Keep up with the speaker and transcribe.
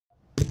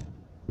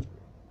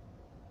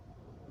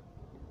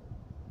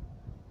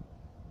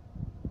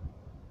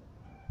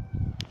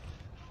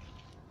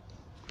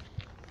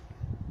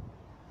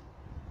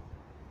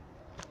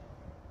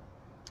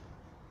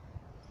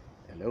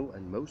Hello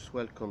and most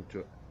welcome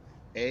to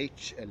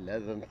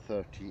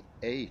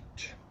H1138.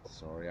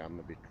 Sorry, I'm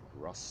a bit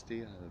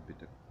rusty, I have a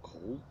bit of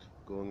cold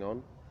going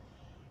on.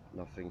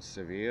 Nothing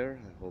severe.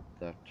 I hope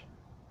that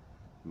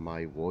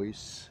my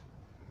voice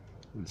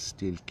will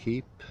still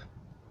keep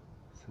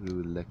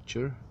through the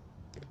lecture.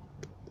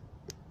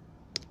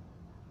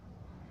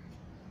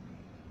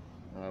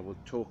 I will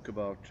talk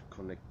about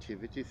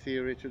connectivity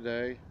theory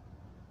today,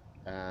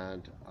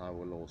 and I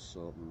will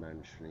also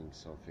mentioning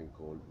something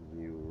called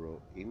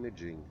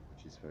neuroimaging,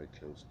 which is very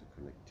close to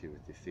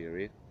connectivity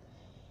theory.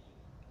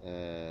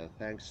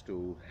 Thanks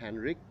to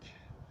Henrik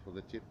for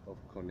the tip of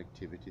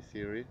connectivity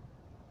theory.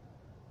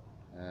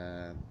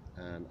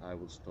 And I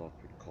will start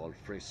with Karl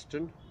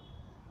Friston.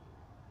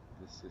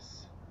 This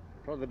is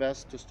probably the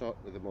best to start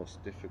with the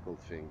most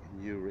difficult thing.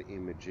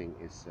 Neuroimaging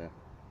is a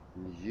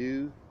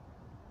new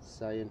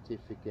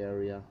scientific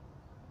area.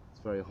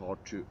 It's very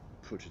hard to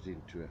put it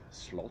into a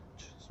slot,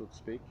 so to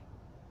speak,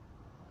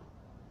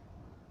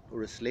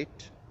 or a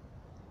slit,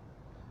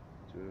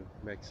 to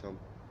make some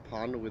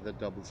pun with a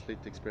double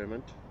slit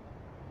experiment.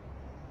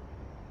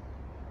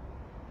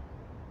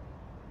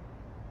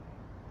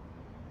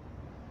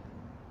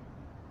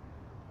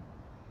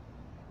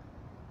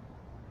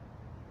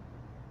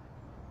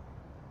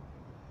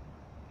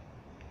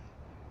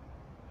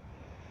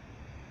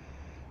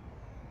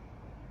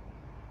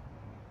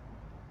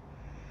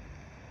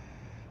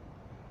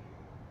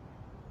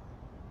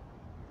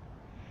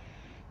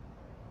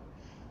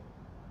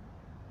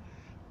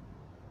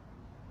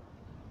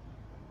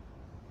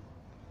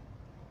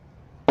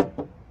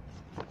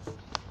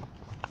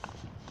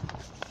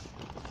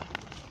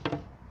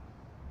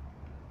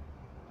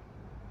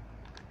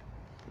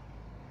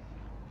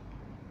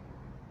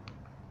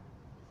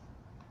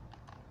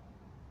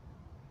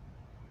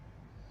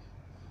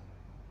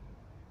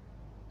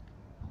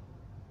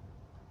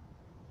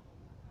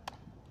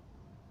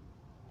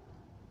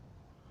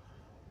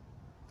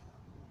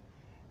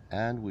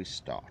 And we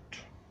start.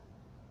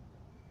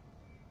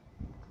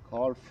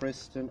 Karl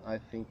Friston, I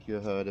think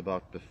you heard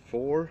about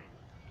before,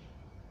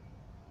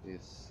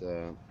 is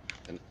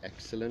an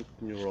excellent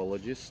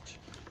neurologist.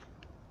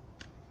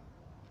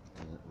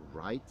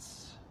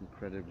 Writes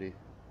incredibly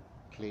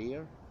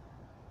clear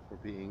for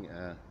being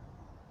an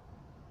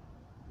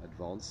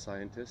advanced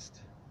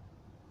scientist.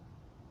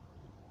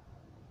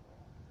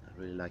 I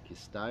really like his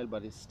style,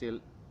 but it's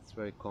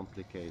very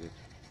complicated.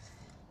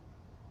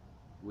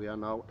 We are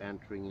now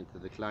entering into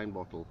the Klein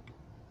bottle.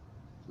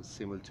 So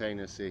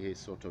simultaneously he's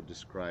sort of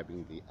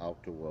describing the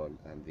outer world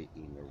and the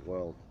inner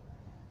world.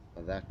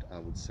 And that, I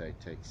would say,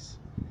 takes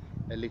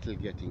a little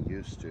getting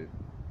used to.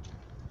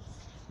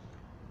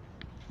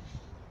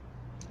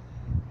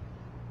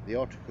 The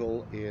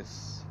article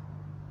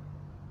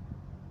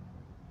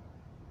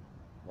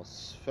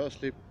was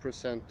firstly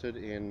presented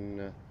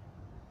at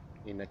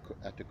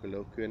a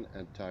colloquium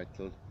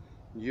entitled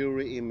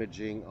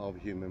Neuroimaging of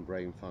Human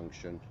Brain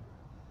Function.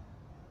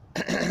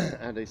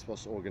 And this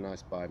was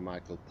organized by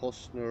Michael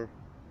Posner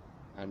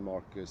and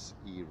Marcus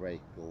E.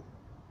 Rakel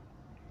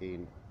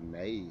in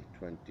May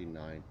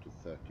 29 to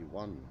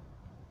 31.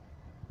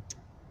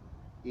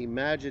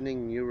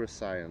 Imagining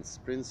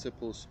neuroscience,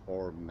 principles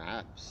or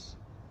maps.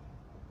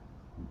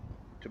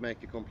 To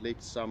make a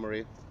complete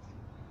summary,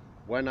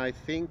 when I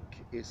think,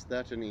 is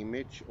that an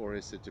image or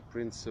is it a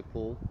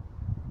principle?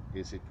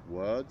 Is it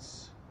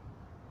words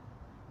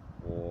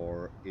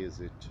or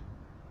is it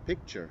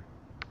picture?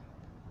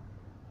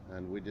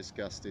 And we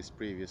discussed this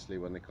previously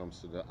when it comes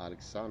to the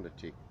Alexander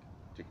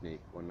technique.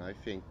 When I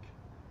think,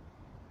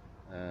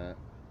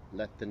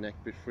 let the neck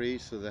be free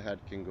so the head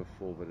can go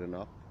forward and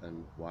up,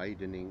 and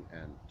widening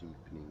and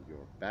deepening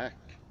your back.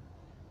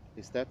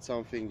 Is that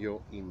something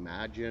you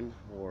imagine,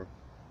 or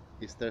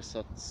is there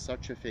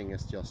such a thing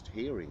as just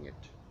hearing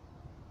it?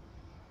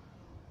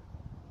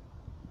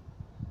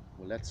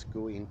 Well, let's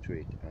go into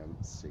it and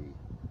see.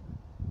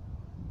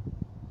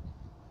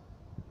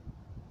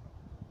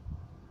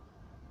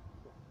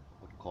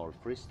 Karl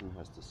Friston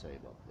has to say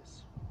about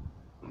this.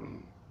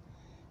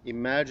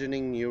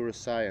 Imagining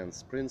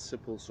neuroscience,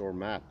 principles or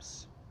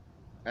maps.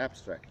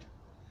 Abstract.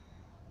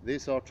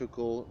 This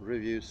article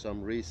reviews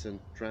some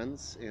recent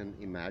trends in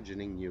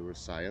imagining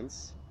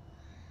neuroscience.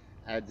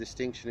 A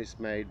distinction is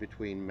made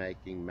between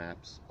making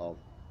maps of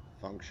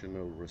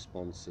functional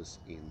responses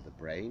in the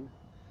brain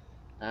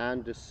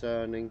and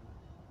discerning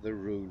the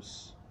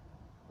rules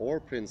or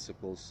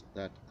principles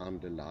that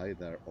underlie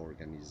their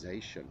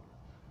organization.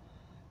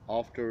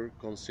 After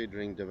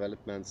considering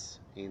developments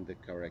in the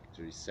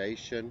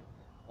characterization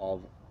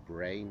of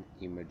brain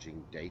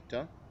imaging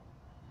data,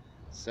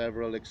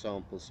 several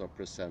examples are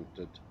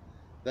presented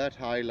that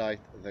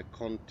highlight the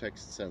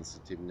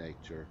context-sensitive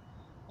nature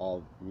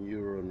of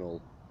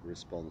neuronal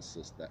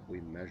responses that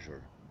we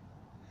measure.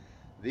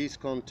 These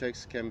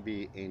contexts can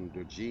be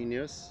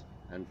endogenous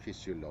and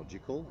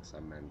physiological, as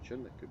I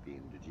mentioned. That could be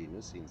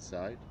endogenous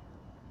inside,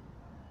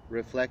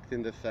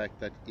 reflecting the fact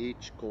that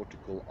each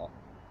cortical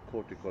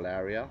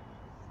area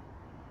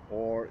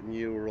or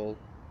neural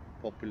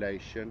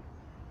population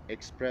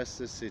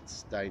expresses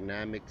its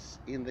dynamics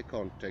in the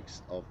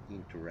context of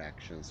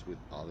interactions with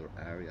other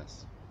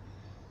areas.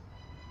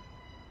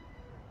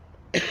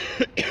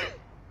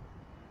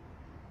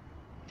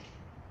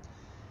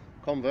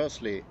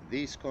 Conversely,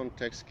 these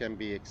contexts can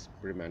be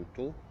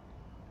experimental,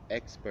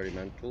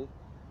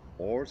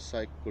 or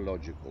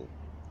psychological,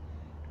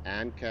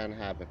 and can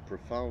have a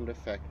profound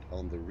effect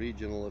on the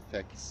regional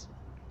effects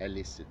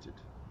elicited.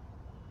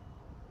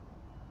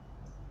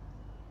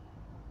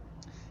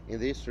 In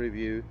this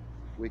review,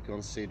 we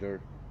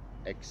consider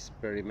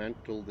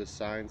experimental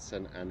designs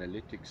and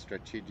analytic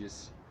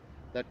strategies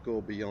that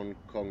go beyond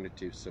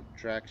cognitive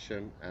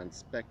subtraction and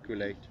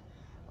speculate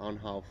on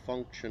how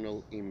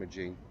functional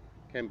imaging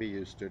can be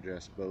used to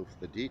address both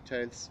the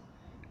details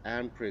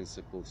and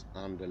principles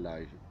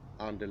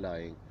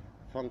underlying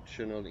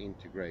functional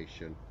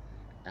integration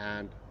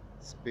and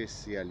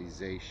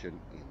specialization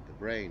in the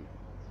brain.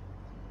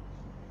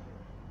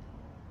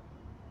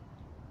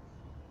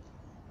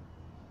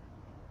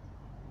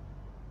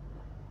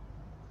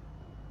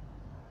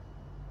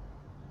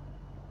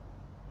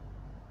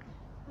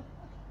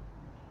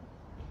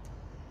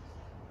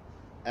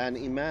 An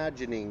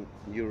imagining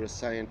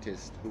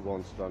neuroscientist who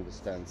wants to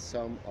understand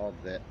some of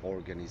the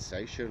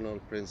organizational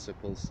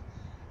principles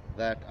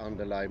that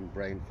underlie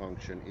brain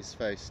function is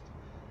faced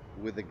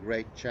with a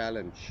great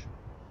challenge.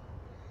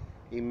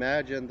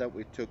 Imagine that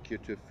we took you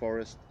to a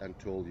forest and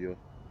told you,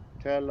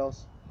 "Tell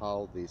us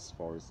how this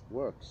forest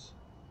works."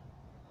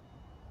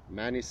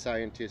 Many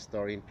scientists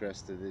are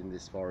interested in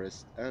this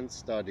forest and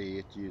study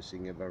it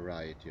using a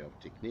variety of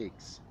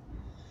techniques.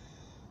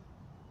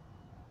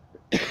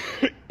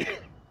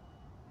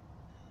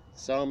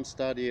 Some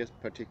study a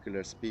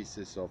particular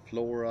species of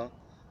flora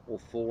or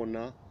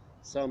fauna,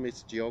 some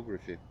its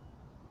geography.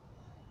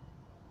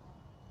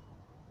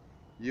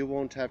 You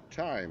won't have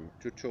time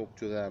to talk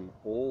to them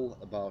all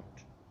about,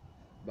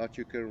 but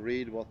you can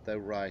read what they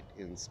write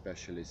in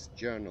specialist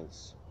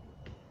journals.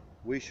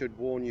 We should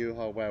warn you,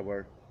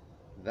 however,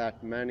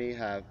 that many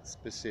have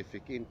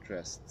specific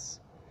interests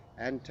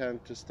and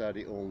tend to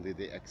study only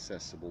the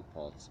accessible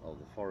parts of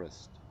the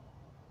forest.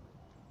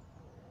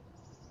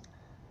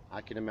 I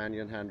can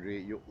imagine,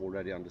 Henry, you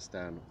already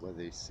understand where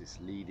this is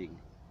leading,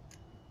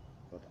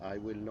 but I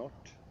will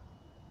not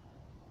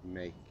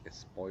make a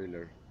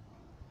spoiler.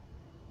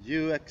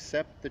 You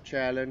accept the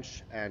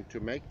challenge, and to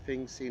make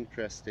things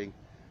interesting,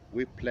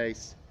 we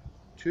place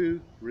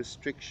 2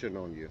 restrictions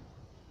on you.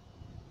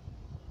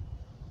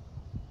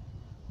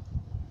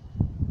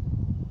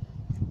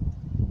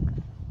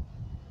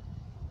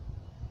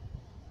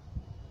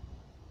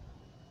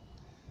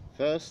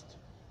 First,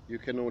 you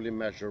can only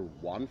measure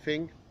one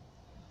thing.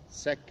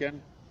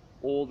 Second,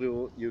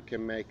 although you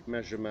can make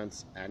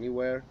measurements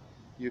anywhere,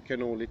 you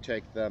can only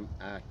take them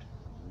at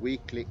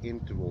weekly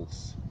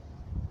intervals.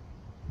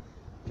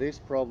 This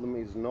problem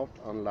is not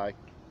unlike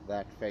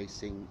that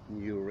facing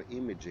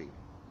neuroimaging.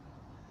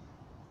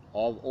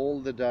 Of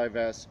all the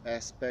diverse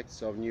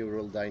aspects of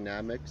neural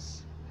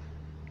dynamics,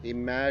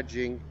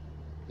 imagining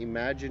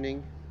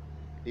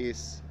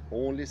is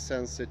only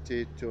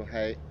sensitive to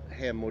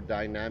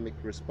hemodynamic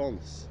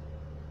response.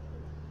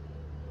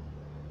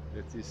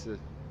 It is a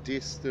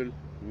distal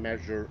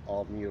measure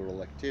of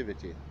neural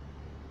activity,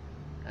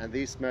 and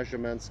these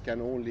measurements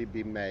can only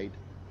be made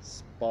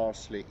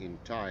sparsely in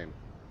time.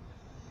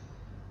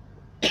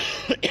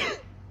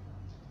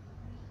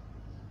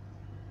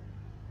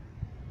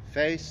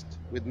 Faced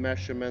with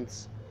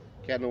measurements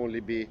can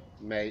only be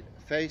made.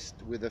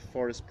 Faced with a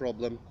forest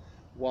problem,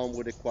 one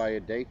would acquire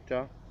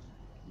data,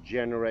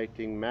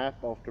 generating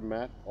map after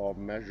map of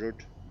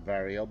measured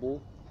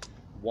variable.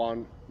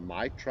 One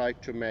might try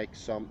to make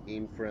some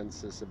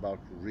inferences about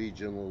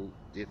regional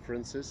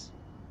differences.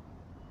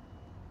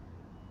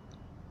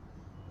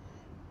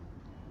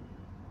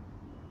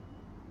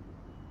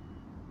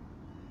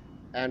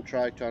 And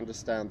try to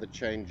understand the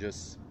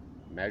changes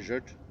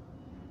measured,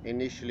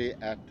 initially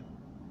at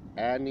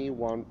any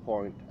one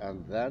point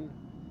and then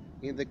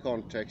in the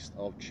context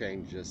of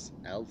changes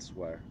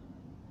elsewhere.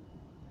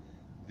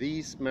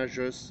 These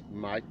measures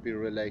might be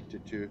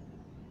related to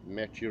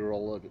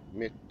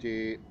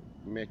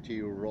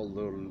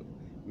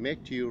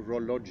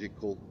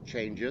meteorological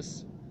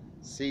changes,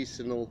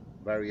 seasonal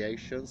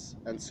variations,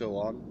 and so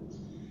on.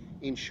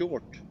 In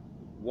short,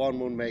 one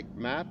will make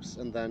maps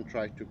and then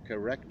try to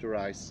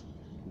characterize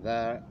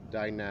their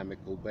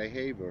dynamical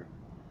behavior.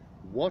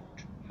 What,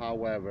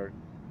 however,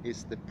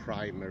 is the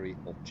primary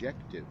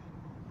objective?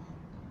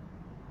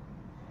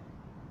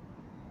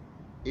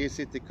 Is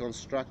it the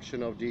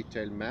construction of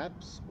detailed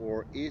maps,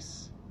 or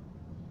is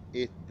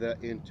it the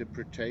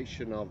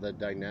interpretation of the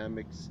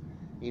dynamics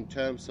in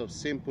terms of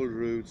simple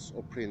rules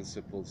or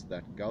principles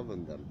that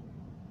govern them?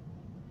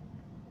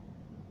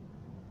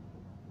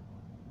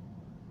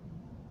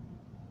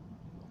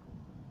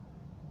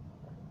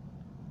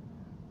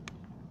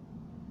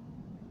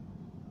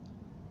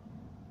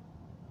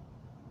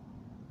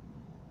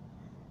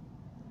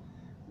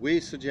 We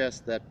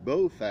suggest that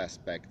both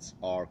aspects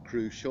are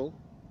crucial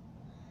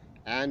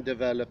and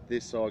develop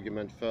this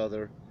argument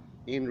further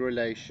in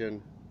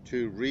relation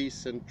to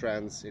recent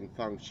trends in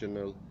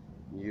functional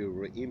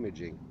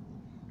neuroimaging.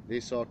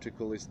 This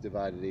article is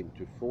divided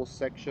into 4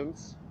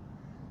 sections.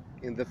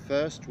 In the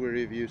first, we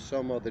review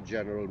some of the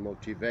general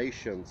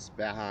motivations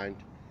behind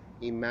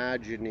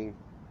imagining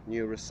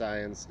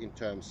neuroscience in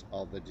terms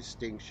of the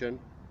distinction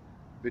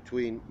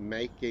between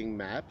making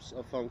maps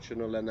of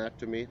functional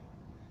anatomy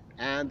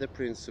and the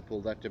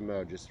principle that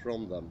emerges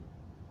from them.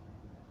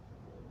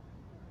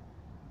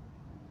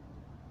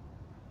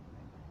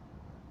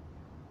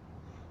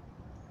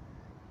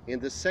 In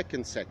the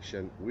second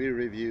section, we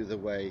review the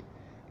way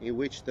in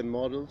which the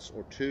models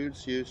or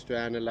tools used to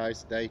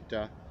analyze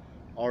data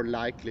are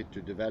likely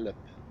to develop.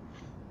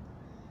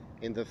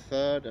 In the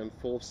third and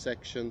fourth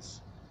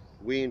sections,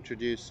 we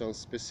introduce some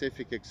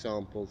specific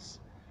examples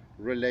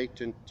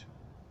relating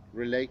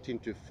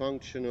to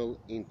functional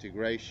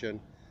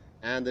integration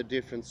and the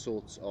different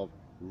sorts of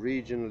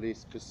regionally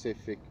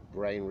specific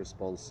brain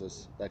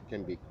responses that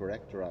can be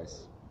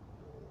characterized.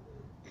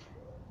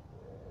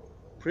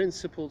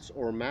 Principles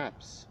or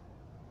maps.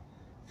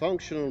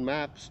 Functional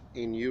maps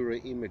in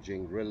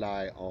neuroimaging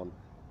rely on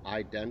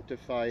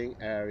identifying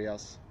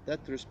areas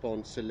that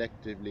respond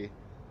selectively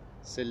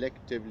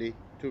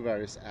to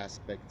various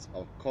aspects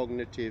of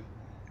cognitive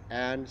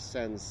and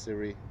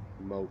sensory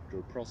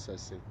motor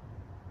processing.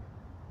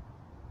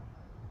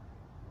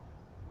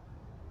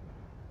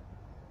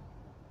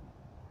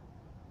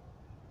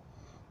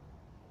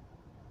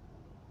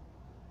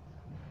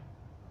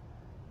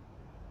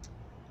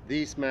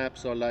 These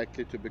maps are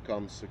likely to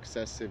become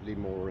successively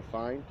more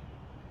refined.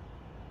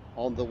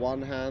 On the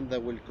one hand, they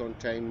will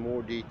contain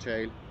more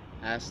detail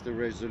as the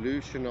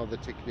resolution of the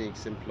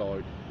techniques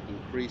employed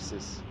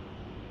increases.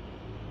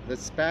 The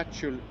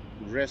spatial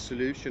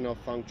resolution of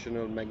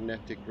functional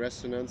magnetic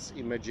resonance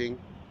imaging,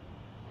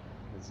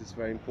 this is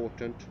very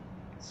important,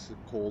 it's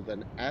called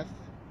an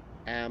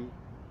fMRI.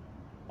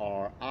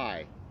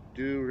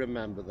 Do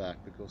remember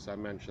that, because I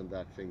mentioned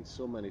that thing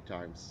so many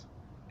times.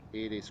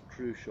 It is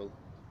crucial.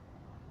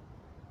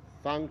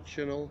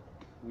 Functional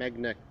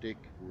magnetic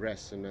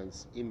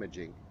resonance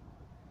imaging.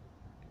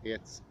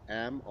 It's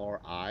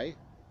MRI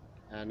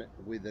and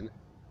with an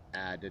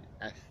added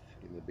F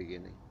in the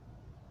beginning.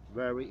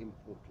 Very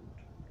important.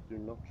 Do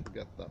not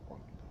forget that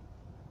one.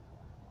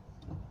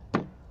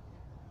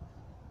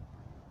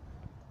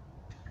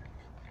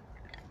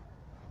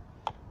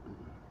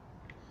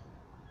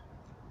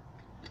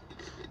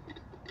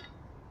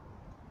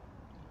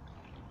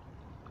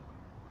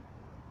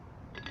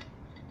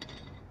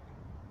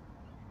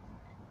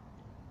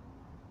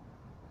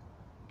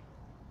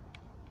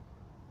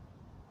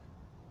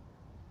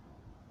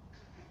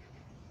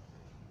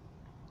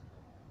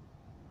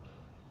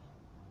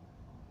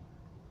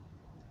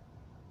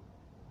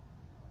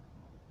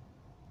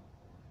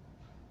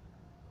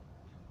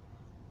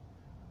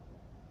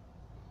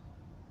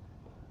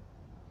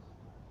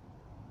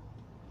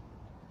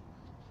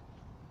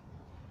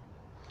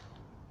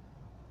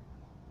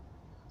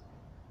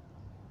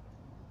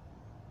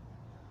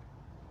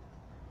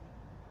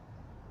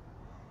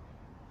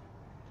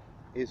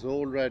 Is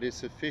already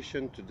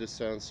sufficient to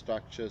discern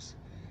structures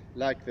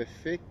like the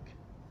thick,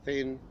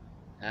 thin,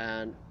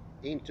 and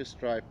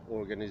interstripe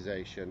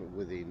organization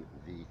within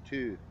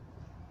V2.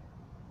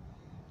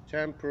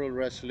 Temporal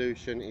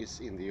resolution is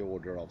in the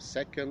order of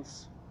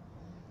seconds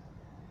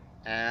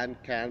and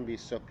can be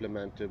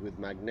supplemented with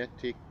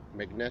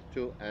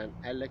magneto and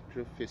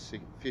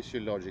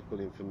electrophysiological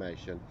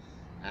information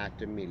at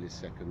the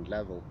millisecond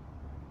level.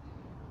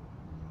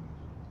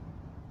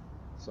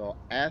 So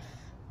F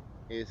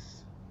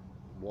is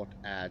what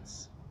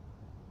adds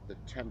the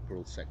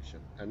temporal section.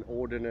 An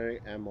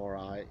ordinary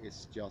MRI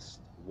is just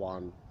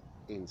one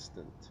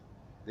instant.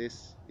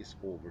 This is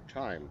over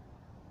time.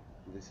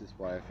 This is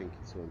why I think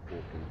it's so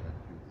important that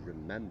you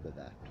remember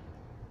that,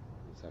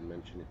 as I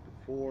mentioned it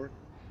before,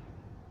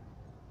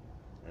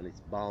 and it's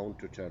bound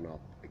to turn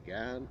up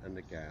again and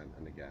again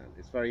and again.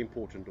 It's very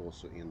important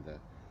also in the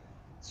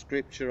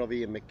scripture of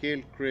Ian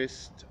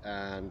McGilchrist,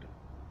 and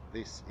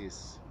this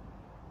is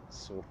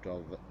sort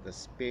of the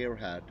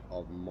spearhead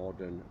of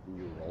modern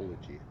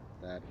neurology.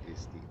 That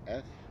is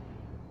the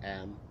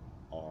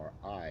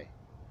fMRI.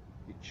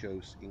 It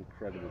shows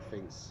incredible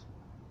things.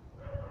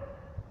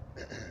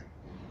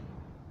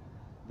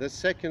 The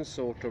second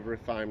sort of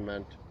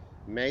refinement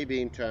may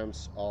be in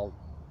terms of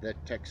the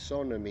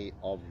taxonomy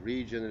of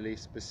regionally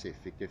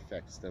specific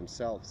effects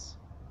themselves.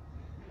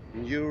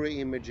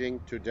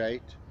 Neuroimaging to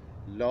date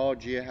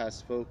largely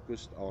has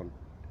focused on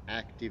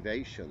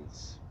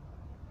activations.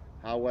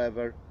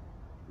 However,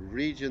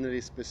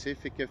 regionally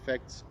specific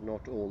effects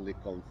not only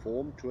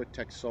conform to a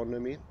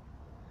taxonomy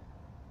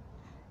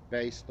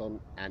based on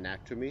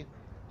anatomy,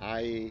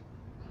 i.e.,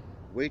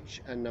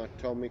 which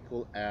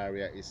anatomical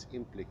area is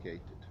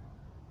implicated,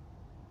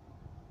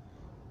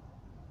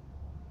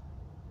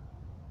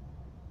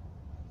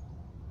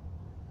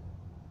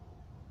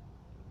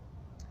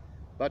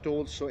 but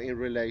also in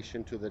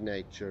relation to the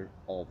nature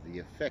of the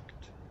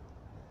effect.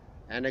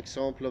 An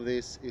example of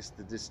this is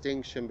the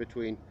distinction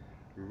between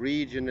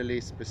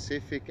regionally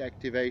specific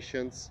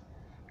activations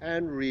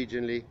and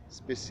regionally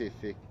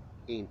specific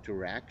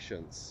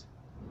interactions,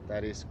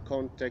 that is,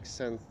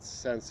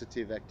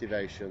 context-sensitive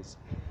activations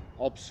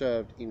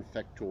observed in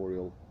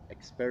factorial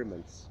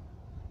experiments.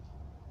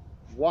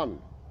 1.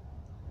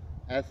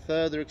 A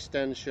further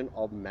extension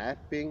of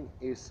mapping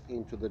is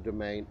into the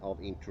domain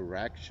of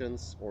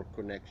interactions or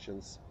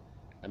connections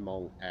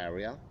among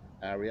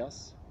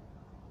areas.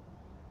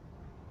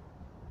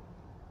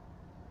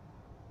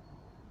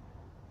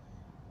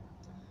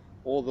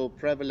 Although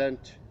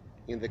prevalent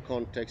in the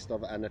context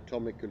of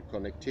anatomical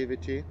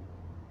connectivity.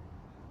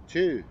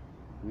 2.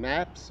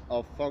 Maps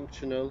of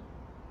functional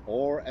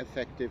or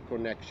affective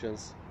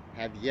connections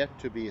have yet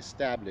to be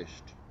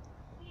established.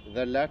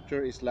 The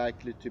latter is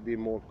likely to be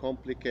more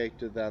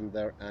complicated than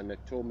their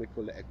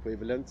anatomical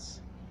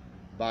equivalents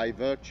by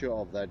virtue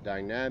of their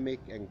dynamic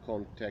and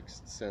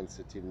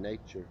context-sensitive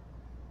nature.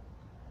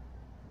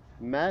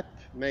 Map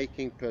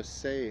making per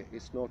se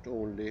is not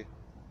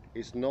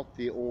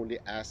the only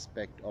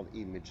aspect of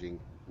imaging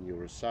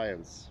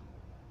neuroscience.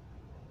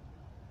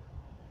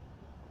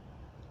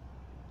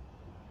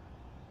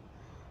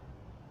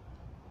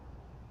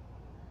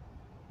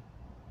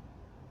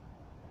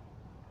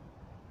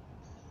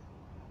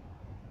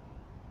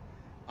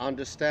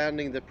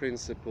 Understanding the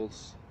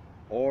principles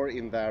or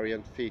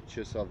invariant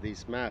features of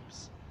these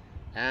maps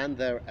and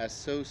their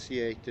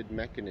associated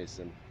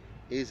mechanism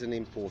is an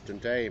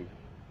important aim.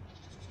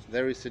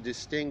 There is a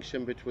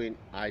distinction between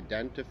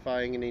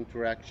identifying an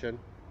interaction,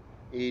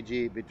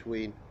 e.g.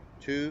 between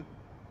two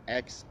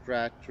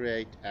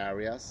extraterritorial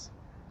areas,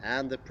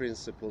 and the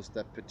principles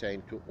that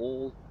pertain to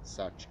all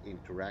such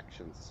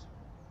interactions.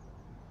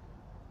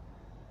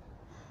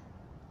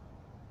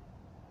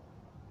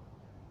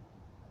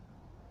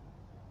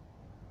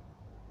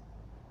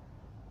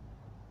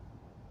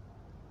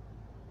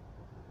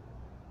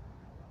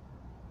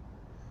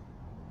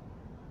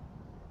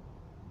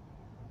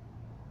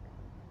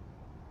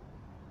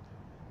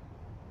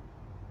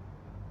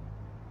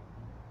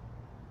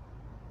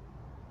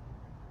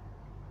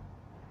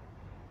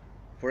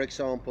 For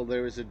example,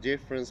 there is a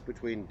difference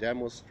between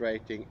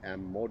demonstrating a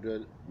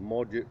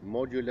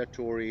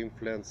modulatory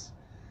influence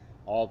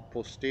of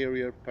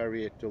posterior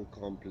parietal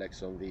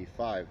complex on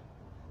V5,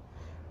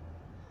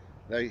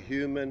 the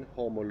human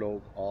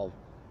homologue of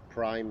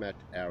primate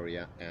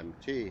area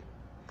MT,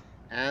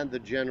 and the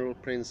general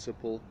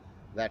principle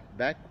that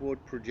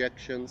backward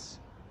projections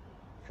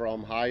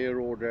from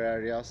higher order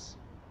areas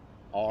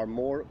are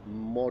more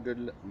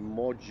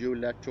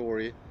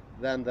modulatory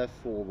than their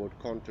forward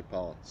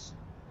counterparts.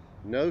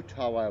 Note,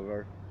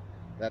 however,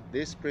 that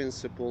this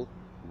principle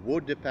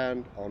would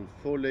depend on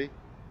fully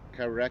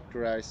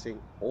characterizing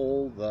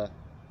all the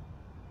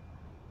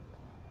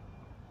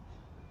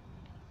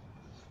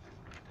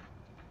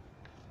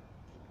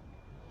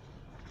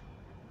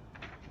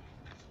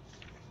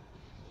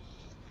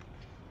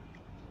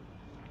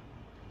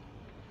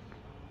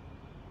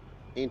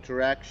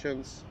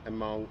interactions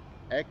among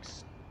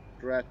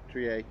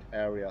extraterritorial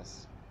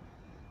areas.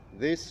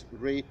 This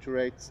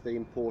reiterates the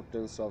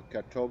importance of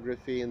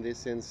cartography in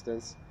this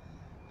instance,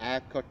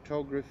 a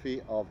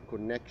cartography of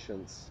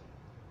connections.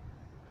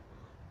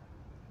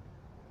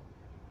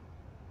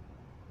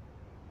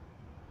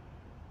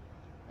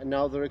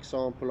 Another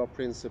example of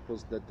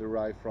principles that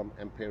derive from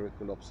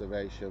empirical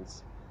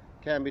observations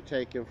can be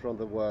taken from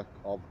the work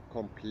of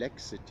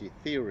complexity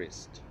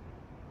theorists.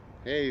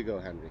 Here you go,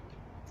 Henrik.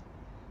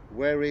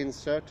 Wherein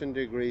certain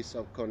degrees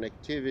of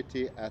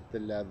connectivity at the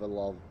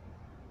level of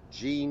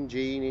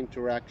gene-gene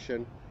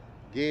interaction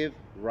give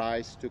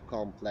rise to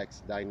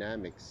complex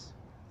dynamics.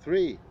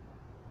 3.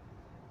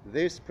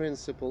 This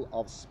principle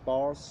of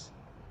sparse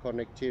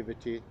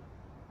connectivity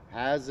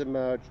has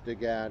emerged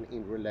again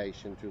in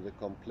relation to the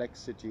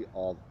complexity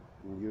of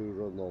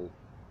neuronal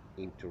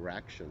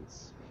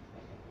interactions.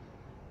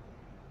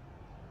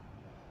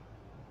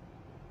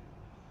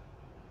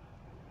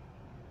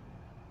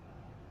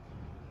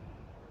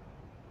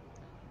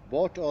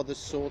 What are the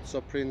sorts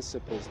of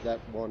principles that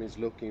one is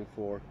looking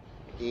for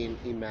in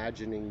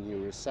imagining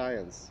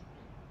neuroscience?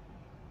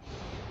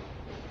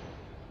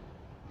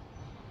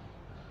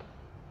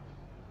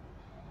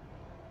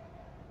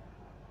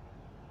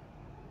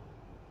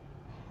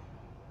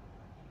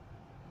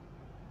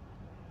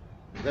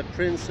 The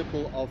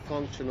principle of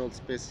functional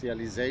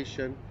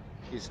specialization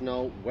is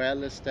now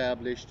well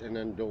established and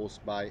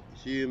endorsed by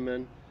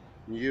human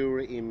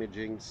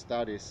neuroimaging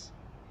studies.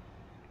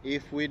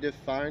 If we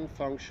define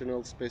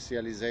functional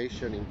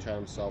specialization in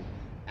terms of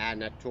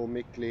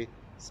anatomically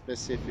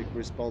specific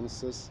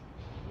responses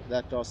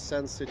that are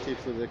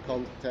sensitive to the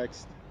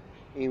context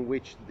in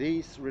which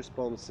these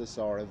responses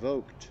are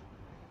evoked,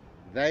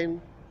 then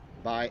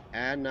by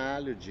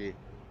analogy,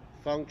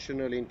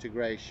 functional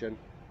integration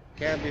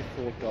can be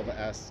thought of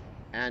as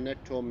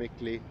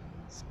anatomically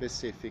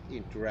specific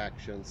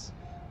interactions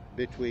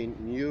between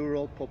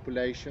neural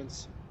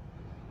populations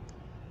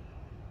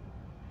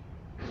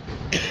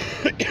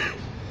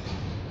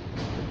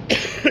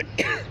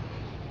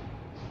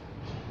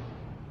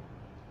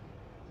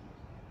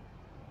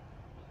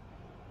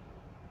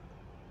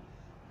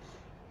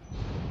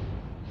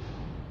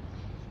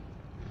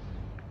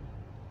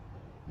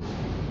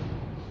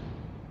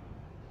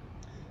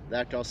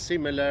that are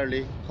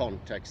similarly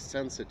context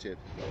sensitive.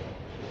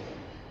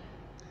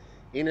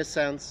 In a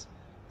sense,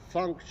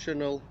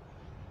 functional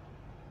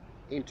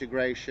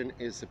integration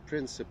is a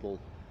principle,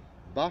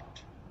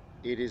 but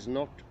it is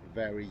not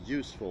very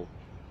useful.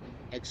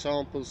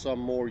 Examples of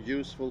more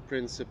useful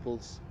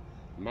principles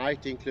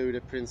might include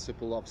a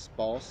principle of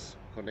sparse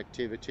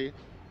connectivity,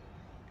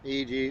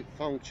 e.g.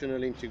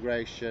 functional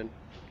integration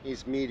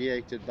is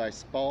mediated by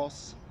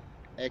sparse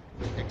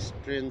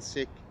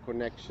extrinsic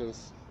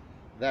connections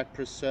that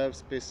preserve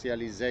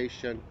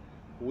specialization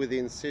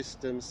within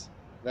systems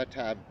that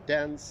have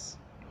dense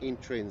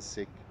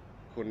intrinsic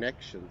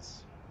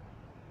connections,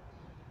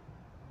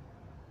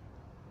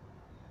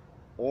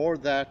 or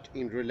that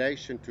in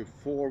relation to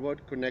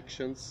forward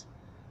connections,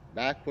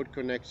 backward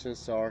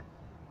connections are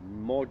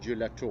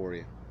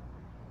modulatory.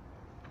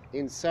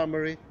 In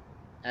summary,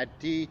 a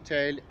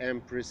detailed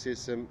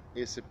empiricism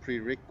is a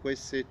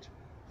prerequisite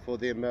for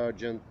the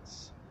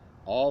emergence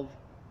of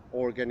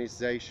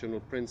organizational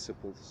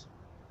principles.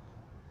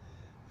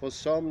 For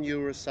some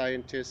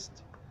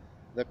neuroscientists,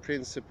 the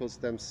principles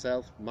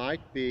themselves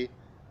might be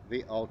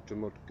the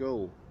ultimate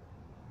goal.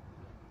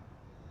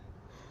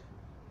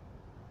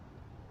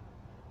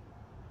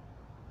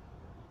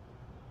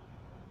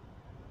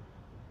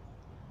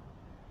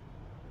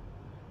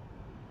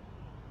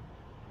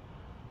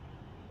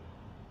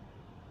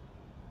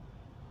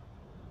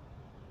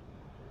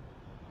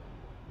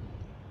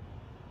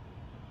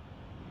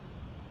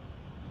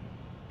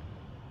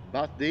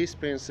 But these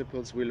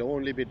principles will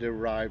only be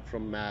derived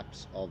from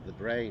maps of the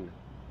brain.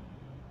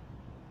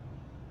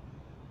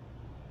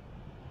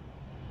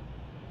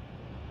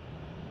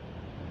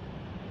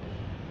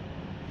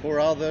 For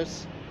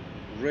others,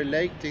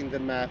 relating the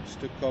maps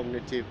to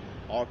cognitive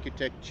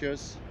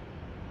architectures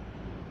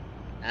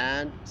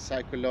and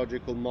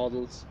psychological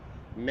models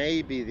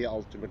may be the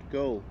ultimate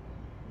goal,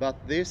 but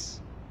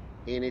this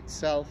in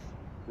itself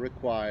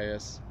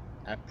requires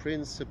a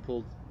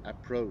principled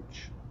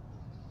approach.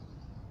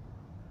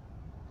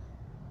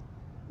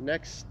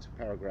 Next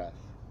paragraph.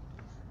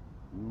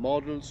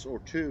 Models or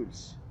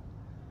tools.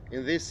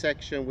 In this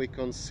section we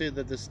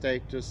consider the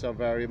status of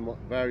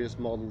various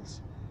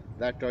models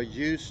that are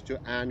used to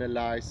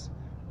analyze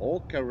or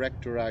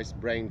characterize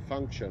brain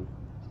function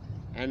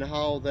and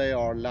how they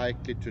are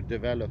likely to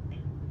develop.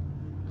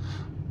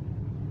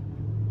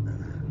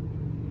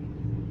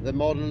 The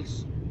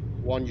models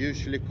one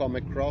usually come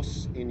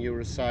across in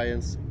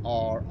neuroscience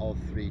are of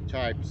three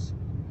types.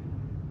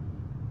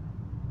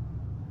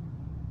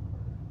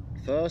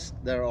 First,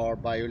 there are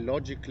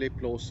biologically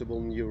plausible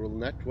neural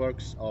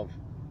networks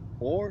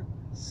or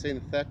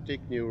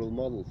synthetic neural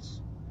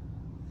models.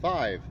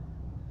 5.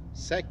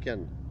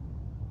 Second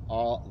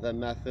are the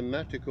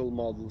mathematical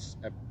models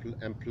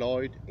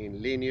employed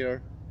in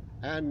linear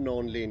and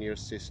nonlinear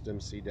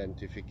systems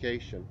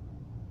identification.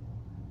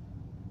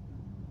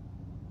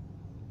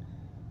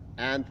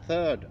 And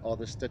third are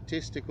the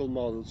statistical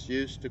models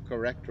used to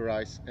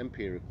characterize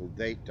empirical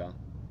data.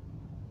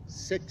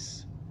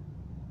 6.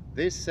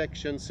 This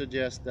section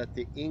suggests that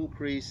the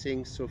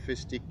increasing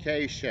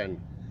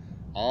sophistication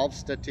of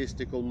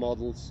statistical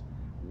models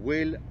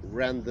will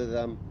render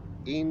them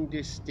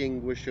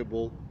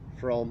indistinguishable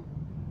from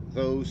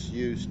those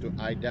used to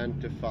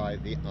identify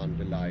the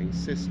underlying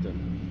system.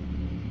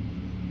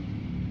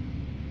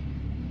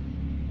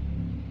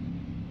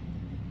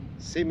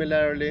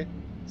 Similarly,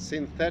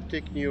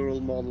 synthetic neural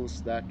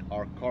models that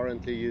are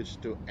currently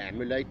used to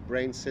emulate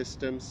brain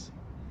systems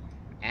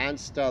and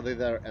study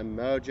their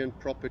emergent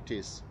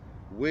properties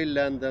will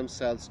lend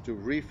themselves to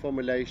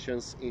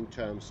reformulations in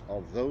terms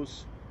of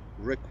those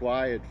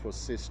required for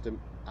system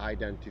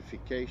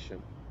identification.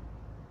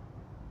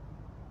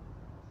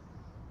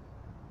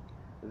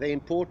 The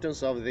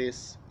importance of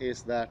this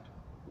is that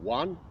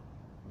 1.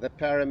 The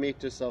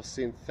parameters of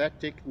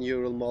synthetic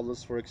neural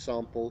models, for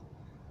example,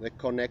 the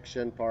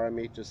connection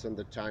parameters and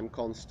the time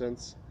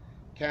constants,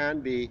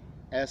 can be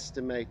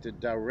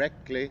estimated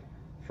directly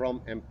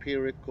from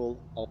empirical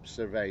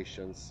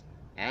observations,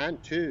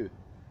 and 2.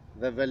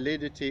 The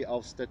validity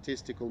of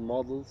statistical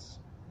models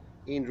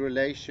in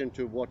relation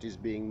to what is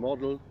being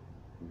modeled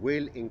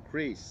will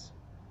increase.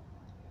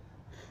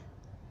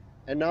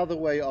 Another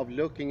way of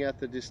looking at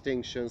the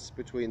distinctions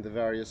between the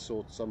various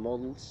sorts of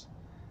models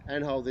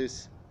and how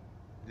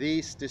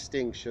these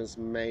distinctions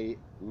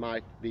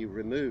might be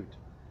removed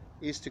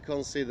is to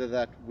consider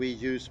that we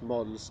use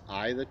models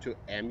either to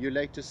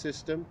emulate a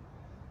system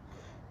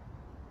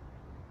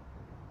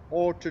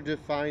or to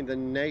define the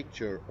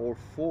nature or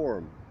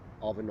form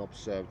of an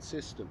observed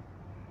system.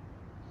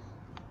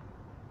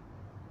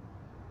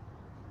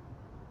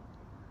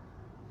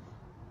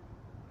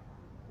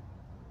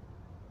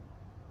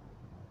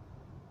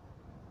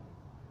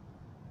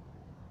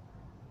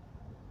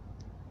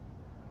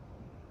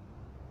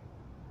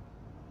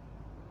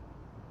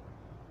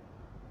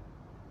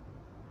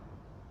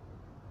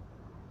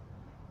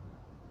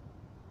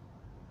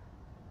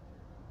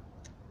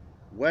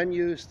 When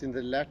used in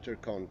the latter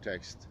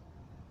context,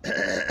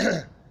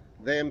 the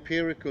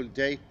empirical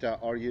data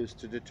are used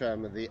to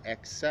determine the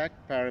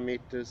exact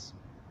parameters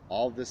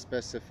of the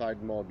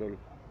specified model,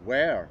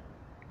 where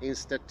in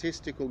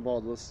statistical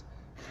models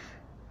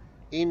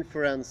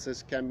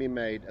inferences can be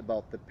made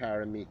about the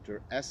parameter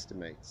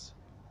estimates.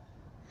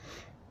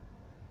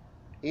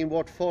 In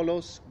what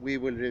follows, we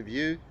will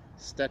review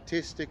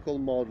statistical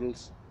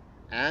models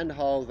and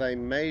how they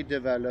may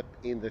develop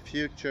in the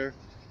future,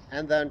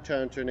 and then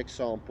turn to an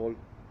example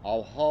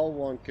of how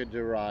one can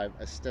derive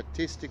a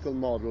statistical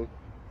model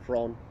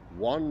from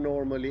one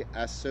normally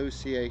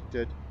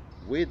associated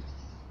with,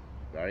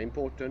 very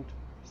important,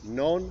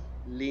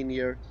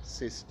 non-linear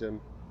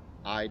system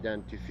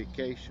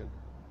identification.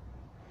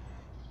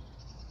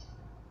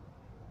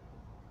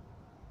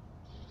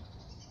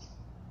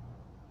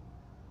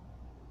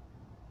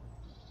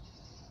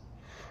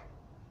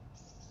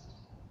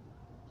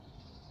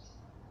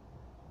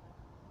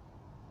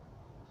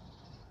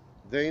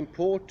 The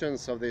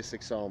importance of this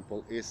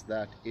example is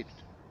that it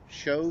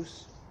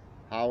shows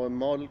how a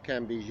model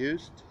can be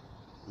used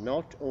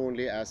not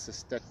only as a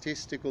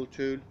statistical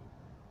tool,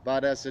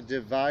 but as a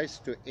device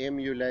to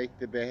emulate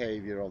the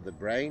behavior of the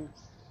brain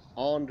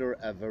under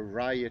a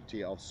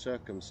variety of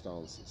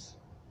circumstances.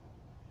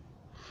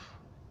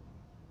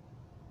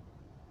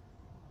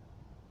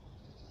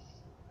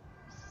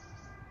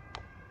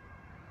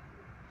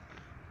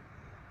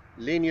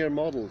 Linear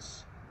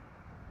models.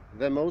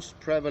 The most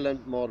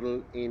prevalent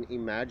model in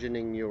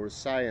imagining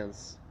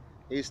neuroscience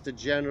is the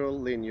general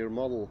linear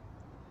model.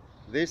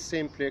 This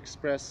simply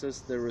expresses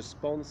the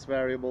response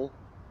variable,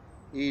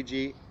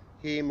 e.g.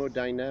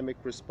 hemodynamic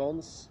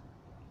response,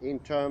 in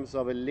terms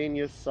of a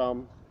linear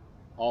sum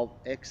of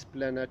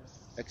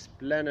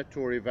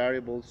explanatory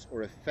variables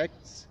or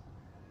effects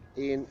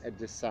in a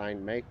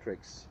design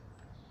matrix.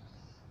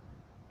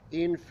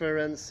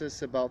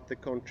 Inferences about the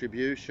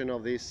contribution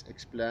of these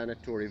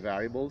explanatory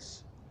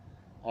variables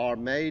are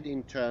made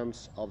in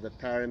terms of the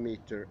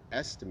parameter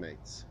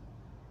estimates,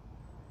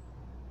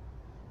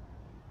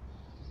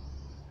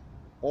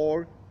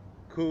 or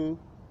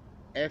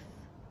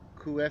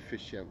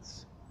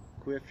coefficients,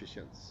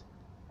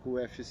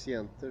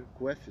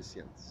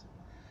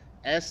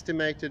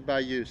 estimated by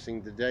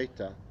using the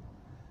data.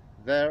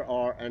 There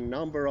are a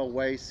number of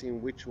ways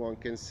in which one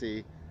can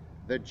see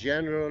the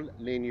general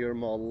linear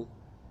model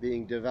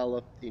being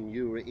developed in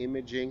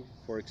neuroimaging,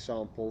 for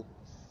example,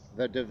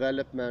 the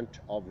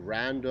development of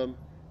random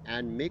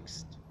and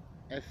mixed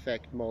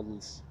effect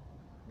models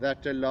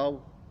that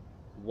allow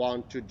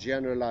one to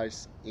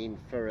generalize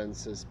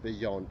inferences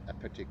beyond a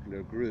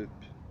particular group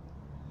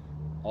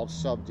of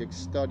subjects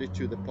studied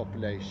to the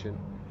population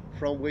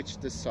from which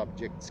the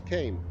subjects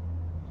came,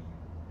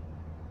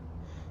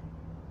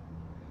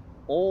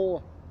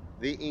 or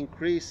the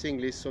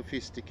increasingly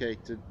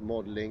sophisticated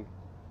modeling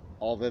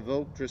of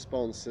evoked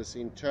responses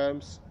in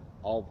terms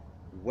of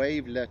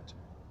wavelet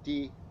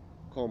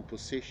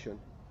decomposition.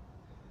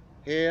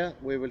 Here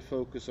we will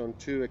focus on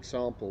two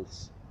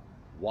examples.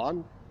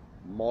 1.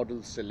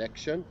 Model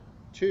selection.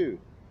 2.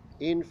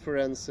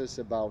 Inferences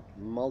about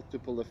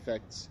multiple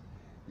effects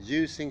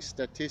using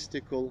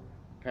statistical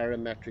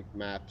parametric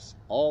maps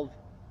of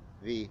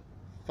the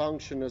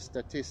functional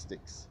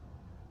statistics,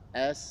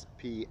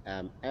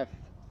 SPMF.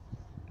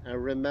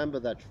 And remember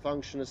that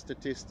functional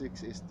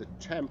statistics is the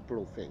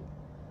temporal thing,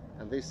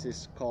 and this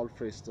is Karl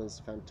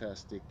Friston's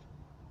fantastic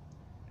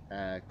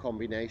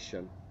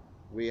combination.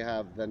 We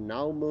have the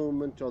now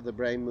movement of the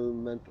brain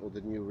movement or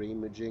the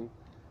neuroimaging,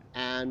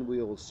 and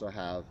we also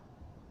have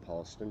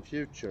past and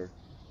future,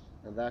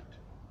 and that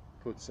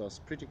puts us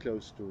pretty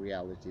close to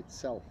reality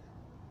itself.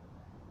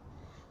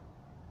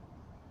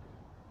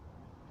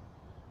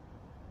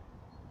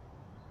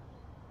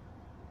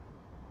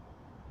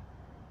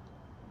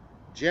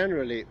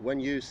 Generally, when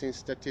using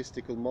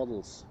statistical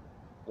models,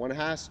 one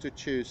has to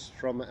choose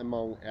from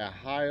among a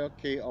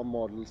hierarchy of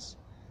models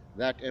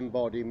that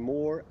embody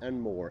more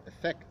and more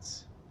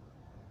effects.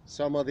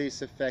 Some of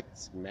these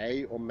effects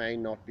may or may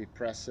not be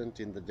present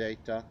in the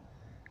data,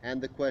 and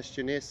the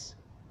question is,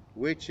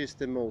 which is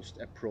the most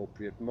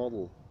appropriate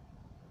model?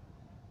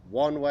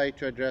 One way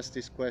to address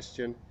this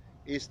question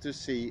is to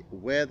see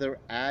whether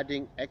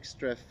adding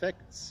extra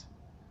effects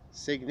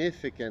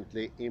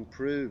significantly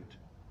improved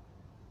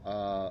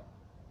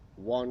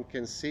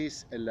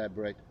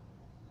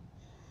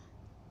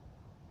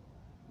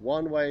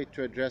One way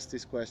to address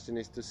this question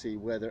is to see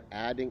whether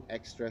adding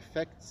extra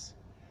effects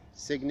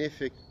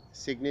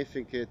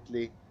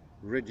significantly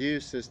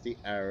reduces the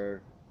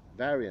error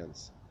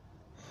variance.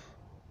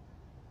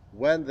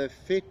 When the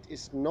fit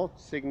is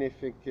not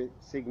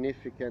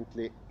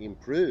significantly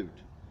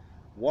improved,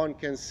 one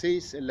can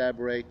cease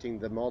elaborating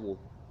the model.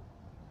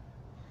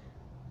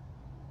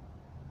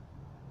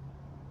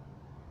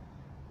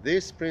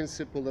 This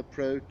principled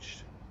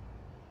approach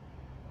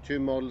to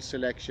model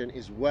selection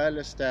is well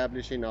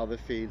established in other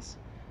fields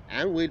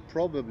and will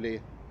probably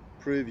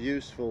prove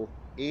useful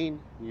in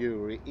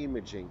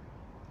neuroimaging.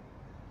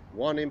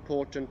 One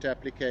important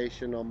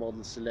application of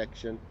model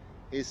selection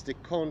is the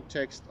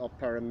context of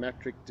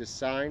parametric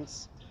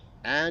designs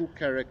and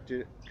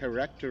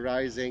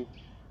characterizing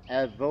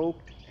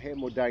evoked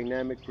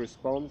hemodynamic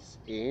response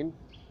in,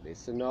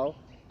 listen now,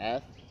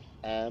 F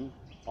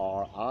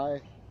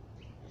fMRI.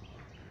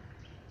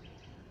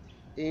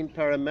 In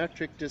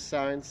parametric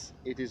designs,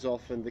 it is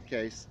often the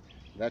case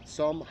that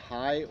some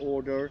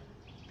high-order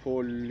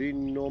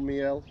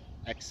polynomial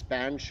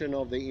expansion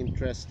of the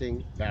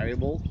interesting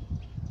variable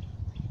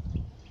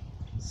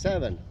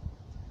 7,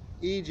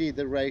 e.g.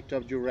 the rate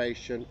of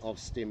duration of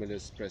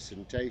stimulus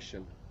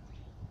presentation,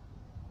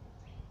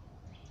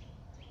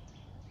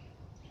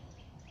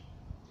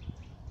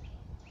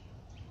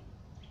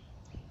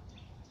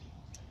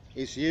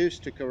 is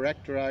used to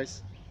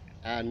characterize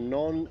a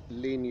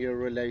non-linear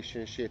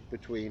relationship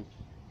between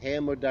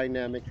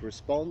hemodynamic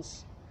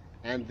response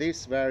and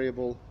this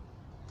variable.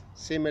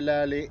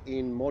 Similarly,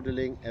 in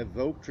modeling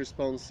evoked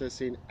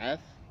responses in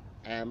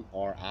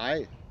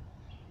fMRI,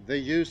 the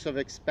use of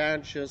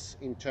expansions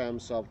in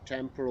terms of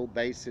temporal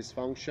basis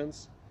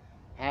functions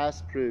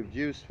has proved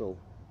useful.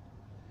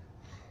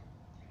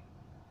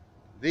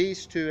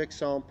 These two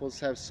examples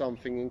have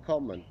something in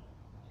common,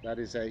 that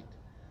is 8.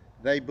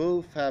 They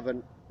both have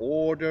an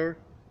order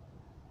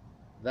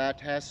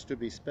that has to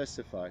be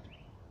specified.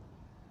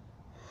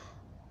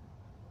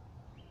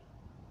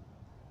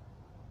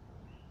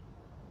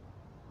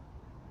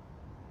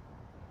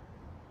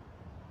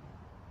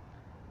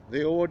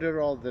 The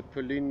order of the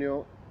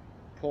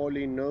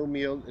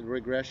polynomial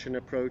regression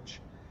approach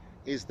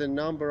is the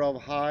number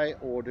of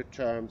high-order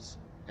terms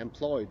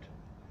employed,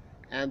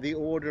 and the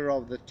order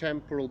of the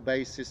temporal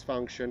basis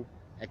function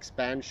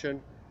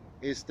expansion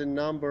is the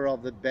number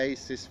of the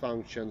basis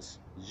functions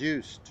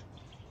used.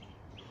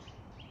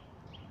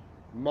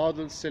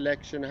 Model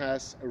selection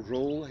has a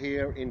role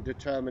here in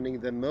determining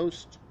the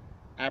most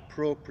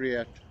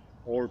appropriate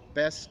or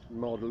best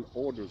model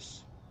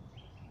orders.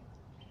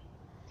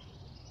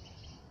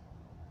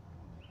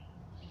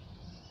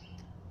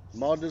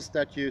 Models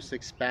that use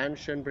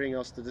expansion bring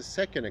us to the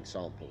second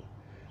example.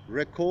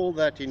 Recall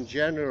that in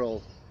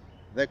general,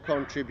 the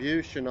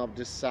contribution of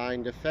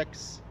designed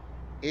effects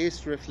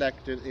is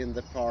reflected in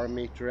the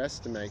parameter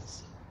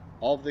estimates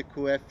of the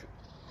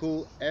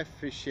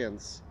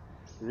coefficients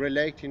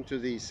relating to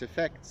these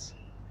effects.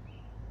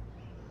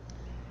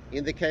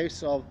 In the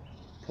case of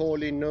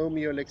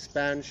polynomial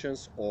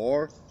expansions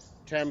or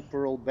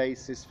temporal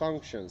basis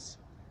functions,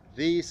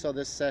 these are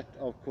the set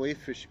of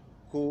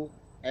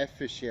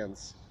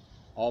coefficients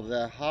of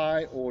the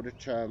high-order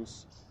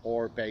terms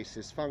or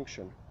basis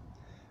function.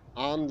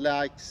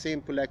 Unlike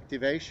simple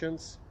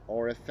activations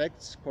or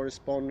effects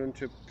corresponding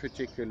to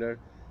particular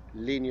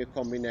linear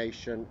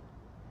combination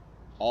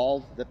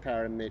of the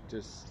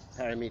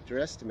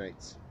parameter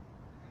estimates,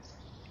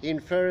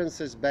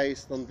 inferences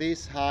based on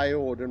these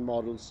high-order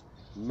models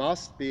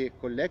must be a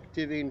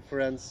collective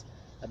inference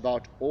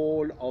about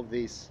all of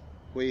these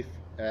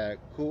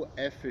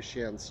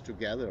coefficients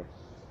together.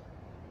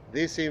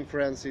 This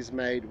inference is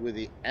made with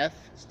the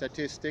F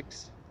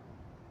statistics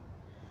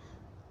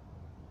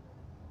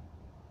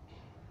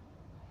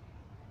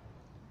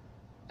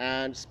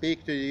and speak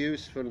to the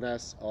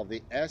usefulness of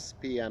the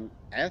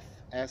SPMF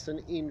as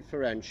an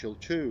inferential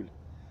tool.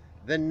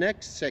 The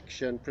next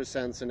section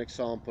presents an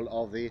example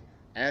of the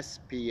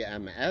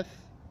SPMF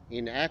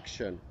in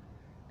action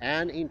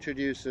and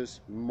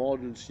introduces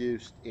models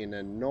used in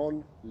a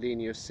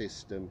non-linear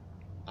system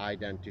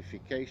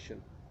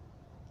identification.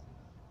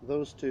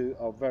 Those two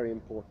are very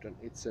important.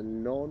 It's a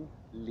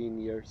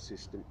non-linear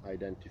system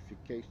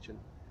identification.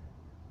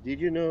 Did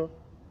you know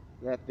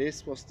that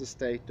this was the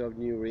state of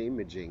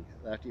neuroimaging,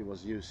 that it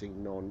was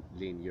using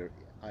non-linear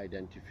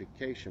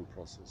identification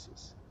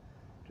processes?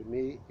 To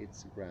me,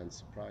 it's a grand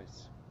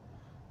surprise.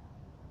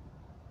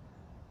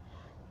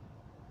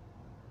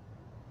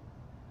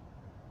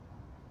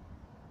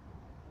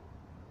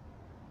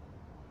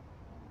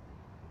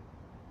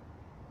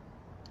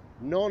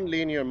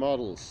 Non-linear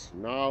models.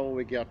 Now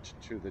we get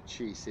to the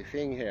cheesy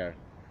thing here.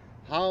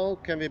 How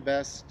can we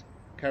best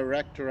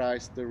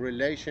characterize the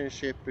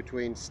relationship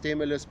between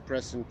stimulus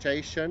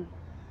presentation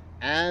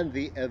and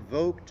the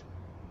evoked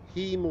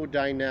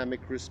hemodynamic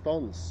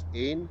response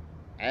in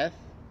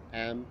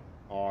fMRI?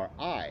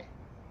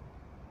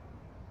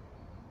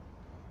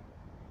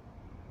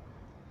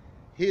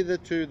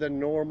 Hitherto, the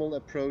normal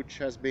approach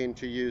has been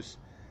to use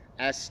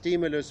a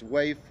stimulus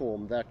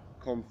waveform that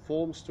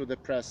conforms to the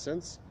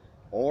presence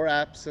or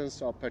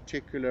absence of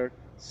particular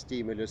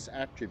stimulus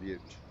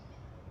attribute.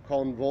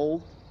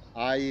 Convolve,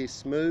 i.e.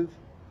 smooth,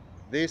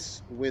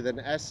 this with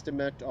an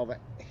estimate of a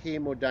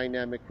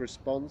hemodynamic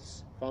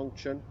response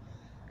function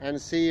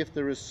and see if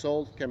the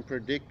result can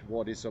predict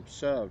what is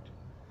observed.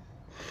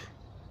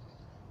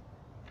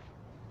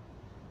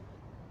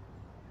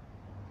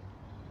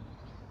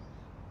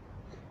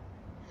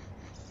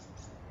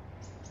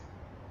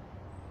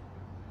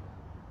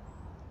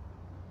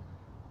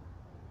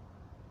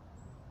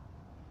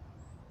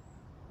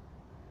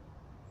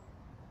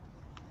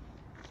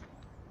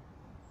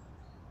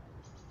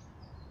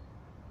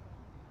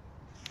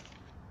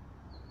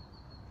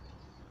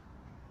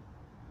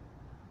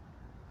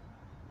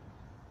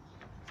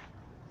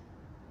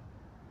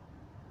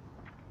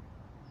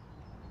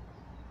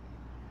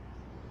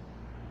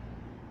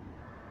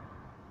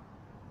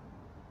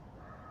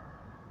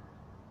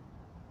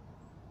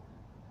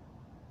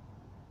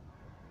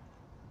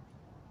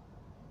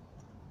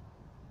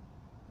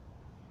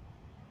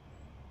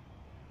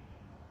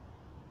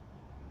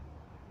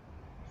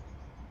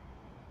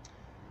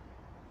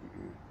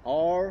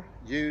 are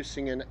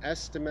using an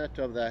estimate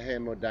of the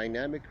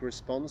hemodynamic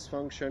response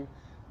function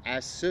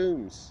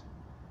assumes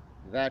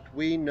that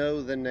we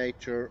know the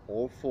nature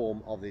or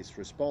form of this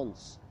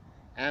response,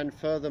 and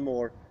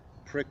furthermore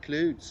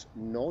precludes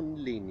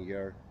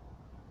non-linear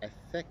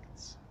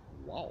effects.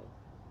 Wow.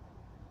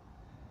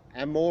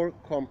 A more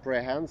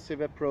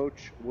comprehensive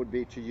approach would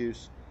be to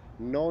use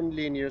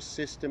non-linear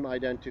system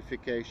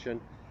identification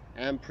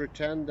and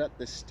pretend that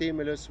the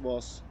stimulus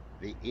was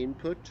the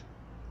input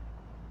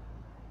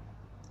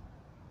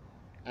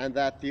and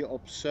that the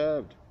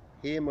observed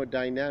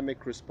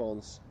hemodynamic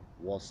response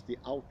was the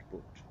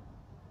output.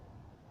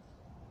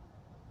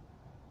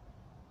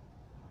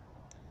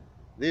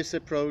 This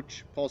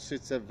approach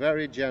posits a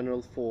very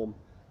general form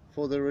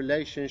for the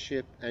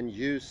relationship and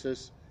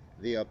uses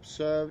the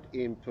observed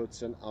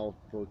inputs and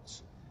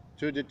outputs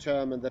to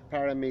determine the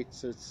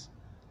parameters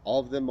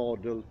of the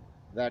model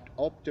that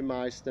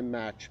optimize the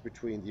match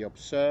between the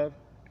observed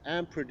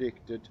and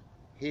predicted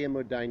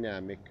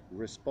hemodynamic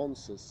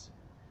responses.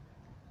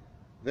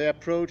 The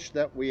approach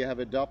that we have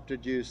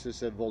adopted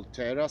uses a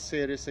Volterra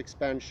series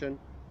expansion,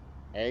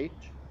 8.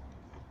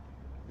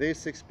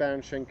 This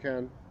expansion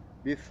can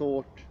be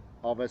thought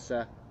of as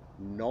a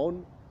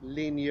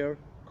non-linear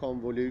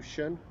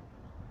convolution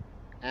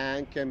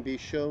and can be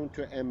shown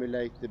to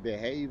emulate the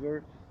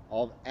behavior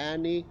of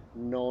any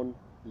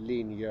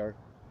non-linear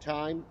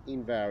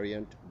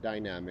time-invariant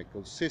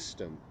dynamical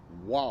system.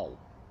 Wow!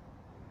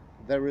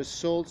 The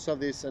results of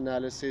this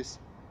analysis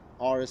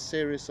are a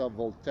series of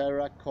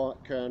Volterra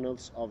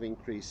kernels of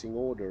increasing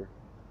order.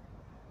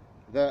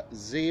 The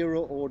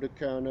zero-order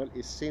kernel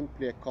is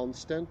simply a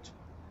constant.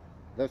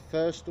 The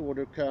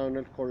first-order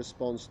kernel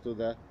corresponds to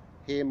the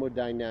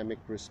hemodynamic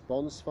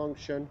response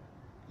function,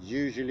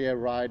 usually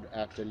arrived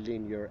at a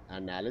linear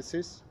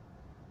analysis,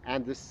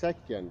 and the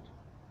second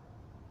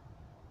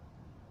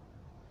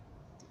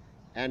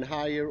and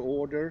higher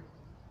order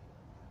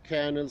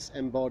kernels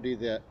embody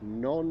the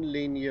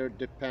non-linear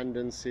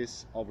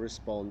dependencies of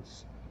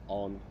response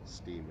on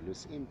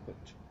stimulus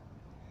input.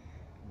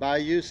 By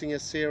using a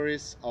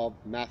series of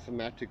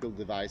mathematical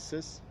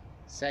devices,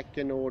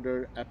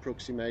 second-order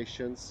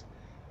approximations,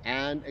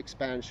 and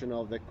expansion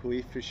of the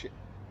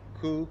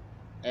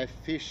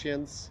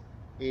coefficients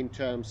in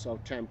terms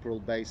of temporal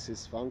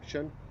basis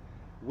function,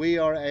 we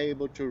are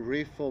able to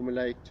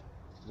reformulate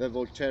the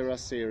Volterra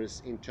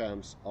series in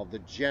terms of the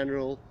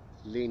general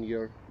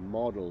linear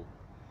model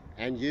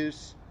and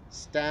use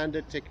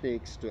standard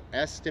techniques to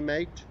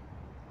estimate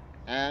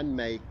and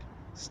make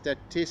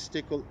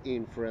statistical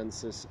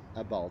inferences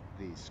about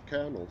these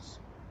kernels.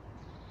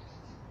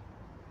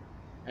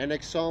 An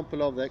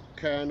example of the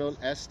kernel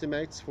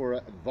estimates for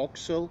a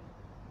voxel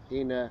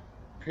in a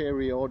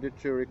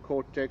periauditory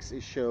cortex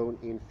is shown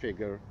in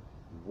figure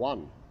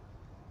 1.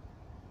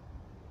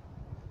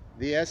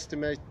 The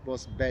estimate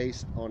was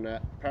based on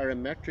a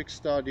parametric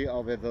study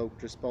of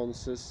evoked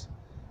responses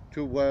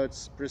to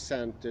words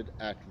presented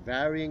at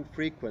varying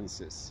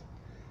frequencies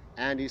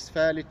and is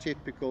fairly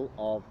typical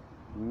of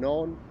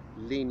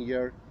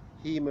non-linear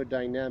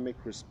hemodynamic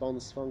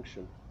response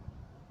function.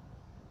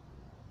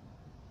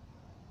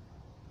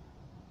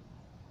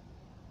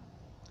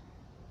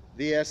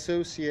 The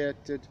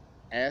associated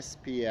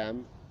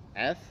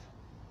SPM-F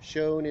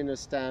shown in a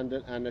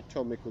standard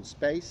anatomical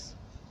space,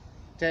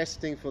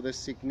 testing for the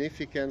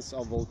significance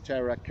of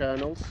Volterra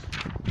kernels.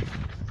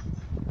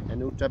 And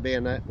nota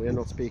bene, we are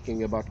not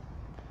speaking about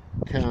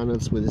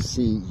kernels with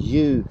a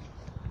CU,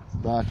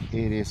 but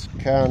it is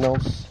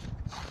kernels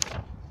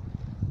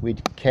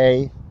with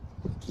K,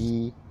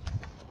 E,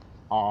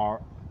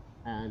 R,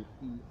 and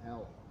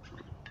EL.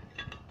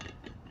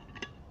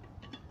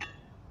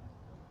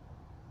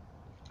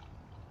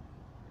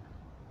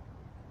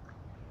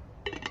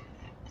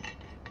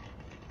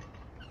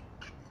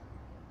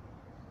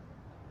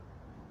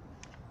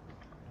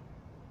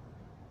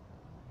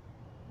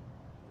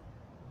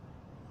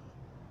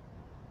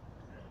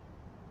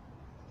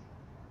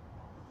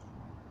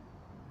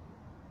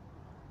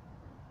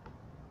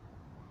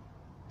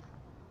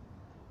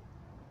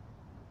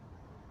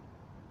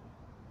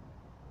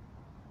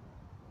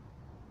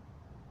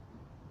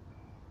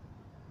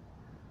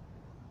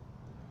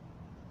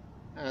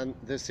 And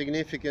the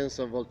significance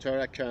of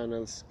Volterra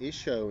kernels is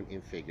shown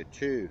in figure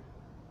 2.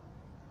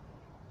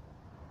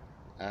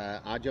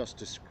 I just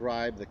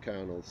described the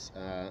kernels.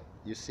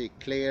 You see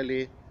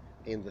clearly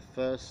in the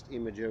first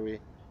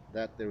imagery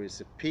that there is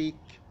a peak,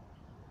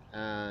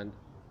 and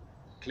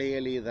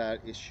clearly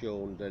that is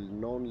shown the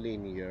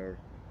non-linear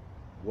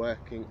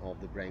working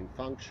of the brain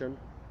function.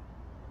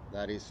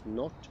 That is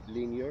not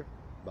linear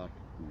but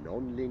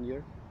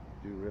non-linear.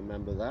 Do you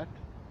remember that?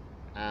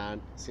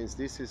 And since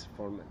this is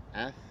from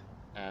an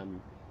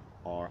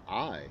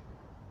fMRI,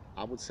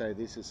 I would say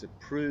this is a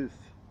proof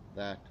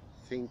that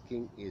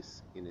thinking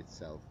is in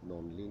itself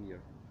non-linear.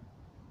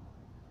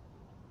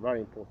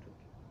 Very important.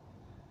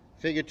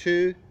 Figure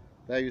 2,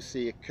 there you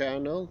see a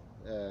kernel.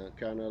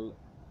 Kernel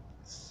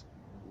is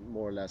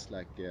more or less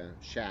like a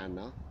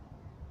kärna.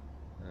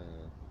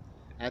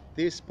 At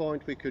this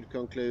point we could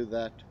conclude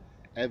that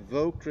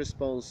evoked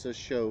responses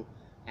show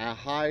a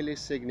highly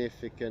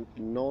significant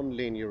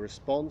nonlinear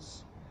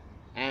response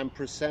and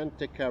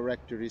present a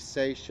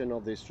characterization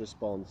of this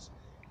response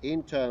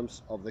in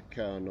terms of the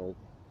kernel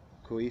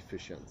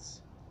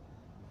coefficients.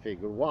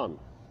 Figure 1.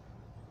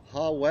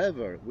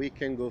 However, we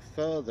can go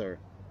further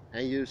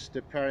and use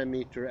the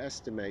parameter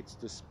estimates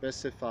to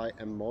specify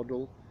a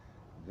model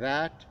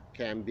that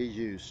can be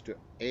used to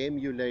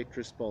emulate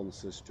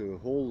responses to a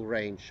whole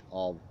range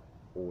of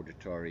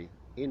auditory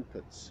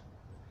inputs.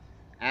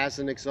 As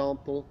an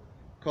example,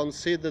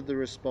 consider the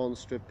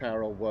response to a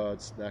pair of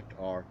words that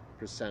are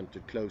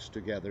presented close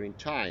together in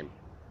time.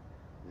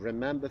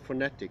 Remember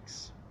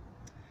phonetics,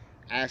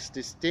 as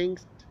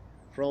distinct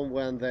from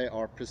when they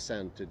are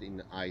presented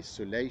in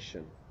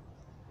isolation.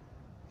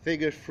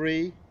 Figure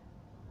 3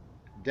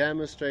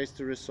 demonstrates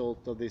the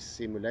result of this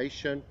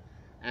simulation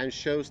and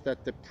shows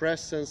that the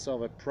presence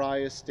of a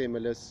prior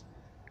stimulus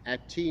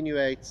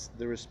attenuates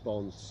the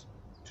response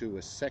to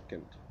a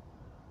second.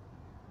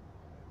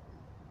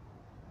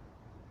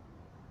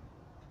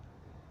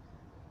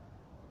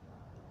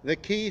 The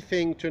key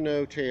thing to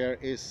note here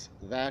is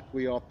that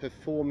we are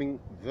performing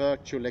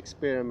virtual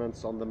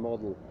experiments on the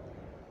model,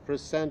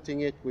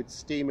 presenting it with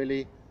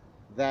stimuli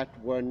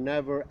that were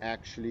never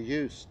actually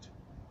used.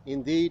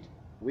 Indeed,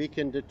 we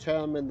can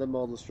determine the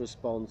model's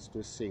response to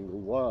a single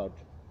word.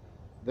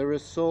 The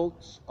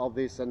results of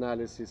this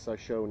analysis are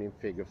shown in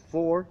Figure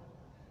 4,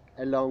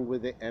 along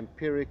with the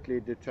empirically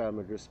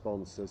determined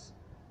responses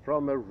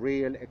from a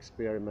real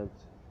experiment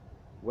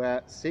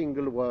where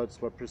single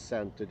words were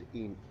presented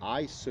in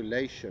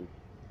isolation.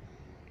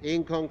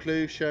 In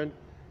conclusion,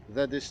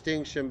 the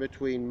distinction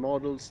between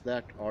models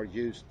that are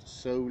used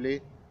solely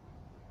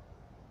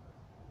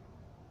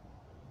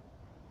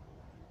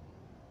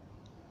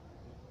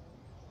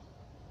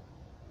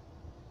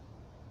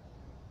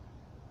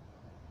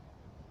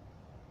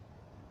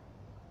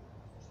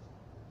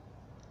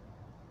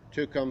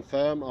to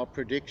confirm our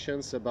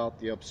predictions about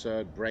the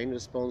observed brain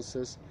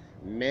responses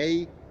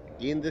may,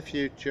 in the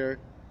future,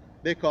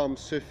 become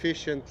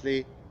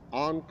sufficiently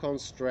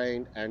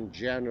unconstrained and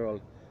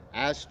general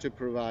as to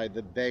provide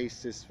the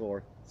basis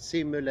for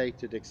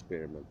simulated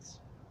experiments.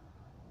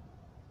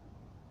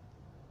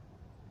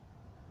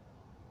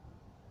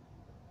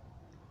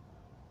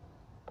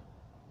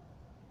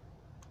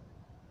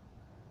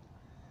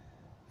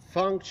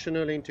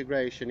 Functional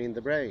integration in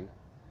the brain.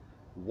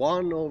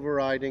 One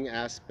overriding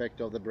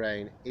aspect of the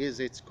brain is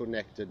its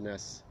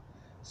connectedness,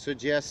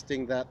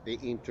 suggesting that the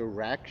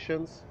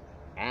interactions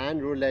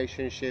and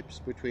relationships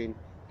between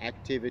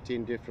activity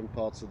in different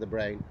parts of the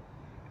brain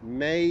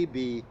may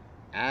be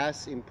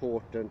as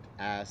important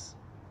as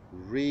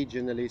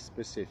regionally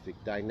specific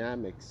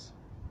dynamics.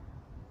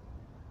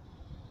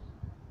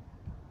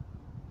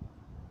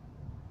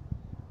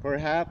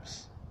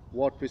 Perhaps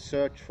what we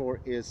search for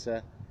is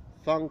a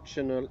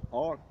functional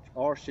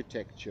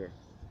architecture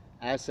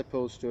as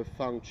opposed to a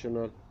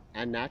functional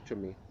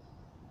anatomy,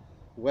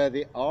 where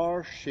the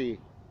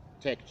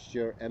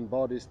architecture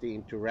embodies the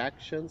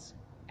interactions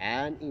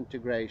and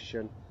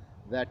integration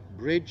that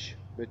bridge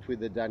between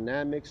the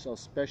dynamics of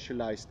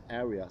specialized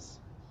areas.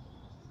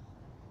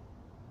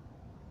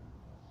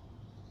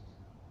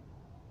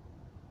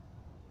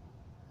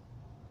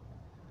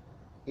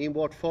 In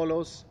what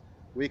follows,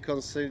 we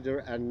consider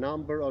a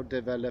number of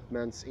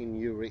developments in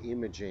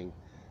neuroimaging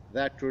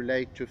that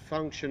relate to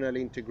functional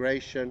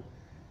integration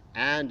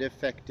and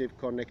effective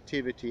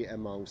connectivity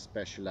among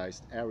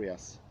specialized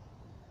areas.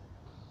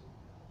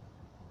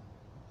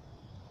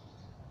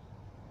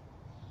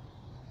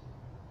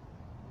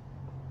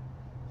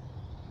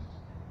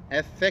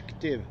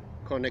 Effective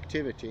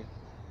connectivity.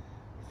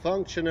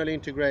 Functional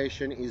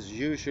integration is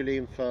usually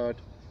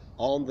inferred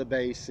on the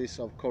basis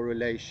of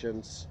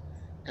correlations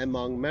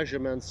among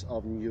measurements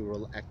of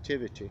neural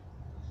activity.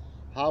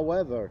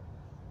 However,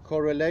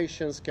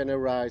 correlations can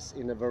arise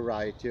in a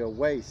variety of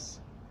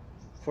ways.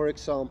 For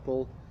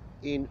example,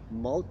 in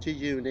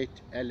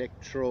multi-unit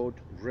electrode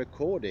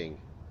recordings.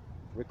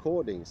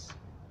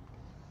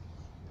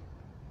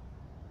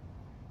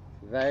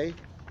 They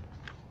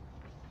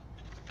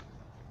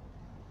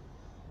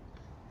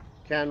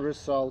can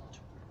result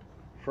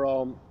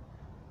from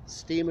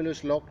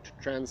stimulus-locked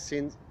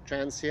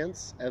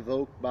transients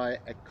evoked by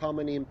a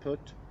common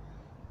input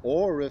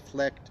or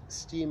reflect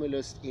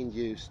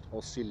stimulus-induced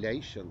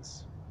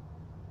oscillations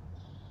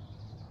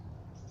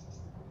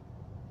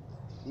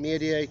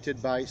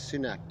mediated by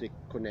synaptic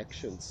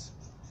connections.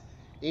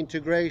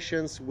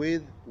 Integrations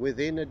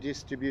within a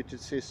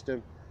distributed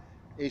system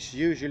is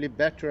usually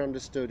better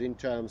understood in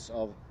terms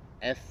of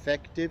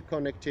effective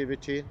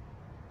connectivity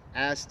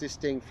as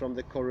distinct from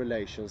the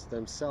correlations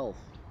themselves.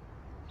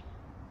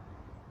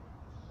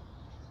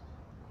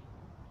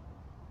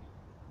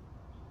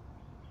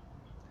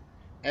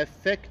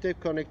 Effective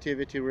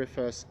connectivity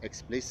refers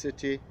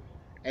explicitly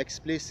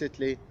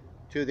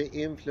to the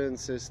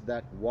influences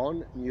that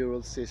one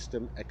neural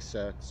system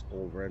exerts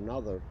over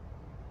another.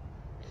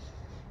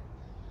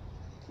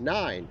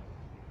 9.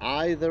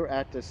 Either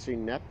at a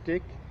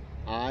synaptic,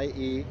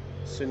 i.e.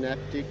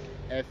 synaptic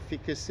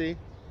efficacy,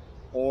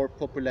 or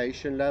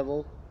population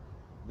level,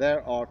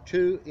 there are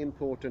two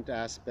important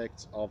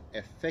aspects of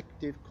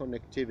effective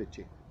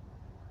connectivity.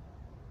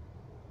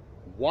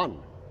 One,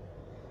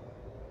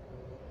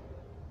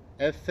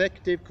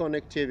 effective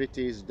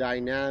connectivity is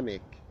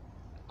dynamic,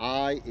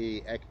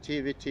 i.e.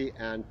 activity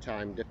and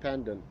time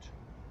dependent.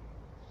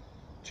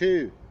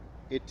 Two,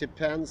 it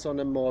depends on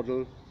a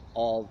model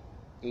of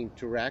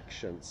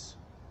interactions.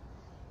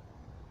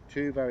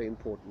 Two very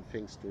important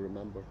things to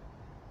remember.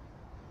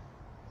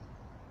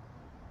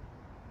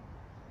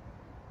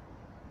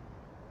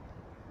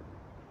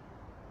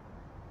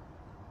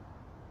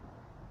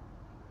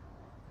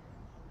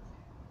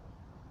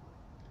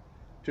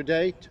 To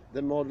date,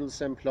 the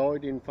models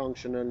employed in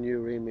functional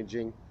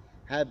neuroimaging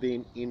have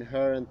been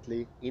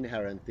inherently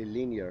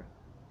linear.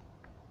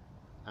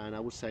 And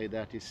I would say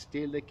that is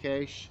still the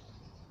case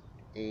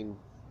in,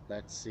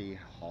 let's see,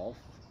 half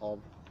of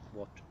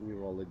what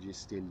neurology is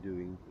still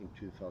doing in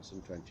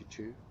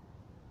 2022.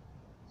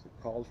 So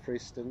Karl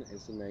Friston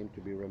is a name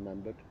to be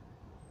remembered.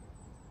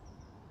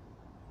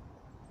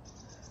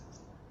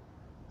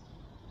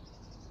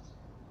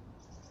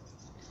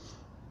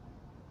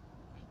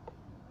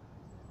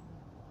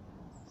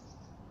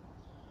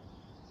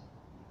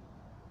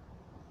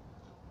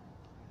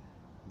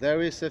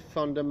 There is a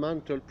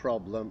fundamental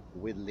problem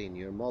with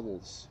linear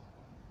models.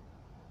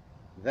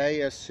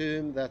 They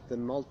assume that the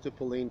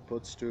multiple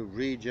inputs to a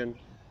region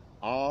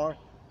are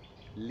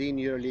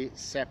linearly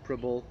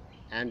separable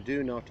and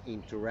do not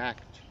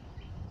interact.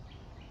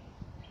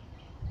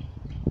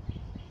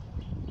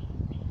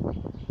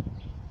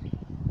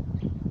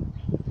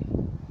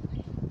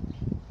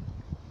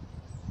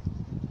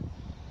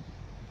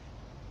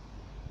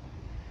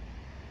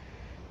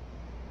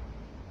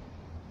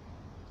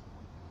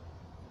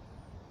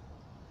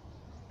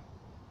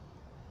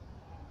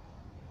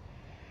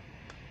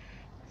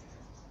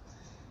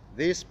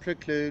 This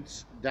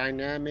precludes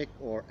dynamic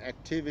or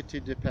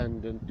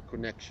activity-dependent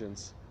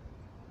connections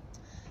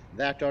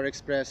that are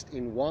expressed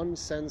in one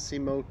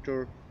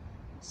sensorimotor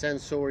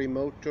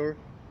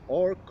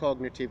or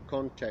cognitive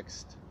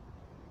context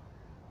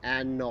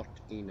and not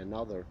in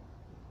another.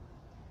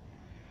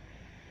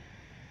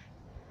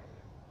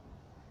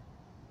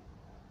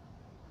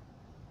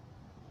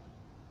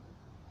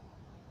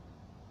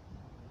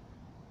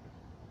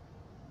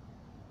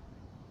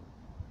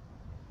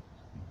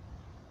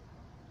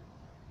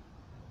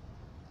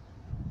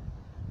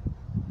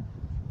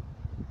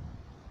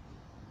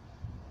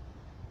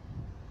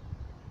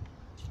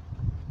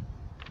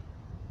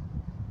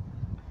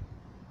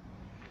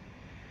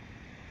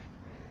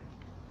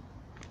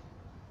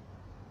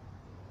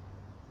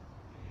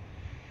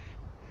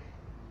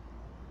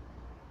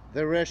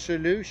 The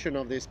resolution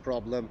of this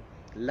problem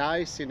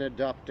lies in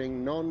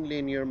adopting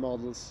nonlinear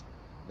models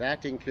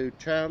that include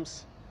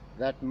terms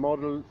that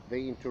model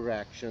the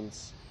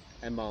interactions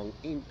among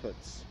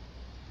inputs.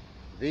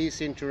 These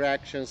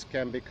interactions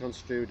can be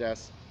construed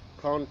as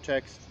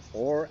context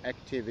or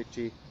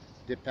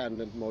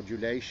activity-dependent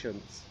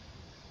modulations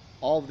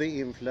of the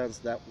influence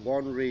that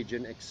one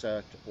region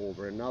exerts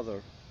over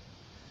another.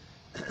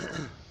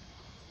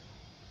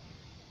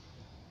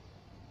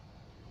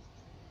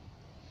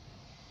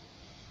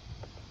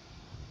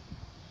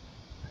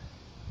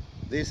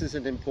 This is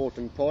an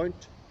important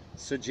point,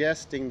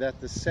 suggesting that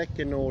the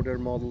second-order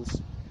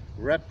models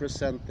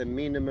represent the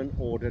minimum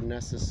order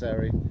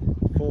necessary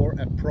for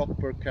a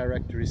proper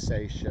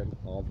characterization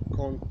of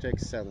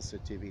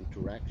context-sensitive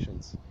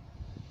interactions.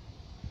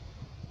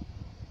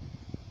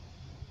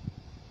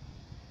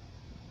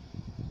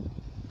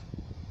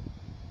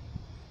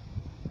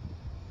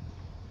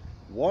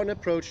 One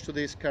approach to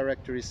these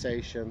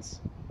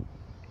characterizations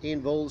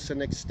involves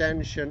an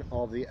extension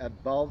of the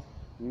above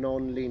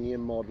nonlinear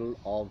model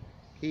of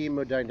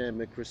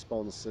hemodynamic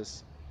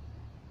responses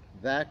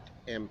that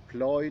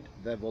employed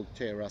the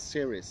Volterra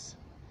series.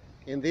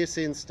 In this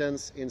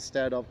instance,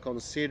 instead of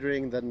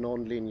considering the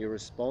nonlinear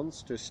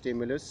response to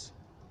stimulus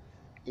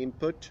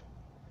input,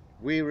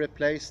 we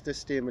replace the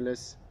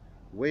stimulus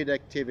with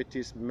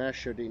activities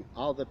measured in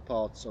other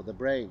parts of the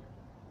brain.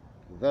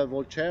 The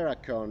Volterra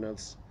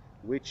kernels,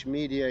 which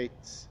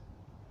mediates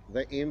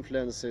the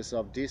influences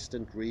of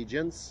distant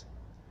regions,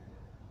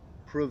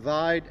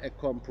 provide a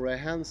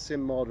comprehensive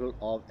model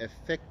of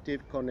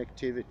effective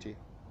connectivity.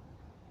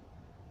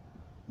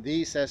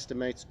 These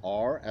estimates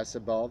are, as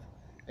above,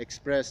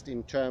 expressed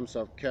in terms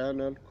of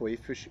kernel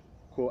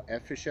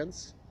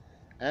coefficients,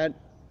 and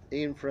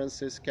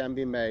inferences can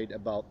be made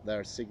about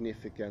their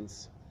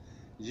significance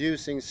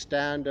using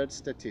standard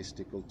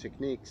statistical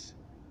techniques.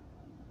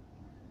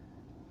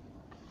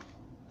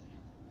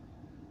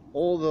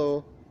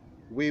 Although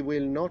we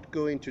will not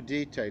go into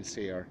details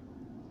here,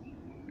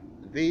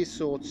 these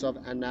sorts of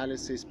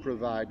analysis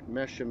provide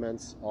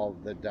measurements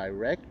of the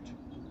direct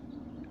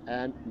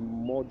and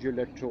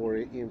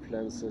modulatory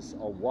influences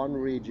of one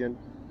region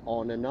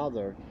on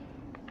another.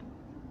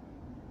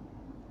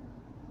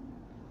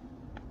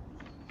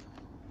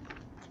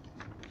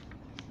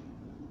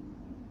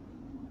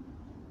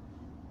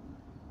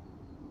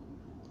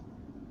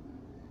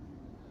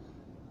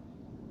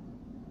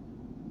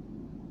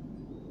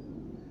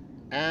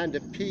 and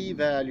a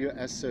p-value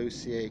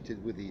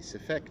associated with these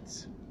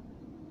effects.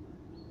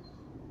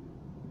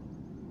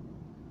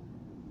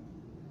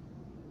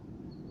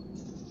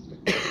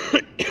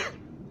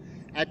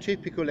 A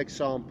typical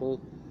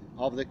example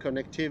of the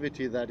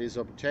connectivity that is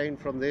obtained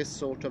from this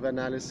sort of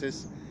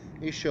analysis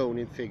is shown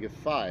in figure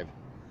 5.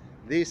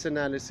 This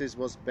analysis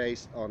was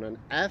based on an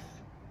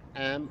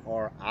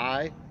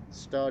fMRI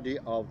study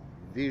of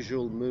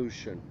visual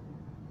motion.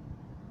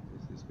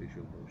 This is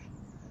visual motion.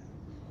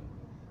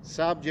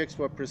 Subjects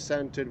were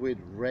presented with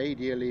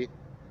radially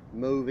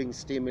moving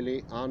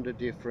stimuli under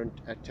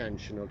different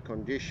attentional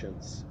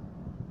conditions.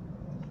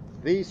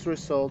 These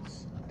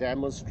results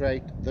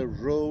demonstrate the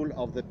role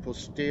of the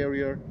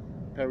posterior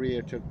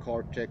parietal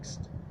cortex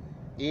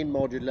in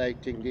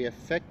modulating the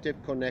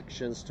effective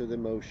connections to the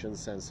motion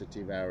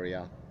sensitive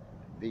area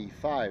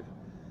V5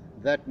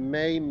 that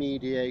may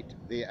mediate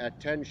the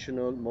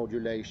attentional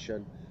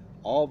modulation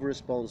of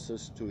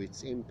responses to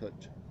its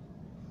input.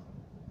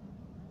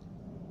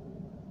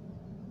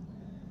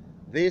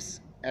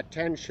 This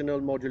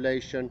attentional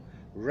modulation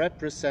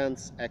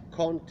represents a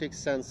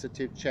context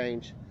sensitive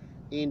change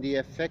in the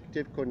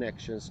effective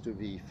connections to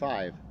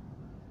V5.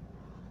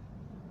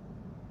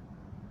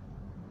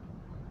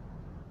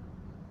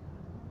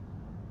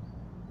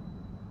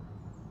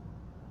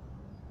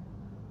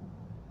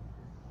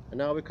 And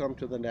now we come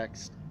to the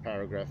next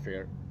paragraph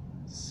here.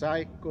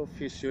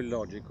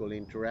 Psychophysiological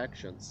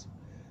interactions.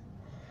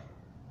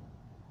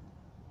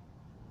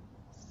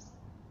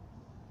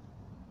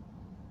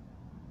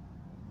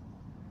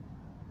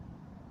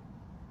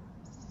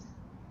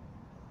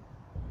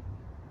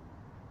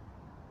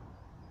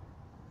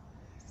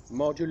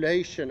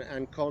 Modulation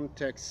and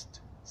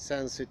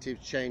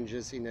context-sensitive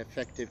changes in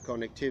effective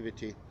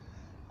connectivity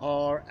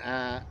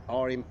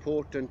are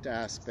important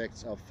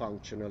aspects of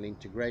functional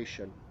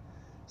integration.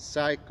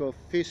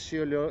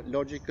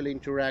 Psychophysiological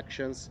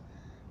interactions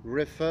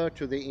refer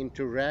to the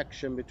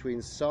interaction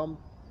between some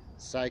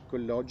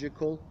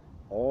psychological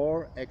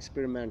or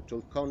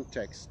experimental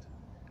context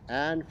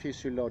and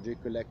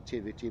physiological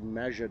activity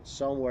measured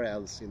somewhere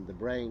else in the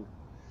brain.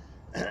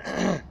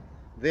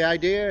 The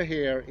idea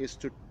here is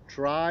to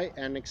try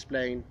and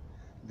explain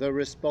the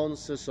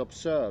responses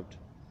observed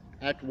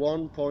at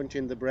one point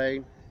in the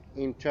brain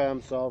in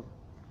terms of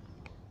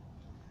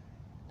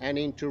an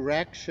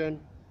interaction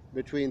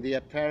between the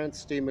apparent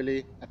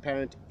stimuli,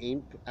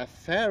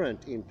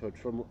 afferent input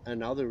from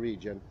another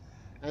region,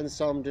 and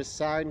some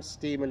designed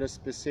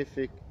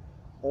stimulus-specific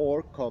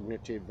or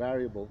cognitive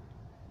variable.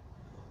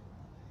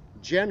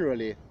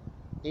 Generally,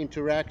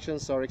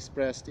 interactions are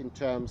expressed in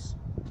terms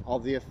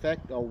of the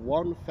effect of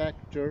one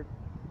factor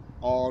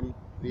on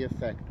the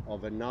effect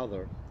of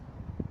another.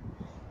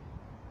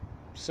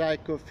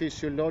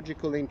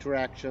 Psychophysiological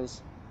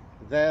interactions,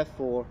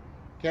 therefore,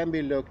 can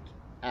be looked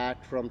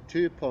at from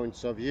 2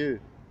 points of view.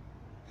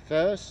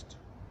 First,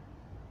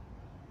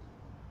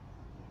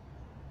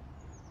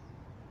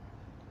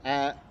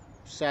 a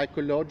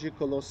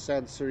psychological or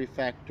sensory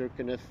factor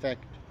can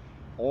affect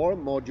or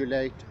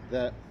modulate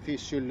the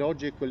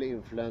physiological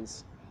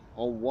influence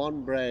on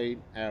one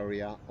brain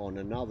area on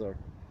another.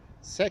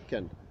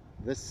 Second,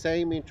 the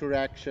same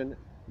interaction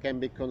can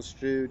be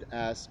construed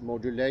as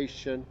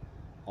modulation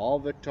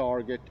of a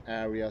target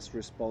area's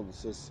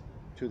responses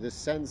to the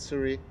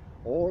sensory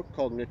or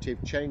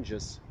cognitive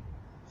changes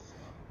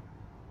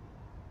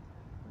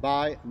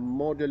by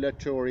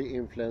modulatory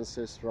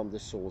influences from the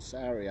source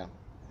area.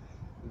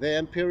 The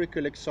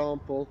empirical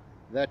example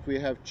that we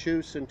have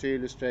chosen to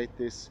illustrate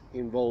this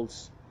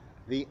involves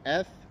the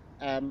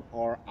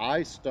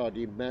fMRI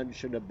study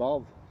mentioned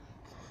above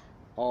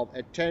of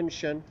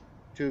attention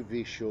to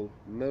visual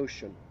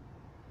motion.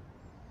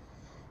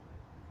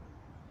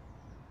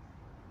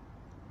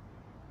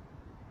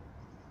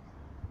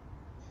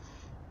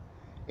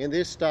 In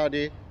this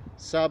study,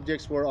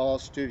 subjects were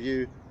asked to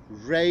view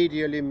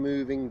radially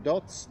moving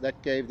dots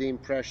that gave the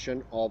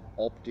impression of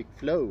optic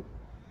flow.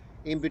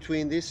 In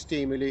between this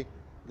stimuli,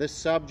 the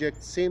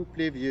subject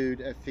simply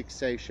viewed a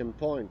fixation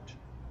point.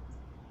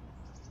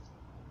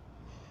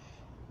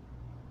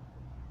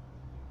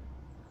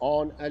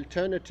 On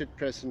alternative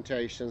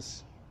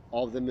presentations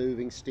of the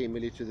moving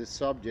stimuli to the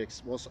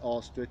subjects was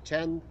asked to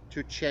attend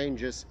to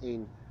changes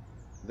in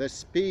the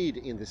speed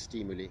in the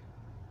stimuli.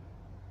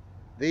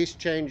 These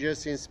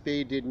changes in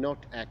speed did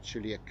not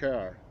actually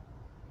occur.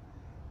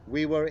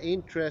 We were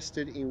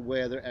interested in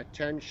whether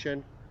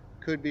attention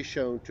could be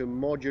shown to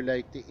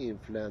modulate the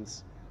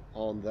influence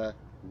on the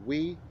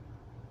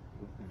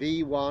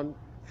V1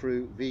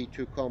 through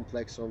V2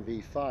 complex on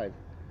V5.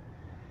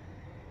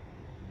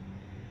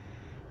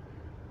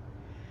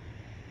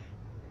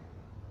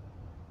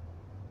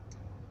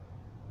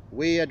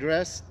 We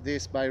addressed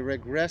this by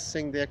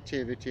regressing the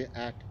activity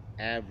at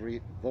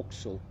every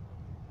voxel.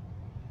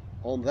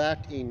 On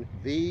that in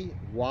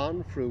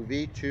V1 through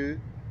V2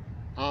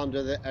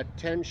 under the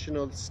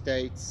attentional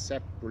states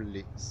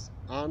separately,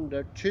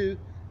 under two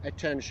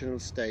attentional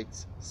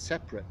states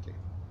separately.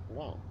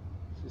 Wow,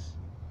 this is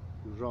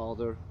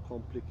rather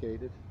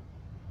complicated.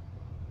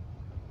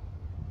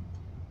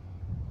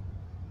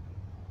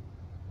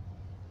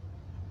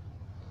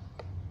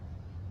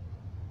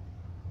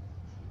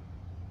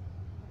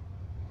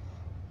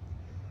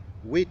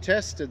 We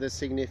tested the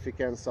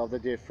significance of the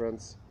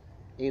difference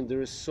in the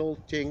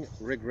resulting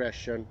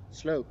regression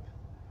slope,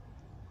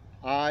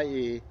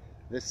 i.e.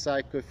 the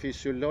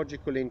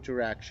psychophysiological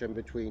interaction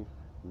between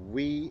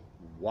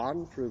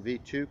V1 through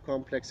V2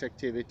 complex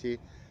activity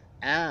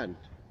and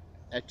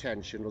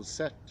attentional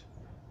set.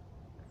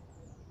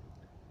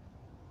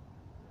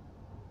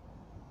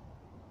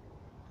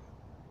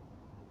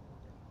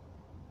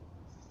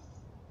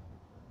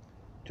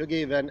 To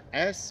give an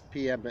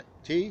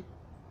SPMT,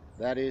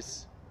 that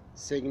is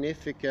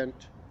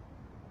significant,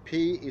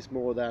 P is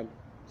more than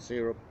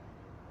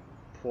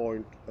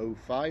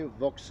 0.05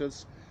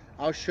 voxels,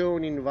 are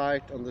shown in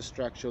white on the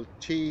structural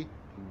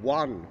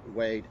T1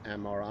 weighted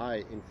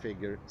MRI in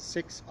figure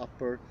 6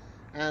 upper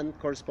and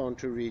correspond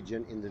to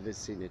region in the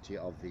vicinity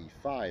of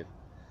V5.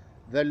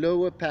 The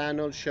lower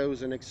panel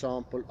shows an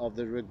example of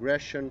the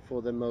regression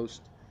for the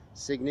most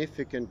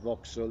significant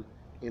voxel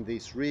in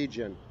this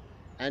region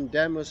and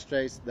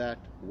demonstrates that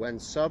when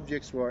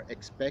subjects were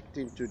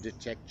expecting to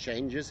detect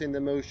changes in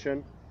the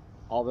motion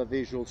of a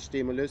visual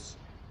stimulus,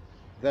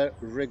 the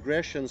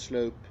regression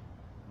slope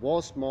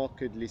was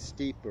markedly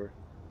steeper.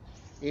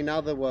 In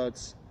other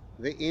words,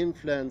 the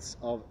influence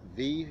of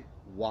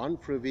V1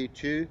 through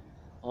V2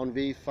 on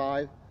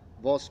V5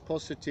 was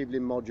positively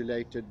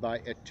modulated by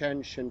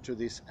attention to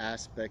this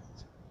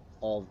aspect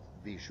of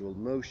visual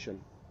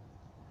motion.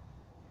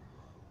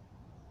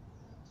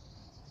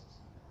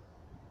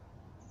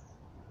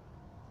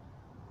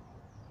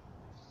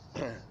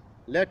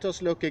 Let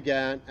us look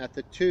again at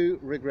the two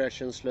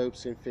regression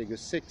slopes in figure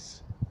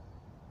 6.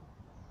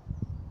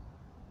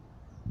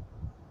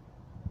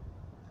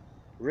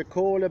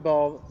 Recall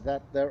above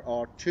that there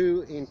are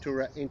two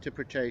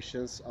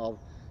interpretations of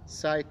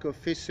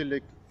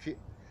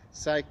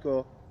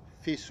psychophysiological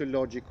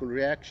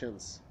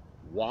reactions.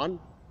 One,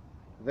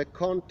 the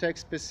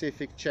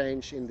context-specific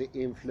change in the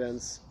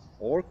influence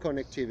or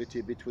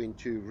connectivity between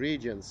two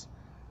regions.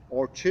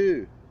 Or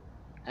two,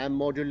 a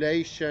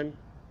modulation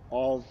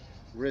of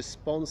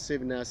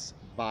responsiveness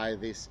by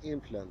this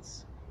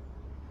influence.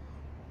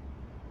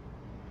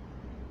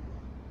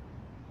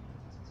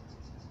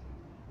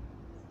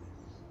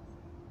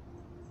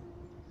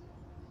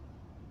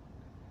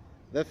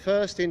 The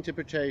first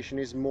interpretation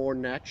is more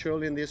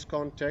natural in this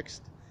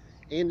context,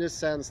 in the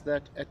sense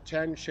that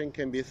attention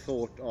can be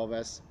thought of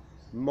as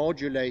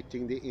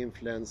modulating the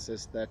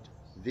influences that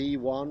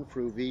V1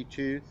 through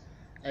V2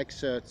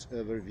 exerts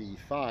over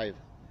V5.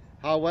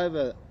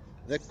 However,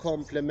 the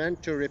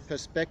complementary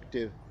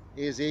perspective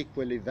is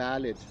equally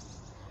valid.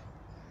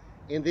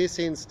 In this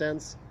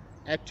instance,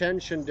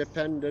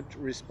 attention-dependent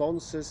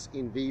responses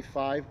in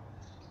V5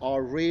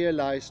 are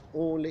realized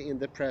only in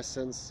the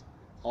presence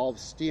of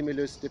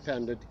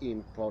stimulus-dependent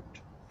input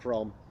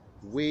from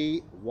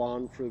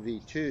V1 through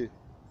V2.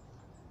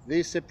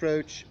 This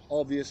approach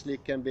obviously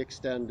can be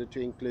extended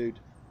to include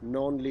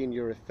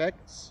nonlinear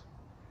effects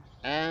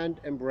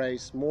and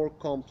embrace more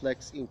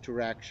complex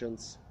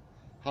interactions.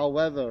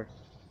 However,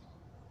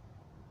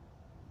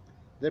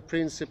 the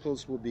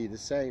principles will be the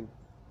same.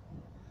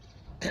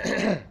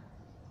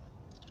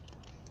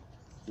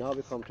 Now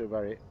we come to a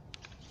very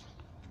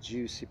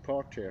juicy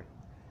part here.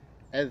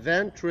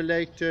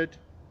 Event-related,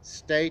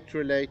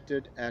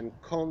 state-related, and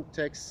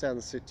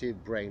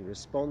context-sensitive brain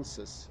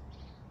responses.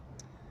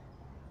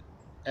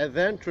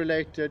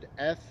 Event-related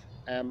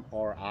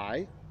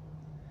fMRI.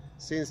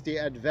 Since the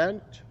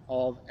advent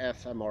of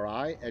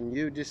fMRI, a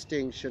new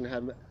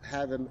distinction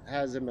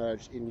has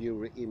emerged in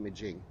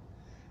neuroimaging,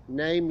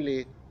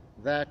 namely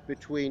that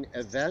between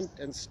event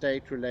and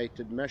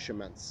state-related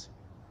measurements.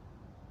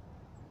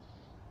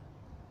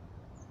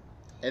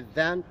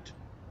 Event,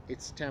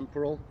 it's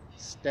temporal,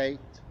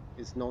 state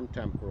is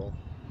non-temporal.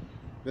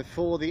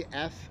 Before the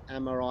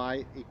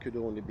fMRI, it could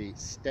only be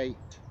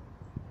state.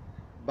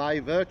 By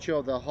virtue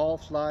of the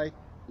half-life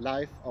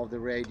of the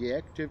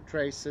radioactive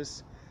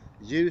traces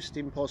used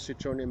in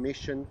positron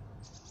emission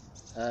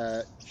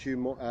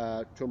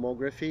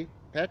tomography,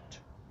 PET,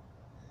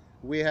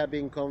 we have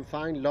been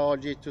confined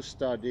largely to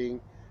studying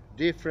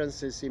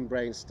differences in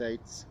brain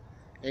states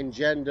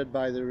engendered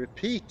by the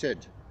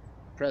repeated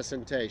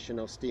presentation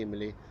of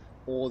stimuli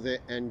or the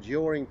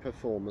enduring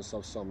performance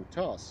of some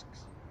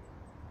tasks.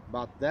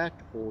 But that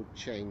all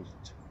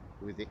changed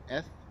with the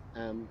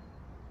fMRI.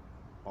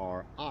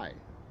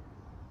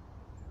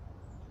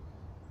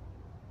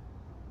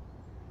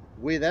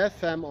 With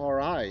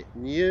fMRI,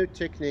 new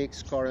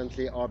techniques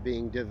currently are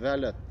being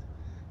developed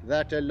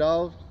that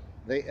allow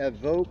the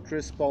evoked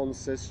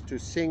responses to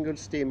single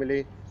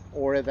stimuli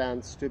or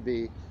events to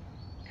be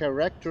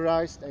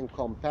characterized and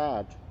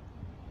compared.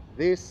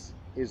 This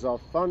is of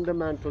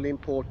fundamental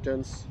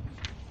importance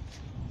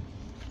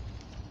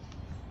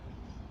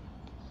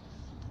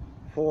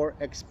for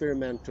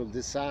experimental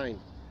design,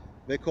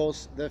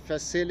 because the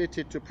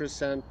facility to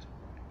present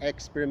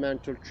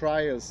experimental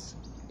trials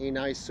in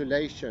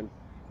isolation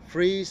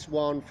frees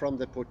one from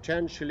the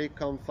potentially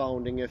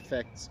confounding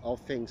effects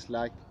of things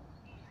like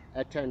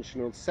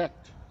attentional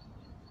set.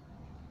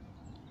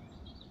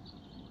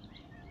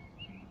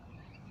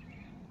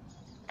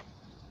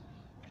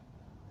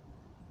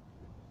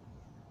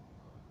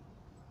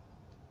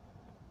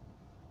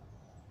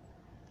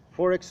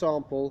 For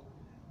example,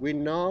 we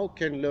now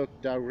can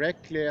look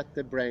directly at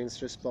the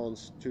brain's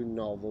response to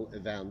novel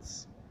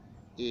events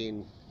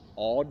in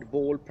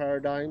oddball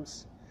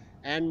paradigms,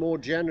 and more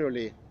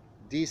generally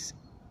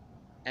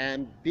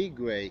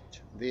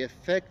disambiguate the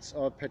effects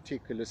of a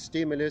particular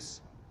stimulus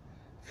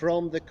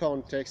from the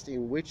context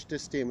in which the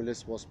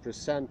stimulus was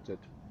presented.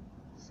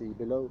 See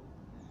below.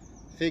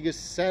 Figure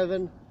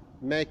 7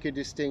 make a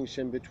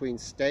distinction between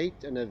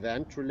state and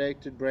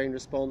event-related brain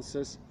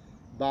responses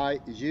by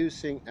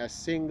using a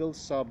single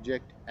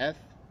subject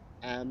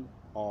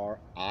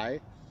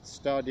fMRI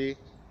study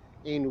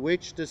in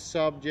which the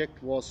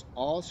subject was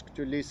asked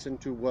to listen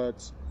to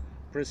words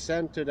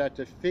presented at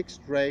a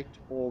fixed rate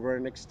over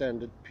an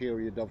extended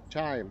period of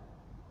time,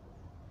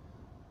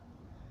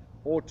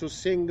 or to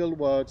single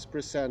words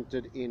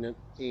presented in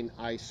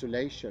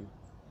isolation.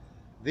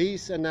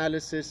 These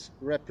analyses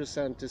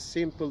represent a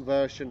simple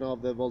version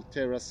of the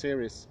Volterra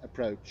series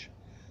approach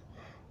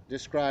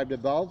described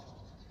above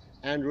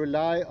and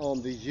rely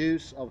on the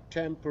use of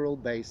temporal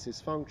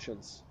basis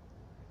functions.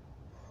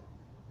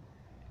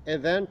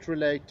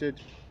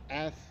 Event-related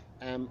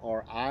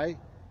fMRI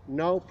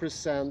now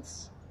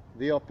presents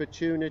the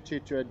opportunity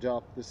to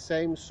adopt the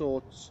same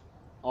sorts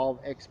of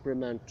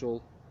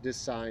experimental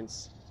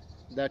designs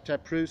that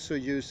have proved so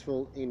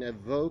useful in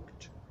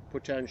evoked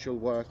potential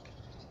work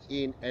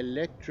in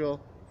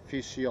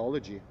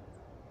electrophysiology.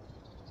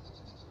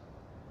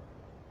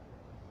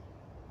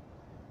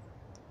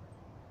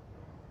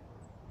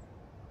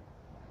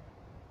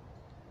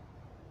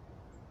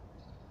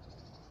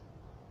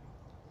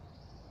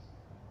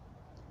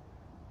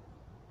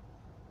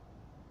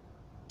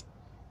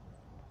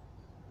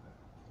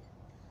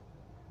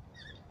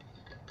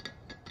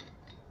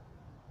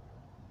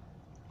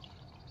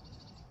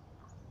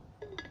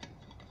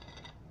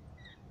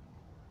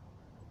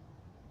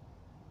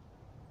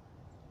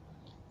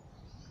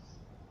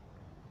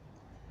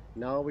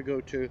 Now we go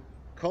to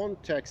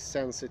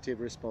context-sensitive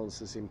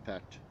responses in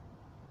PET.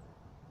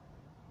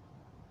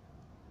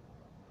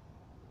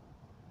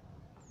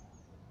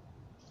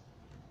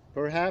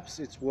 Perhaps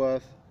it's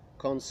worth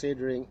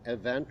considering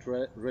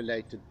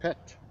event-related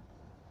PET.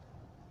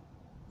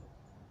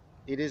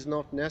 It is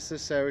not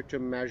necessary to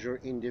measure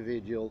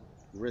individual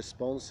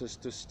responses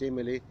to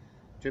stimuli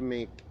to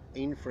make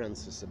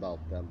inferences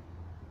about them.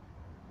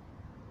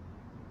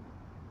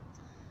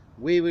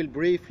 We will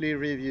briefly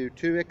review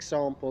two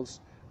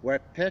examples where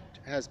PET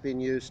has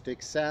been used to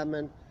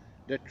examine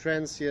the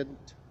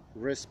transient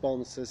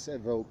responses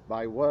evoked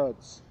by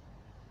words,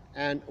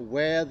 and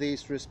where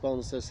these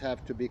responses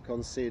have to be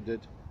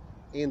considered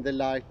in the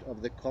light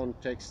of the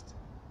context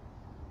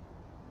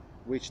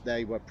which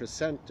they were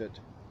presented.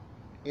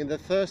 In the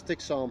first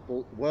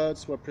example,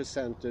 words were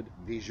presented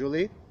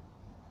visually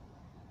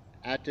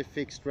at a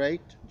fixed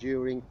rate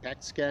during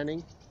PET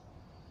scanning.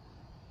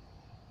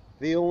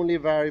 The only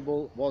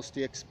variable was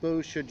the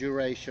exposure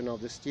duration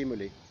of the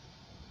stimuli,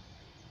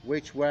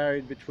 which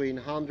varied between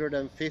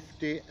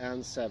 150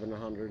 and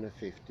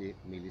 750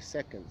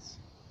 milliseconds.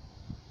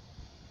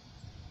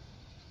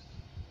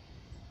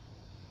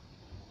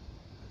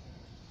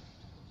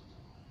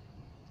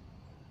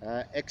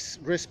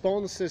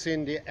 Responses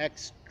in the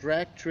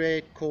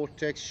extrastriate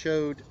cortex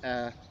showed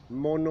a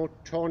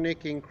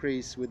monotonic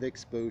increase with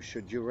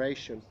exposure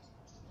duration.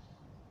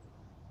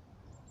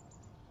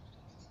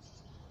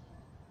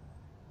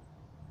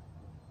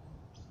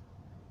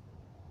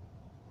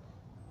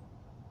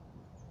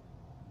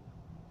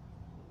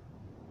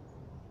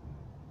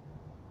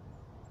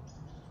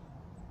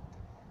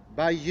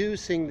 By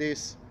using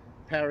this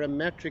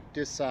parametric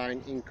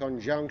design in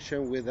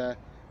conjunction with a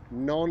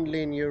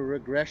nonlinear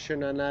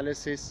regression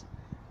analysis,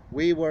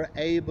 we were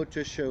able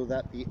to show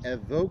that the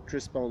evoked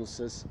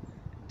responses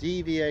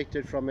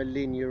deviated from a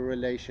linear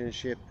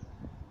relationship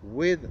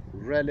with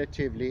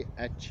relatively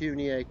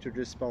attenuated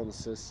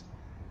responses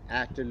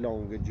at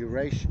longer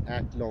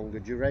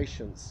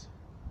durations.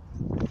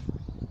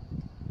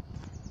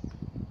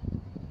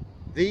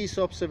 These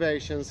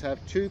observations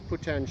have two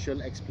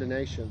potential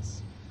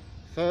explanations.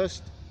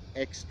 First,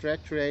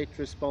 extrastriate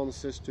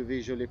responses to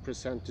visually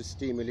presented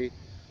stimuli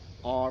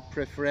are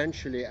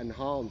preferentially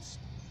enhanced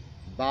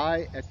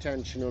by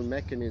attentional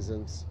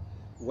mechanisms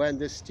when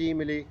the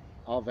stimuli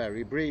are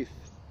very brief.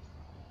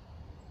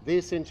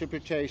 This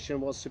interpretation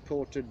was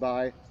supported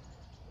by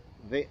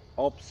the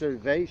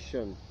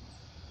observation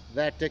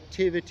that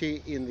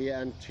activity in the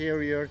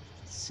anterior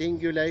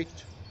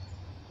cingulate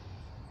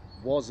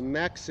was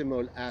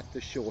maximal at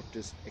the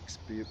shortest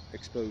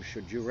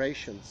exposure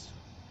durations.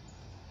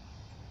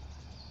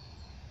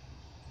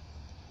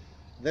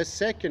 The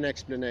second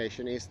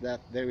explanation is that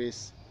there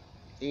is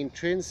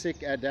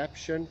intrinsic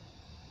adaptation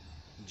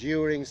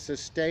during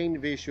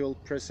sustained visual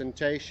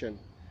presentation,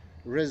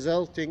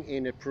 resulting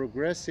in a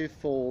progressive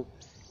fall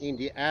in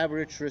the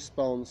average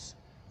response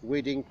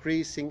with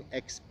increasing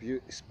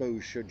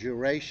exposure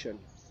duration.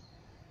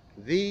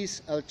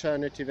 These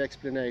alternative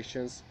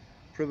explanations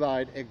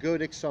provide a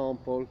good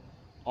example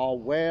of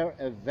where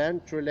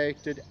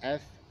event-related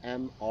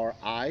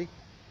fMRI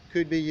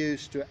could be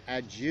used to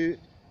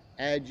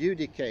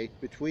adjudicate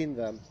between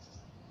them.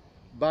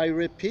 By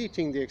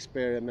repeating the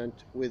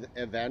experiment with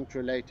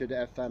event-related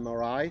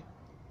fMRI,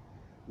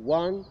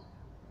 one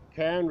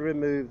can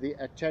remove the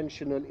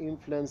attentional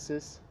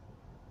influences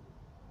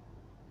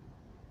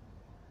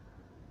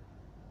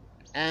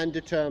and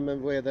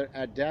determine whether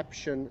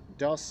adaptation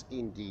does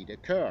indeed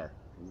occur.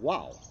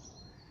 Wow!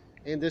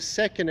 In the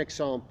second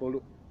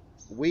example,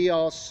 we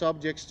asked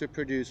subjects to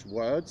produce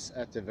words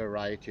at a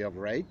variety of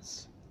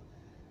rates.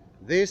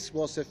 This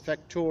was a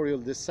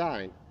factorial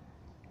design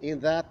in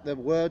that the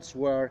words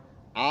were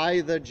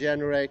either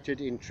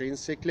generated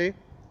intrinsically,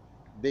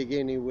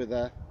 beginning with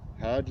a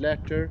heard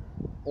letter,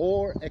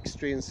 or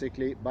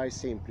extrinsically by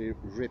simply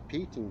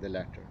repeating the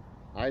letter.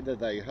 Either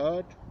they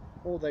heard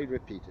or they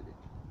repeated it.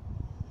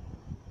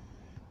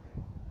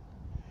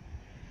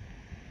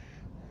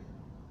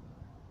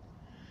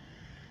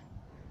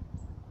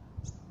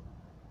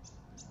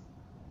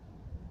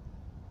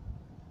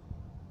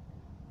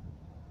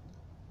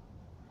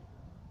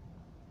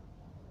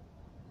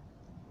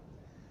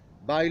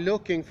 By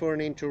looking for an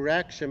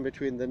interaction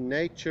between the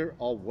nature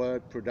of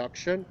word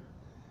production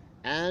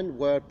and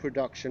word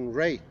production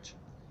rate,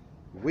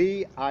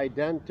 we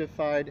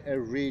identified a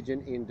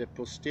region in the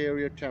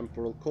posterior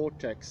temporal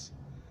cortex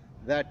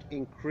that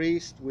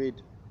increased with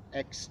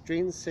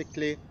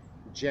extrinsically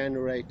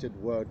generated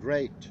word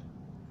rate.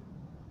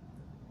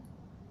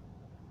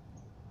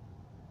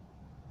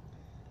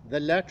 The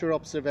latter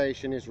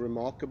observation is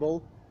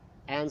remarkable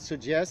and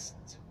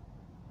suggests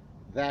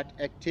that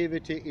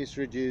activity is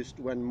reduced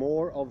when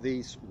more of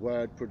these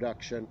word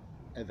production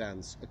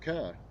events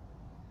occur.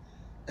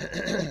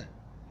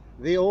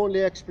 The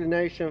only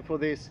explanation for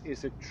this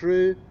is a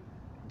true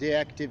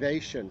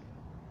deactivation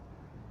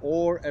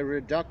or a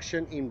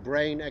reduction in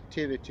brain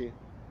activity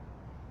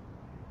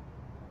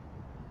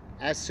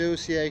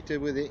associated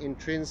with the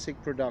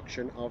intrinsic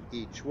production of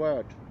each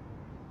word.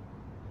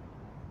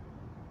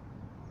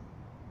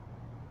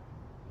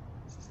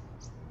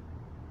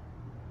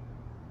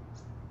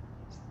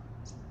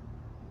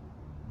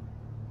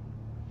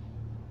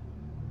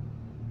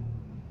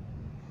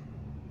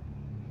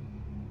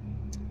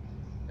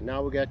 And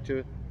now we get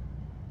to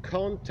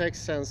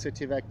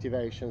context-sensitive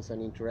activations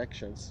and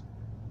interactions.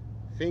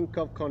 Think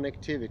of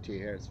connectivity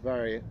here. It's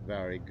very,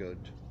 very good.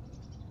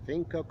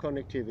 Think of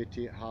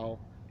connectivity, how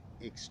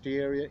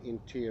exterior,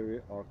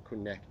 interior are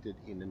connected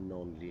in a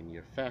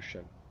non-linear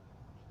fashion.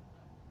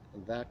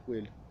 And that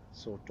will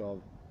sort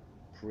of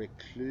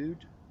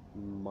preclude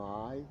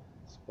my,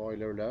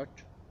 spoiler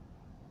alert,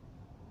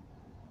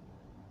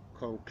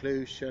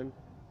 conclusion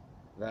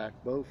that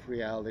both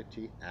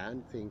reality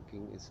and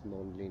thinking is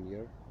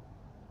non-linear,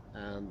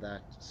 and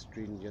that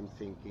stringent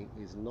thinking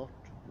is not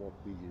what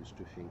we used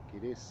to think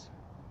it is.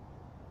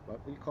 But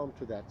we'll come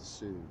to that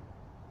soon.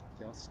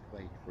 Just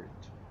wait for it.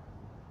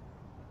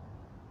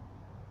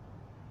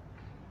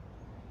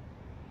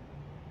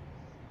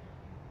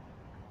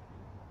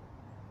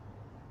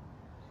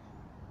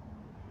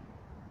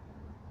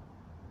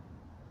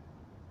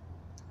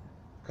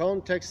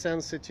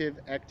 Context-sensitive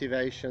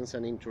activations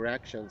and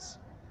interactions.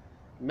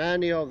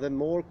 Many of the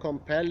more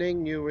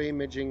compelling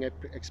neuroimaging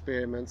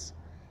experiments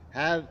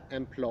have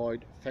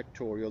employed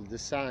factorial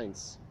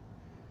designs,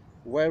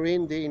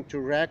 wherein the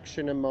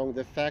interaction among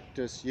the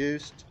factors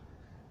used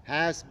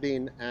has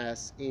been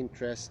as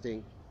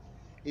interesting,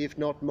 if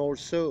not more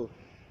so,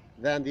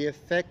 than the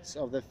effects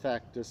of the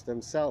factors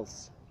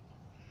themselves.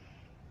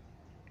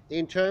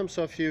 In terms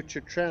of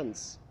future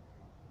trends,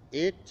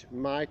 it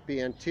might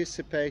be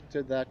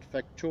anticipated that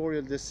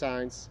factorial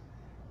designs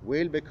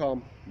will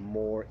become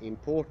more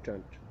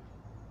important.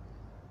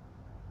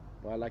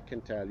 Well, I can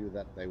tell you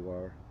that they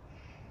were.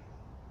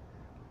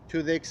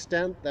 To the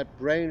extent that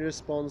brain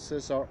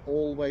responses are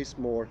always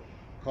more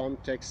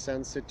context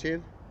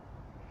sensitive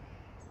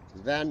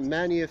than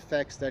many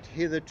effects that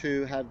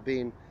hitherto have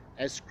been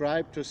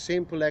ascribed to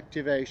simple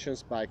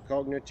activations by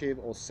cognitive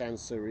or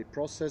sensory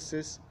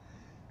processes,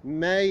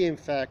 may in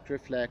fact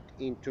reflect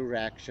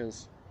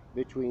interactions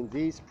between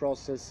these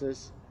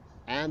processes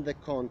and the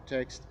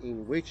context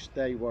in which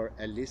they were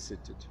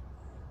elicited.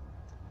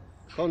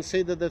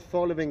 Consider the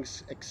following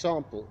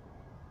example.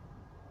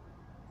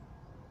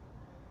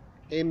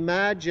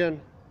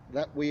 Imagine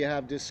that we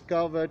have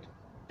discovered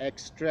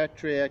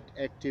extraterritorial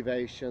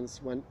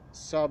activations when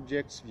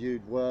subjects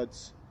viewed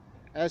words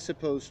as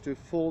opposed to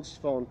false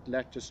font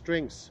letter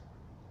strings.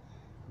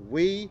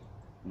 We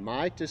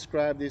might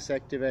describe this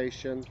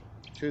activation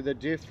to the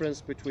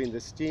difference between the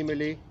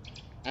stimuli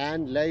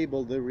and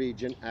label the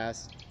region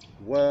as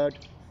word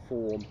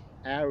form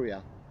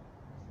area.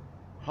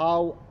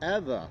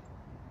 However,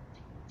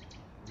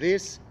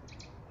 this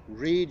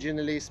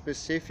regionally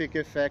specific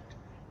effect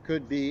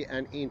could be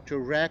an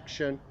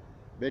interaction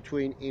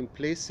between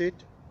implicit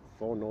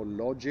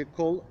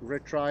phonological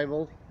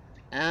retrieval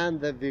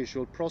and the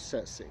visual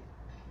processing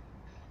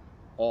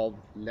of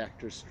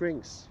letter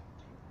strings.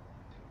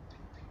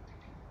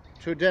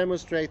 To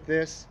demonstrate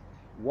this,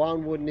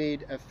 one would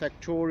need a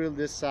factorial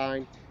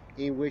design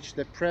in which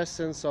the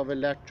presence of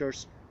letter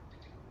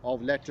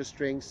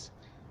strings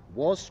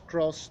was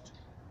crossed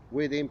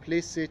with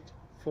implicit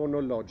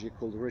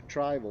phonological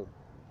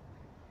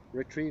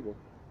retrieval.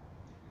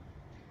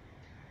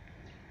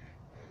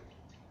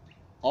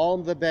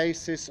 On the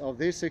basis of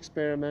this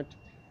experiment,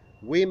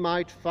 we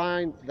might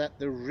find that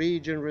the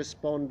region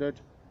responded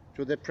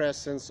to the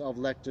presence of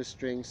letter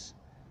strings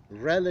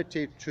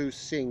relative to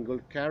single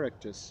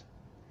characters,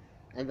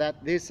 and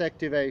that this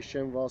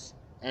activation was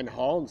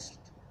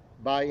enhanced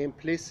by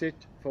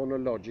implicit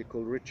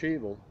phonological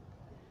retrieval.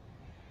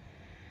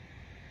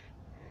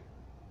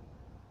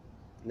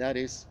 That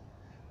is,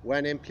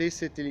 when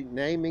implicitly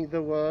naming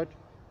the word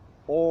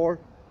or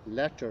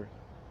letter.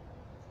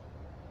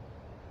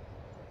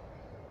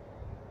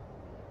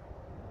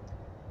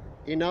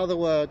 In other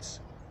words,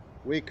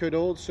 we could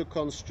also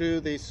construe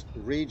this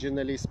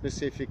regionally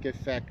specific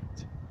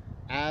effect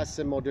as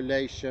a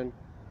modulation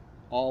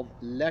of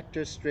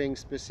letter string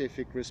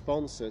specific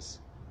responses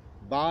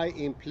by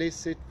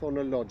implicit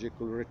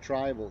phonological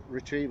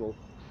retrieval.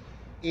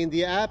 In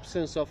the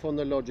absence of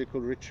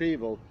phonological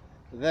retrieval,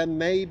 there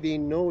may be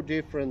no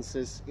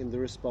differences in the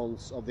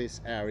response of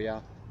this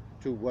area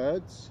to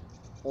words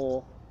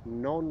or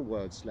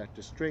non-words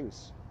letter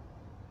strings.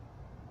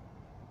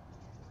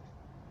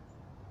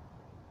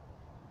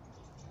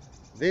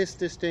 This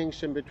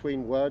distinction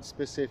between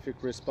word-specific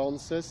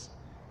responses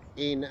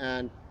in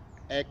an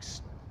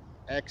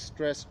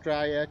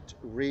extrastriate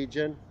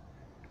region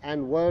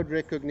and word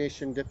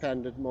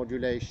recognition-dependent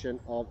modulation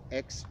of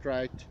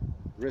extract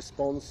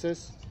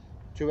responses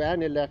to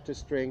any letter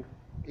string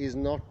is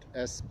not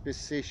a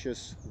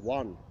specious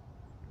one.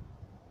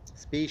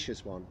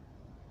 Specious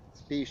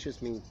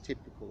means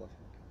typical of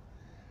it.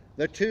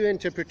 The two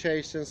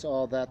interpretations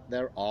are that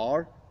there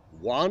are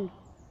 1.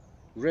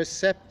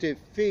 Receptive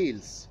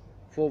fields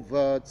for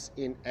words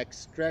in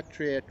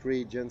extrastriate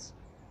regions,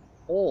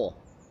 or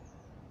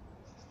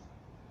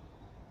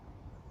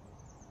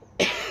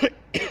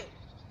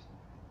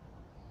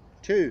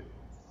 2.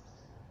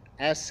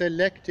 A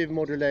selective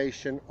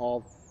modulation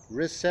of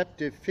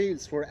receptive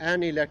fields for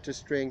any letter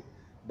string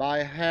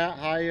by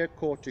higher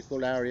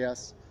cortical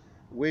areas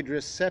with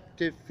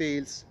receptive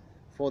fields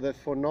for the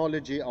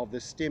phonology of the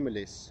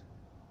stimulus.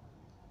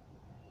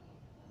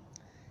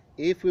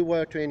 If we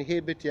were to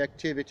inhibit the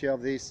activity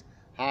of these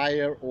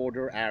higher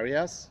order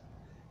areas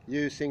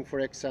using, for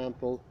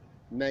example,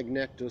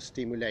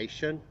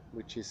 magnetostimulation,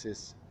 which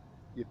is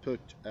you put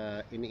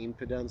an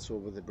impedance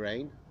over the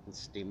brain and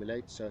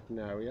stimulate certain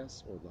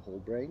areas or the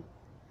whole brain,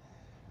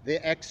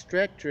 the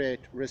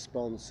extrastriate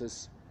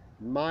responses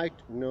might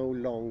no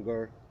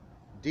longer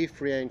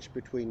differentiate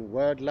between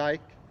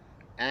word-like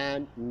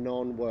and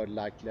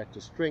non-word-like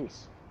letter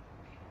strings.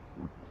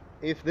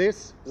 If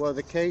this were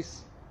the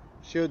case,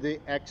 should the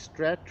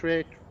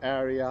extrastriate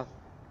area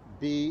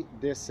be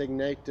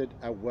designated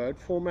a word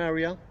form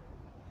area?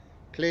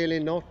 Clearly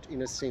not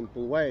in a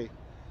simple way.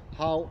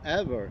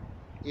 However,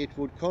 it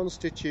would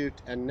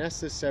constitute a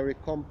necessary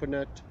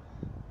component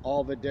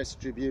of a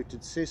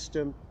distributed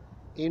system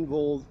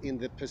involved in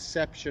the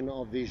perception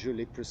of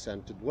visually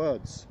presented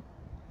words.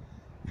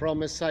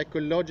 From a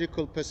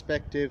psychological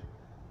perspective,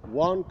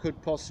 one could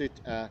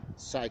posit a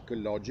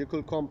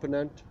psychological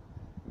component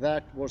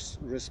that was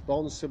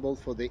responsible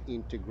for the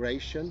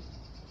integration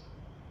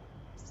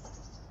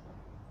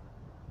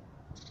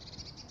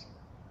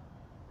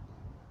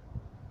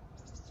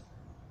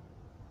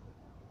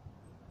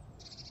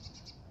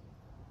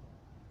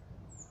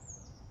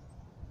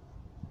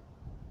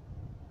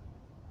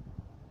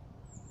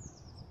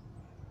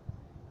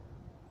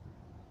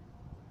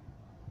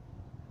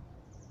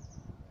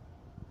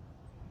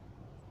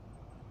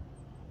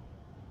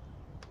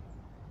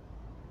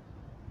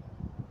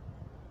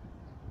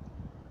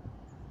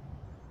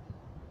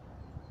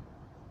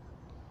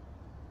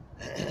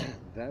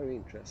very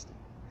interesting.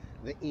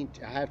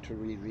 I have to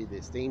reread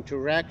this. The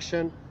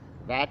interaction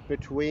that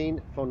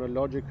between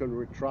phonological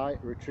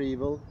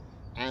retrieval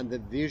and the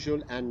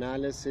visual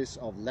analysis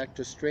of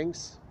letter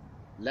strings,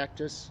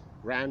 letters,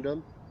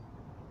 random,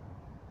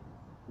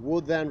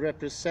 would then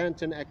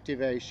represent an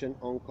activation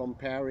on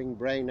comparing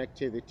brain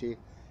activity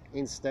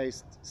in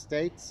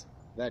states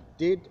that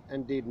did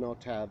and did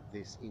not have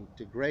this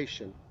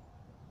integration.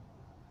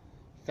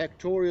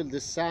 Factorial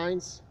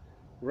designs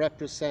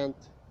represent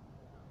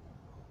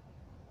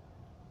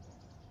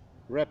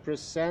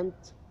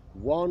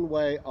one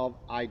way of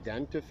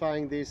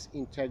identifying these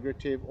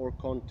integrative or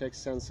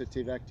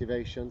context-sensitive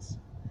activations.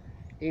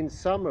 In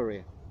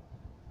summary,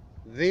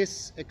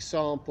 this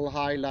example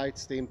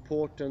highlights the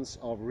importance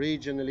of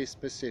regionally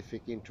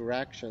specific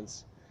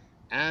interactions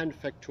and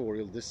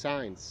factorial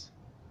designs.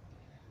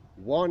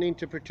 One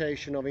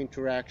interpretation of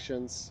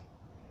interactions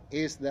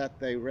is that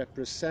they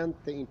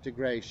represent the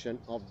integration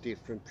of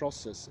different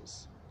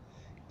processes,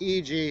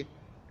 e.g.,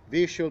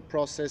 visual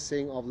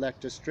processing of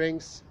letter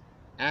strings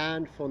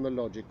and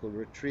phonological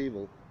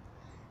retrieval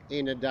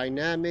in a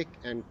dynamic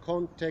and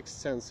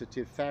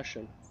context-sensitive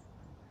fashion.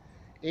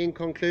 In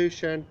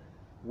conclusion,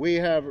 we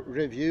have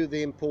reviewed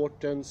the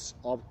importance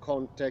of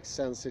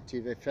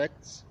context-sensitive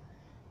effects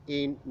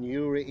in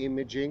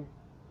neuroimaging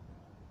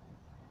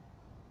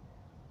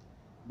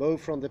both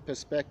from the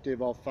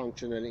perspective of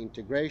functional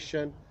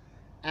integration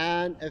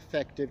and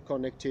effective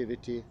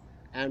connectivity,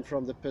 and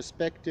from the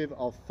perspective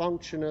of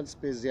functional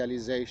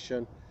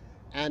specialization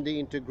and the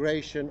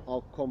integration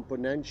of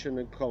componential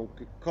and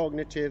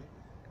cognitive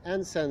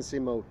and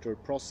sensory-motor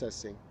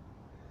processing.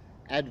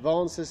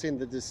 Advances in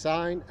the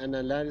design and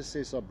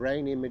analysis of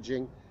brain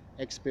imaging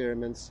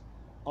experiments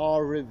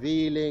are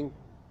revealing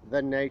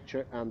the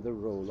nature and the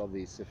role of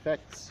these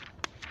effects.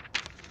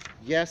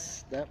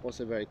 Yes, that was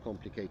a very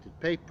complicated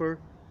paper.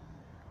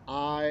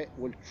 I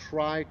will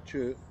try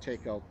to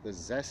take out the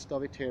zest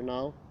of it here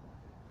now.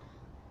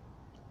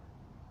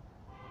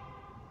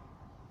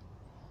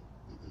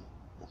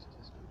 Let's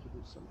just going to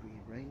do some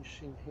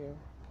rearranging here.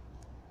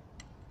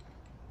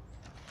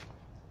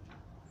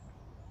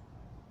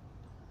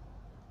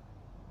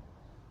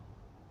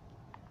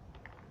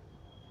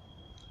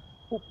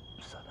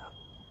 Uppsala.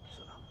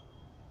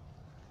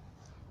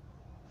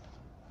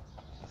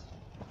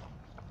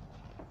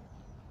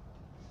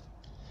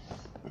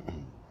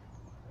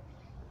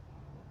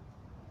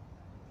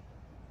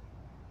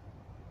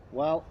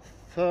 Well,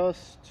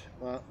 first,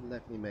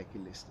 let me make a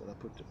list. I'll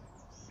put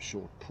a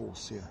short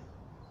pause here.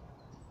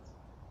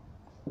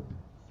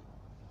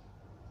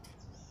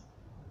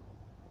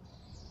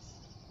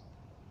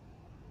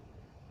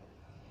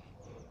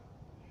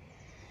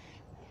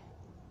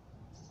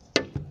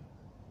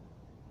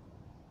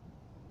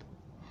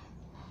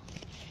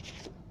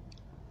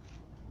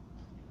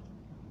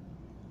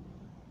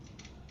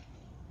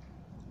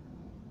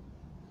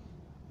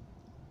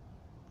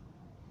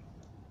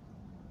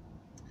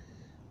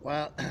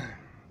 Well,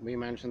 we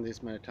mentioned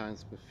this many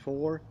times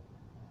before,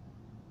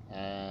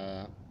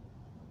 and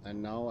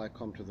now I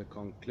come to the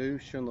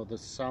conclusion or the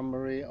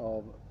summary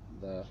of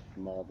the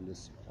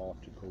marvelous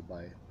article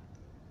by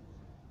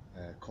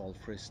Karl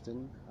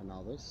Friston and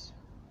others.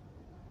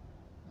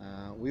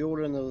 We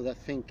already know that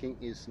thinking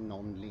is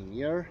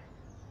non-linear,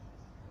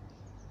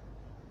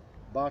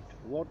 but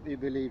what we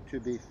believe to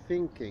be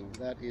thinking,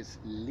 that is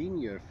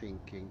linear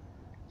thinking,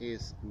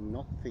 is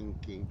not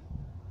thinking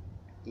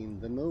in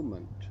the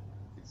moment.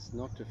 It's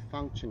not a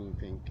functioning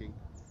thinking,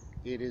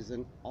 it is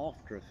an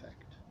after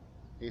effect.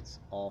 It's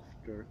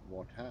after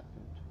what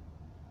happened.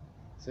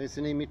 So it's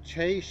an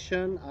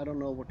imitation, I don't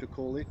know what to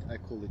call it, I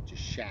call it a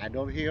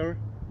shadow here,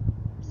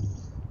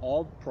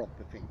 of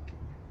proper thinking.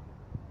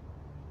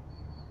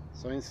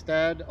 So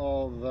instead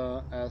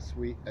of, as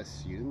we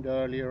assumed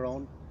earlier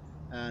on,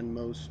 and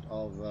most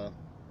of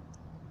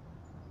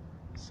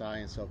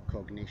science of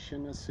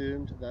cognition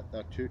assumed that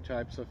there are two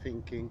types of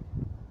thinking,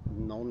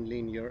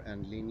 non-linear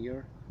and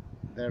linear.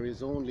 There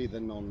is only the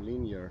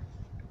non-linear,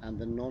 and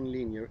the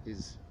non-linear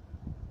is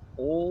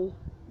all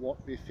what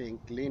we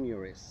think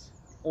linear is.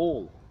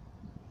 All.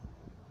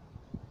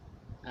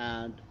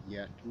 And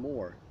yet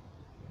more.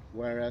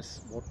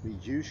 Whereas what we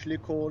usually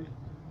call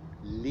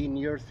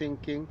linear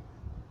thinking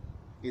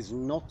is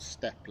not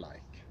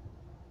step-like.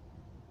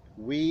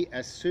 We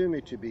assume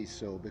it to be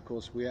so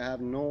because we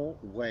have no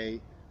way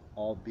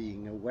of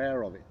being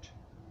aware of it.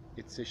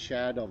 It's a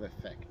shadow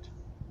effect.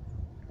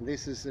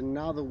 This is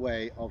another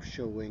way of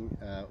showing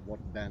what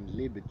Ben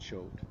Libet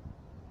showed,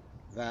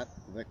 that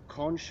the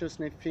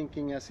consciousness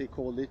thinking, as he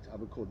called it, I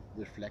would call it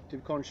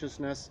reflective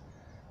consciousness,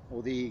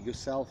 or the ego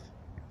self,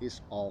 is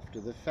after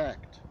the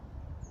fact.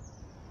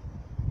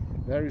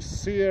 There is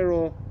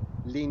zero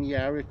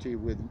linearity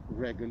with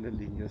regular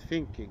linear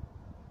thinking,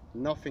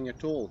 nothing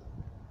at all,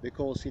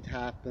 because it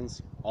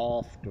happens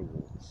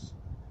afterwards.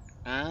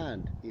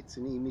 And it's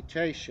an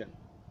imitation,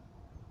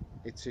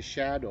 it's a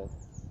shadow.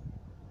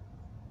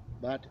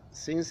 But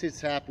since it's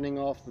happening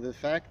after the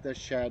fact, the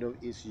shadow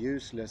is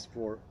useless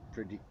for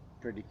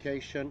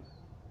predication,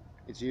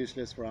 it's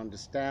useless for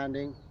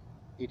understanding,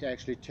 it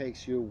actually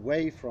takes you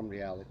away from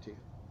reality,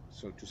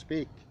 so to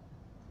speak.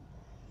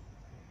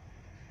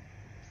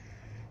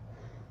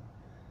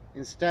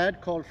 Instead,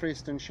 Karl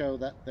Friston showed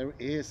that there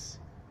is,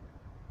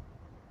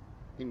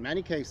 in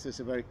many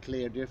cases, a very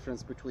clear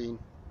difference between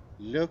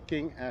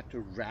looking at a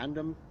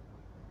random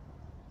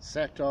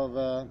set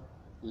of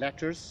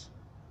letters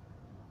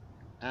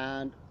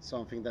and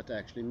something that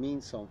actually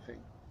means something.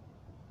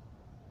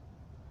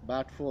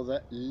 But for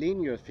the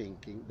linear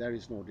thinking, there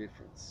is no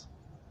difference.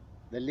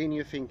 The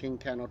linear thinking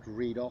cannot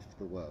read off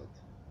the word.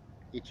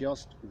 It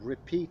just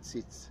repeats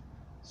it,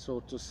 so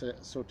to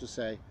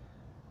say,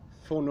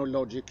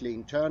 phonologically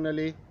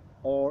internally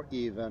or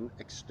even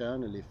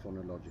externally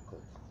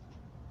phonological.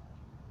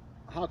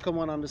 How can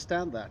one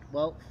understand that?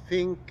 Well,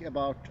 think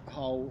about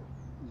how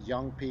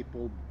young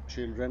people,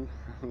 children,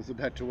 is a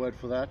better word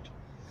for that.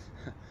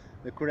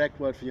 The correct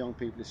word for young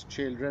people is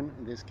children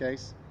in this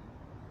case.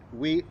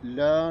 We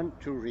learn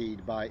to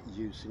read by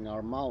using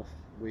our mouth.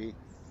 We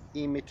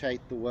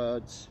imitate the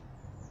words,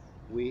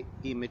 we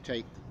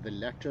imitate the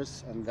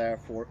letters, and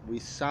therefore we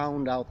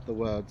sound out the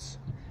words.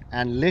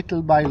 And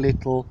little by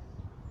little,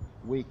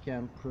 we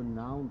can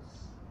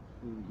pronounce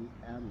in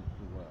the end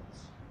the words.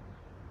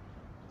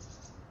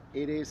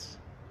 It is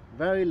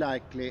very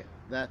likely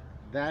that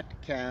that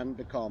can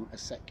become a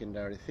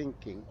secondary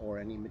thinking or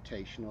an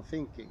imitation of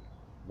thinking.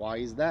 Why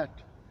is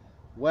that?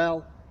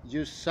 Well,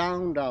 you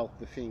sound out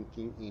the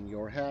thinking in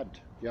your head,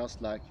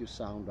 just like you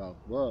sound out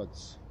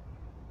words.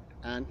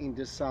 And in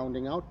the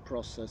sounding out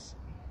process,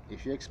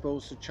 if you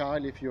expose a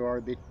child, if you are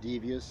a bit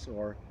devious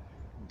or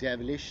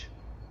devilish,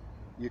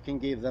 you can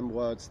give them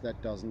words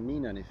that doesn't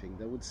mean anything.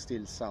 They would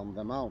still sound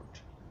them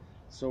out.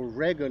 So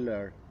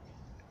regular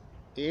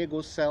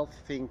ego self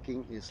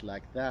thinking is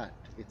like that.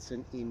 It's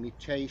an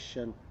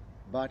imitation,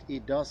 but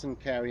it doesn't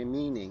carry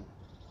meaning.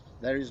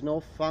 There is no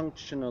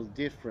functional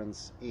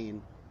difference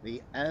in the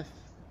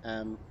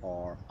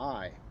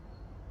fMRI.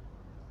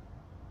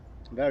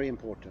 Very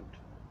important.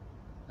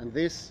 And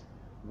this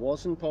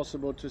wasn't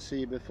possible to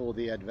see before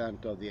the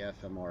advent of the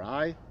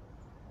fMRI.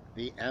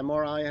 The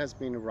MRI has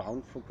been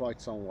around for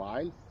quite some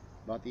while,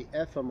 but the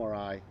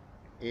fMRI,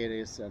 it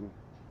is an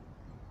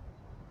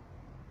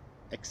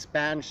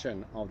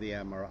expansion of the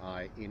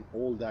MRI in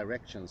all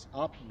directions,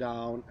 up,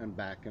 down, and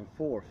back and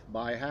forth.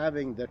 By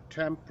having the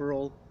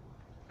temporal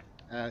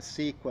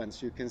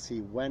sequence, you can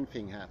see when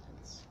thing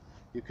happens.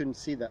 You couldn't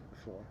see that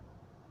before.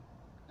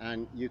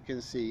 And you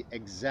can see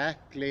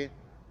exactly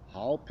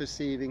how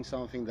perceiving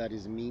something that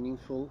is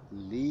meaningful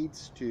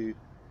leads to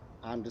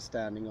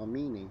understanding of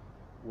meaning.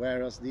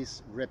 Whereas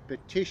this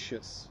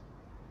repetitious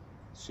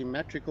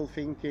symmetrical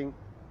thinking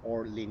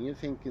or linear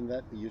thinking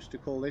that we used to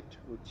call it,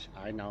 which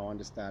I now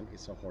understand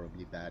is a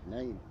horribly bad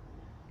name,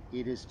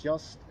 it is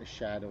just a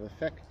shadow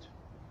effect.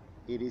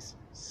 It is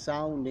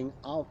sounding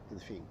out the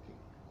thinking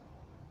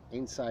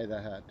inside the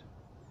head.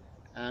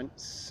 And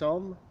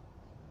some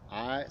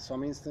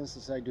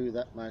instances I do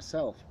that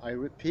myself. I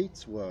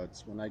repeat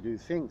words when I do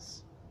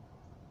things,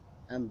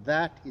 and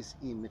that is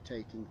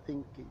imitating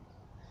thinking.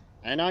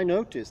 And I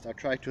noticed I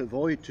try to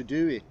avoid to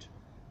do it,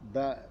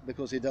 but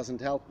because it doesn't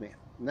help me,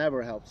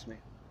 never helps me.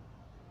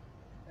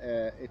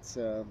 It's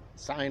a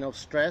sign of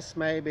stress,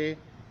 maybe.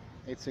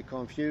 It's a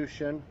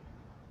confusion.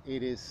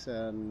 It is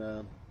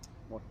an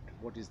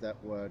what is that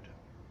word?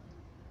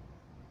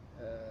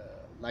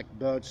 Like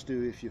birds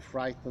do if you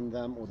frighten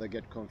them or they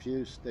get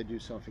confused, they do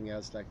something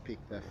else like pick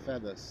their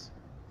feathers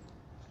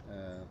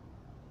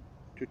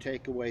to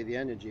take away the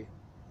energy.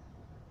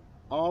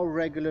 Our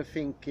regular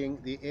thinking,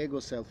 the ego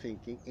self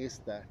thinking, is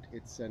that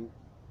it's a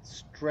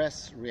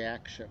stress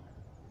reaction,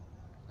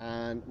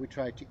 and we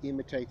try to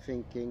imitate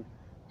thinking.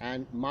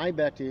 And my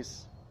bet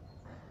is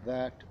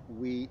that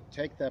we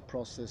take that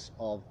process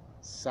of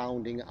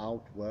sounding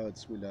out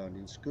words we learned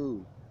in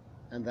school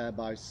and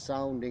thereby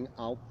sounding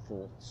out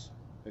thoughts,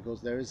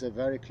 because there is a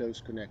very close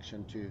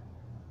connection to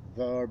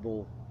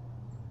verbal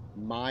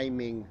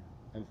miming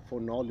and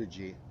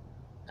phonology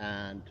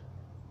and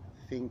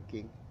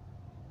thinking.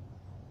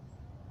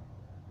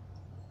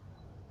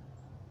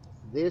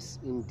 This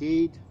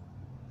indeed,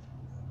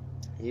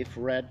 if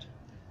read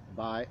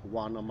by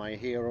one of my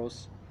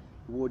heroes,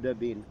 would have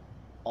been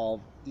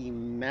of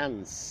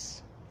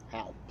immense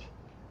help.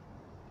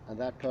 And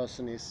that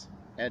person is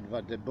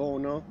Edward de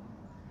Bono.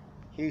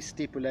 He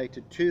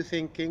stipulated two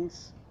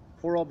thinkings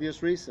for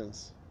obvious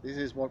reasons. This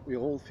is what we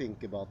all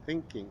think about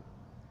thinking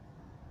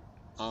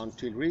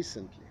until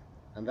recently,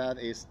 and that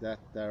is that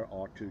there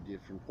are two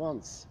different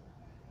ones.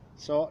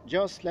 So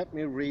just let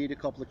me read a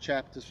couple of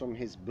chapters from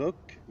his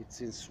book.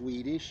 It's in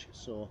Swedish,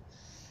 so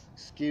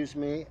excuse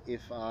me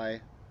if I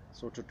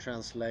sort of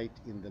translate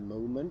in the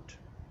moment,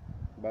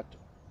 but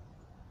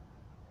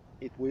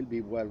it will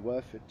be well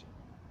worth it.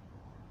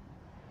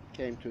 It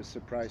came to a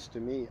surprise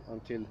to me.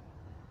 Until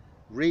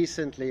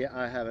recently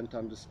I haven't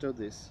understood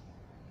this,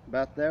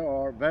 but there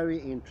are very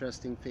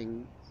interesting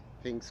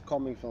things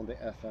coming from the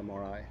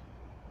fMRI.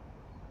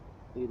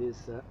 It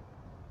is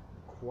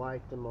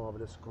quite a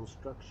marvelous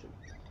construction.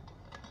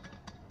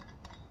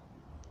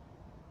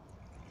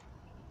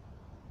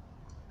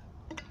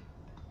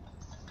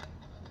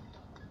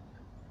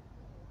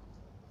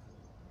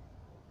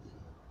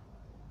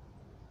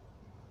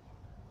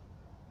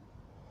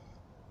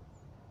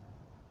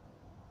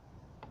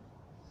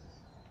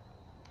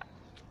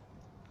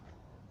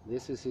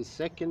 This is his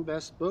second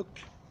best book.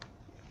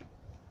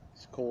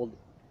 It's called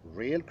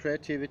Real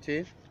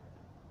Creativity.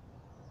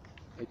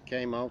 It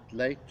came out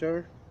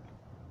later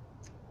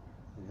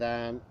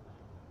than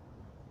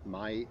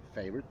my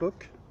favorite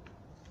book.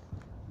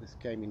 This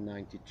came in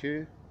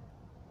 '92.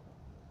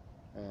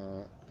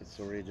 Its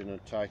original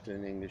title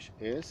in English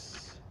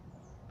is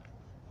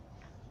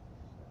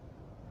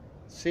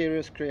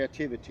Serious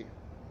Creativity.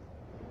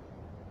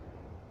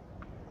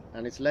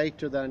 And it's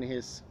later than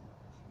his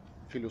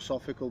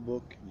philosophical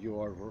book,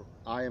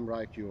 I Am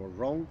Right, You Are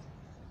Wrong,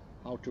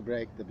 How to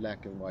Break the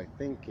Black and White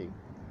Thinking.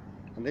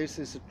 And this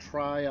is a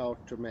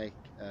tryout to make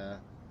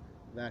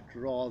that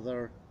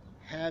rather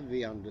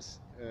heavy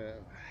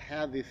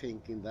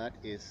thinking that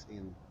is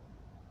in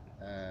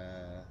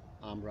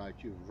I'm Right,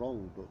 You're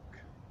Wrong book.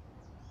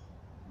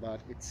 But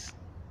it's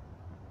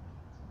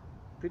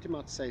pretty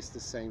much says the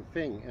same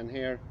thing. And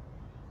here,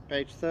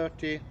 page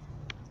 30,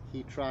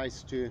 he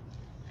tries to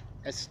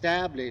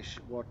establish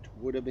what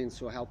would have been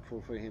so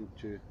helpful for him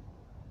to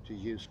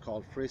use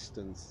Karl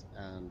Friston's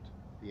and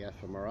the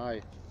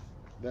fMRI,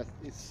 but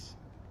it's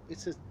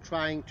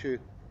trying to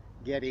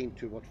get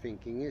into what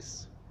thinking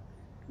is.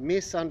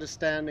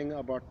 Misunderstanding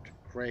about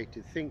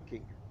creative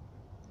thinking.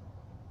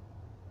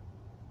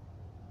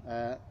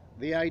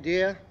 The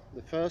idea,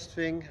 the first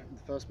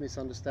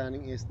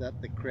misunderstanding is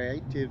that the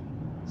creative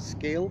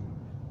skill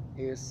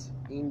is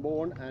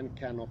inborn and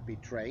cannot be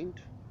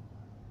trained.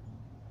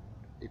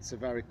 It's a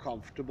very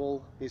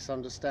comfortable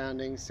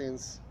misunderstanding,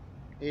 since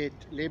it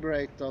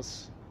liberates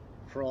us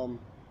from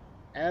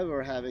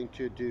ever having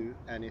to do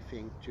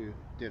anything to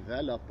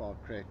develop our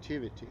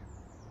creativity.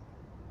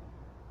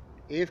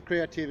 If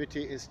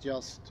creativity is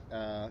just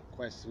a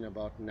question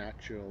about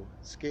natural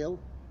skill,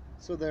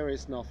 so there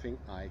is nothing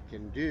I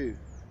can do.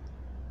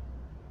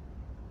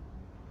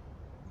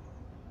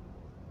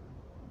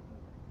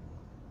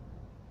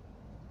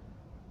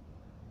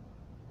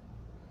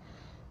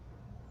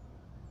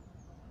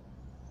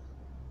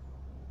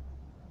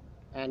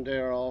 And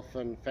there are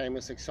often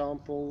famous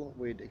examples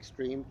with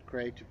extreme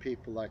creative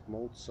people like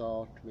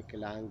Mozart,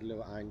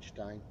 Michelangelo,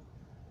 Einstein.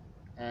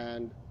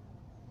 And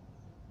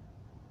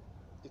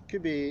it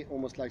could be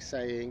almost like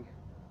saying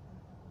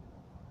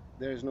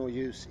there is no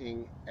use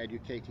in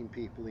educating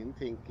people in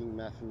thinking,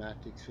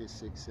 mathematics,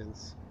 physics,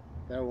 since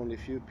there are only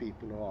few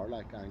people who are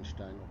like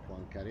Einstein or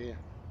Poincaré.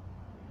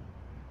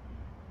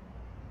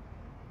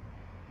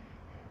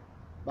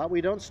 But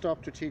we don't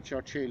stop to teach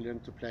our children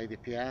to play the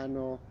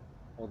piano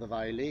or the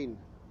violin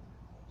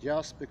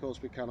just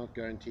because we cannot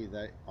guarantee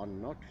they are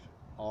not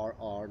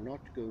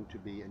going to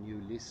be a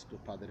new Liszt or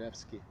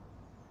Paderewski.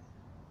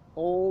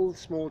 All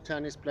small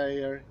tennis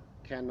players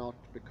cannot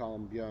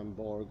become Björn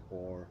Borg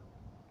or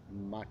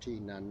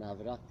Martina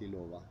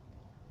Navratilova,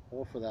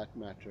 or for that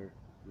matter,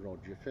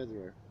 Roger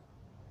Federer.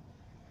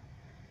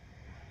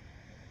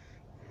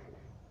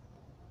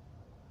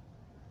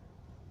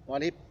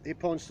 Well, he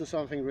points to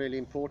something really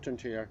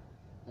important here,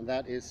 and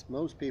that is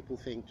most people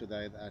think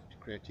today that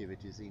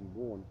creativity is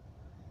inborn.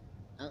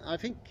 And I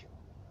think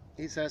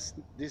he says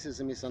this is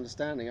a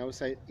misunderstanding. I would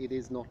say it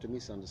is not a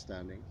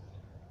misunderstanding,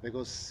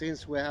 because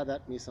since we have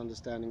that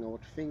misunderstanding of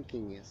what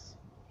thinking is,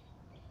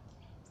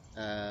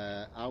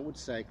 I would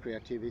say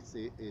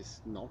creativity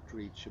is not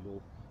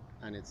reachable,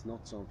 and it's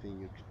not something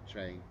you can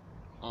train.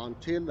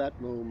 Until that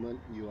moment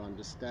you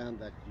understand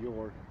that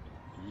your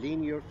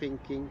linear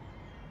thinking,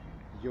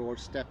 your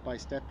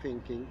step-by-step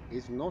thinking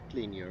is not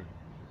linear,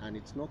 and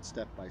it's not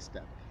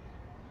step-by-step.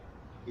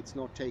 It's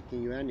not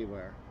taking you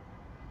anywhere.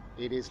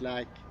 It is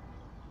like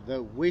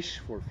the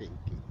wishful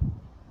thinking,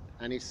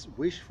 and it's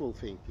wishful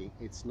thinking.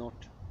 It's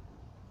not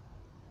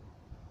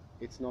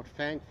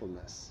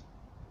thankfulness,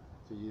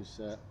 to use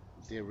a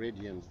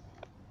Derridian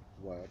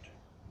word.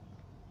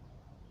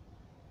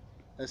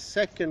 A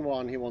second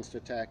one he wants to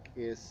attack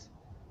is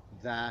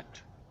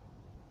that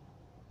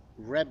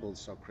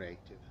rebels are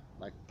creative,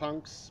 like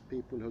punks,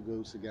 people who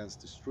goes against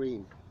the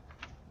stream.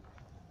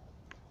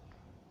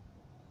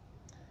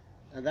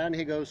 And then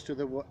he goes to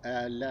the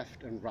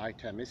left and right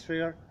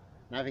hemisphere,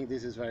 and I think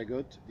this is very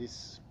good.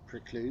 This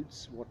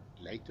precludes what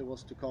later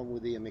was to come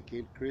with Emil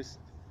Gilchrist.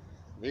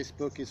 This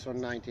book is from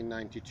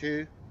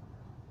 1992,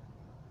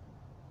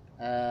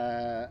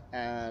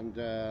 and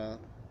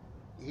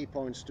he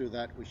points to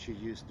that we should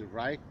use the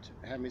right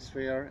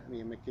hemisphere,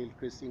 Emil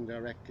Gilchrist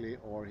indirectly,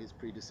 or his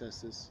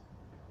predecessors.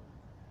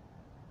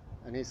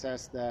 And he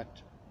says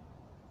that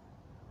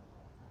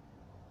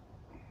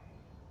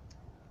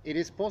it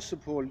is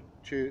possible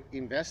to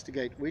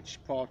investigate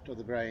which part of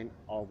the brain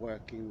are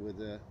working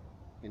with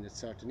in a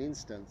certain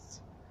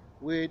instance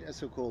with a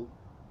so-called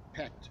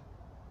PET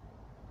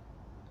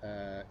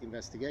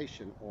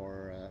investigation,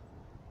 or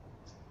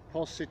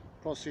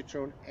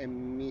positron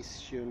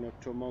emission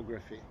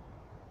tomography,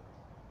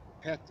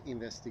 PET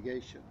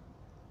investigation.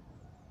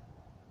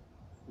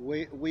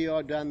 We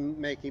are done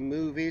making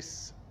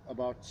movies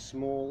about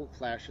small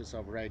flashes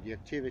of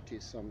radioactivity.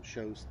 Some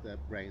shows the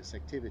brain's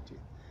activity.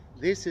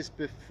 This is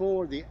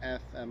before the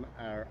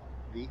fMRI,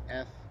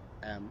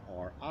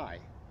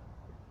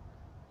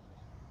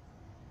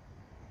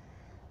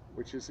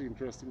 which is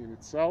interesting in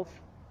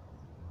itself.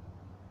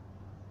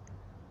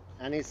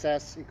 And he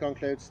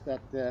concludes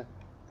that the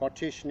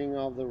partitioning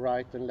of the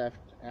right and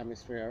left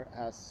hemisphere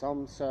has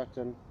some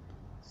certain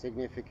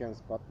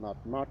significance, but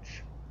not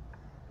much.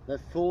 The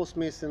fourth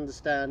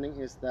misunderstanding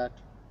is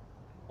that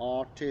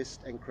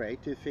artist and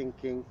creative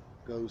thinking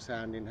goes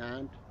hand in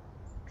hand.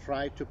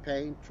 Try to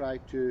paint, try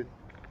to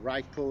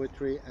write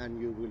poetry,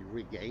 and you will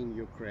regain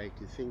your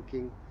creative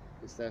thinking.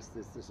 He says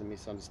this is a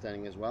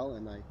misunderstanding as well,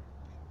 and I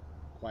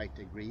quite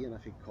agree, and I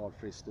think Karl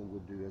Friston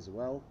would do as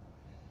well.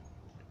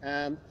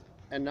 And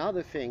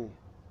another thing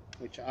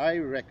which I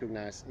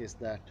recognize is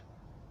that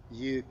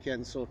you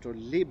can sort of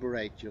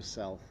liberate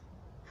yourself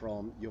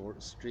from your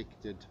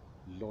restricted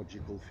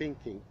logical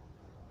thinking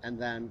and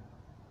then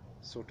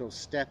sort of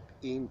step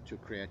into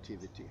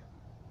creativity.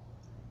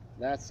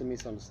 That's a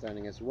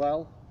misunderstanding as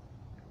well.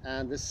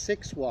 And the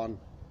sixth one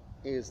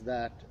is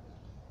that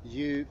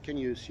you can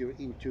use your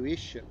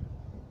intuition,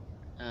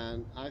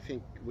 and I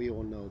think we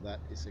all know that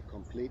is a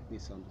complete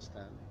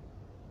misunderstanding.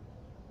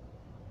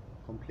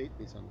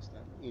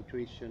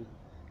 Intuition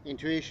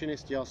Intuition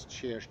is just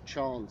sheer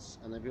chance,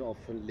 and it will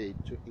often lead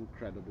to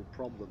incredible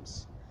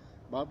problems.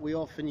 But we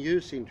often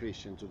use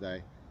intuition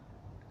today,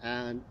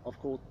 and of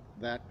course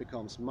that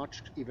becomes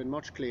even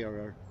much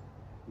clearer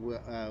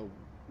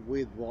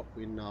with what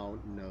we now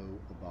know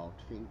about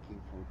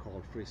thinking from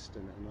Karl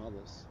Friston and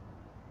others,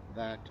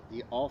 that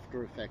the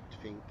after effect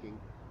thinking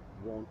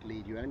won't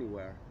lead you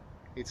anywhere.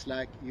 It's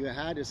like you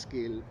had a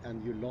skill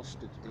and you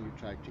lost it and you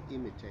tried to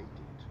imitate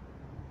it,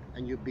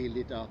 and you build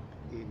it up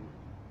in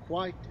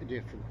quite a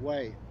different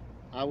way.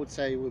 I would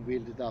say we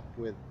build it up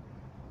with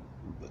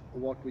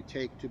what we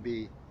take to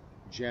be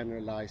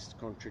generalized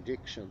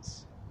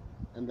contradictions,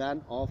 and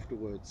then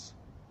afterwards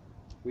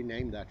we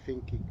name that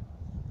thinking.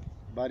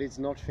 But it's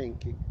not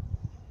thinking.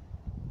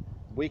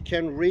 We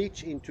can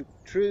reach into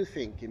true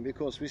thinking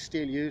because we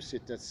still use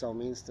it at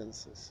some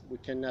instances. We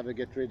can never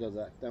get rid of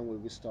that, then we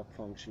will stop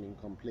functioning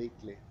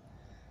completely.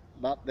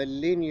 But the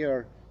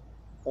linear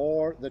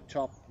or the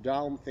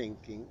top-down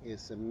thinking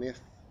is a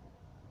myth.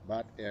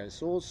 But there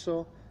is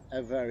also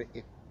a very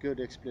good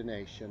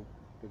explanation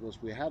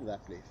because we have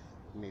that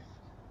myth,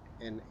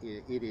 and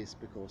it is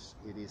because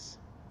it is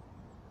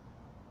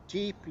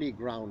deeply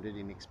grounded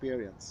in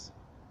experience.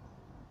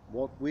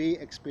 What we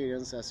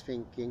experience as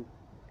thinking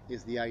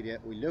is the idea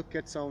we look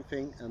at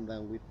something and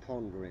then we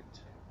ponder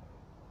it.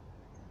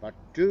 But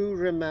do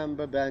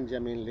remember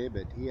Benjamin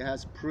Libet. He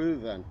has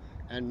proven,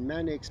 and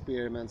many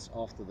experiments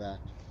after that,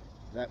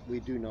 that we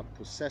do not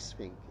possess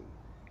thinking.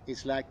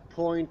 It's like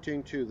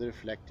pointing to the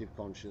reflective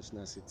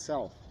consciousness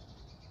itself.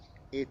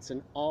 It's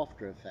an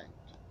after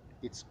effect.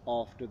 It's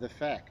after the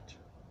fact.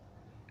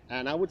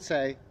 And I would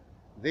say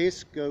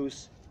this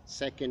goes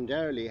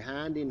secondarily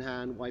hand in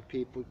hand why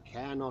people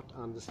cannot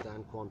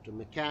understand quantum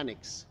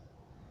mechanics.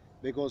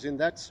 Because in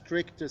that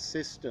stricter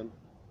system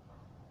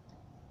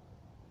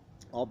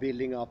of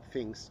building up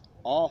things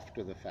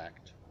after the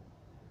fact,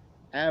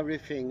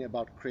 everything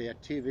about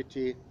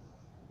creativity,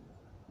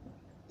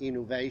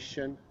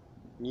 innovation,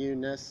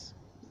 newness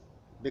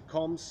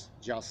becomes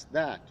just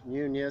that,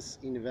 newness,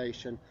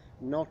 innovation,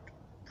 not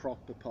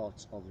proper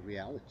parts of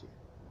reality.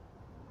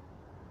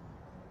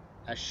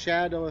 A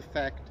shadow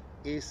effect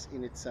is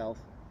in itself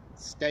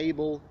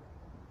stable,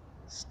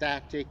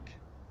 static,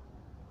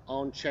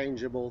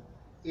 unchangeable.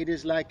 It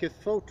is like a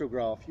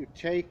photograph you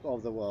take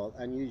of the world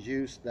and you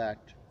use that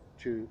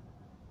to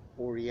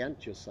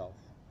orient yourself.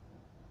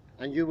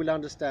 And you will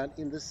understand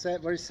in the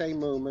very same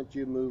moment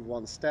you move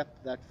one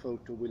step, that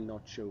photo will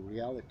not show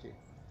reality.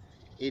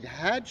 It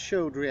had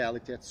showed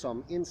reality at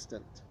some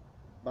instant,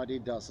 but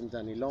it doesn't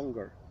any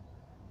longer.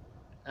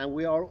 And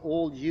we are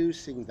all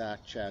using that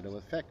shadow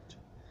effect.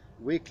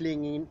 We're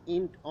clinging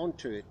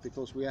onto it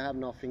because we have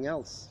nothing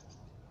else.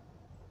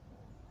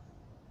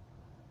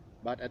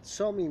 But at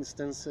some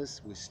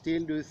instances we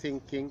still do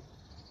thinking,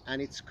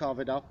 and it's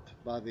covered up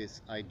by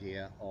this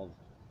idea of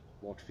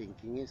what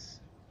thinking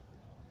is.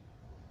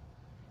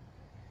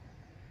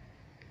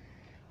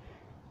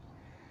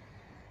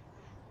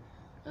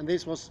 And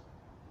this was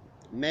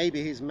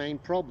maybe his main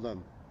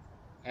problem,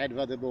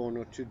 Edward de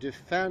Bono, to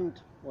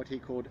defend what he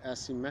called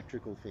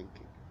asymmetrical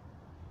thinking.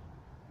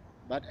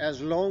 But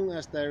as long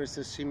as there is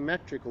a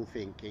symmetrical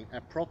thinking,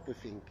 a proper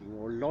thinking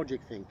or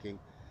logic thinking,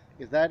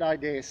 if that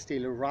idea is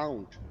still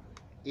around,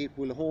 it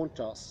will haunt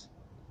us,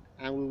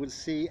 and we will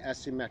see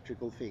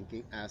asymmetrical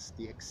thinking as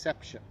the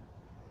exception.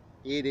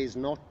 It is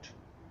not.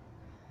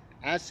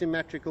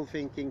 Asymmetrical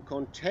thinking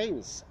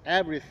contains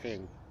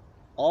everything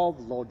of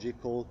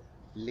logical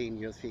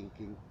linear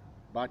thinking,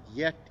 but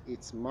yet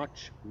it's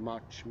much,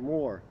 much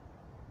more.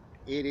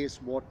 It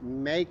is what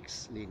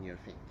makes linear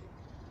thinking.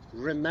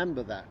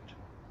 Remember that.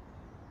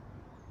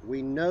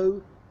 We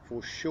know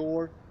for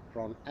sure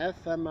from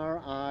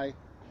fMRI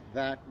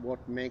that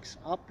what makes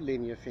up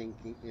linear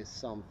thinking is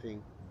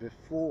something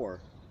before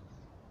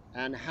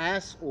and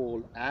has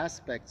all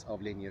aspects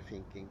of linear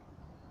thinking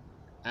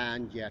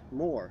and yet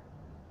more.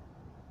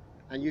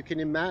 And you can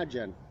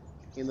imagine,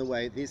 in a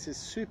way, this is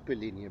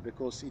superlinear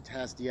because it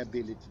has the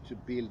ability to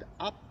build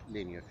up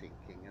linear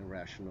thinking and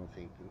rational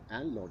thinking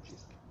and logic.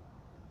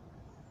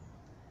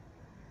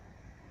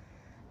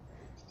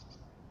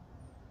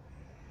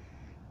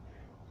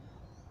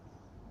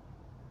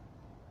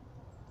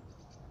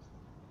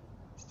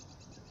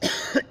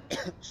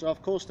 So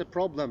of course the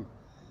problem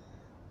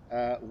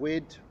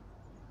with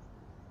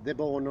de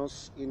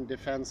Bono's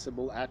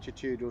indefensible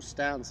attitude or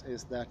stance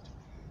is that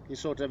he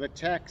sort of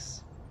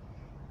attacks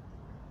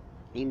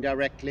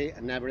indirectly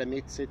and never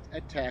admits it,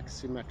 attacks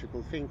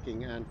symmetrical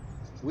thinking. And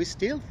we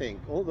still think,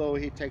 although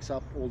he takes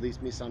up all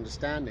these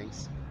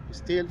misunderstandings, we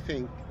still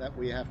think that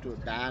we have to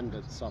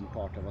abandon some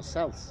part of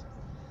ourselves.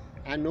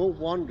 And no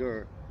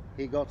wonder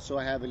he got so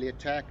heavily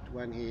attacked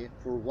when he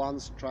for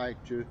once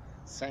tried to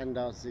send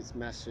us this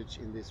message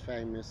in this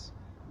famous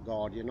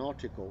Guardian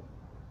article.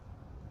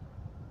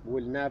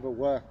 Will never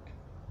work.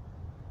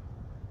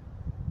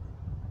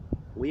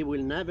 We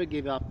will never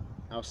give up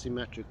our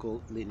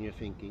symmetrical linear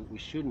thinking. We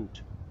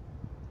shouldn't.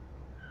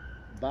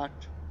 But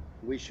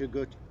we should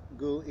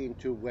go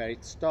into where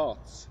it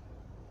starts.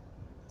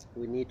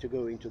 We need to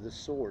go into the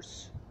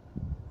source.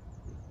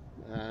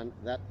 And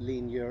that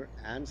linear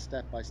and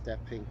step-by-step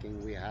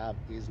thinking we have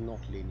is not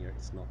linear,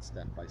 it's not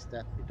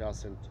step-by-step, it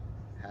doesn't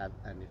have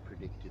any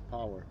predictive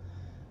power.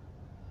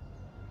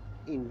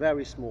 In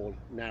very small,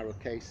 narrow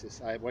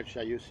cases, which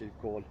I usually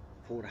call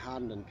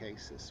voorhanden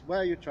cases,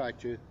 where you try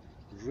to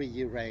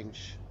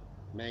rearrange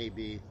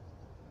maybe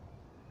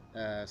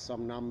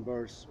some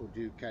numbers or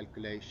do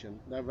calculation.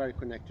 They're very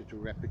connected to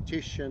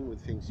repetition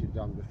with things you've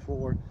done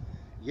before.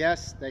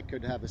 Yes, they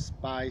could have a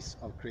spice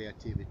of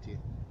creativity,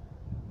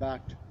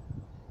 but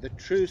the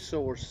true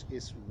source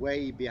is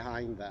way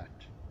behind that.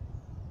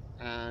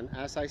 And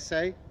as I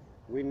say,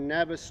 we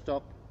never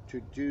stop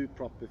to do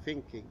proper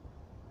thinking,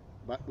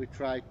 but we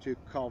try to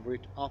cover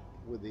it up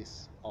with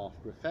this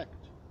after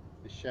effect,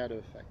 the shadow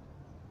effect.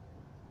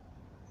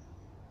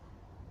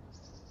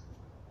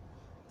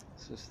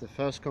 This is the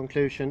first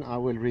conclusion. I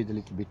will read a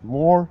little bit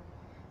more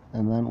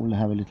and then we'll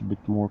have a little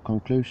bit more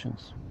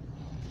conclusions.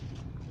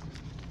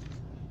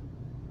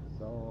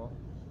 So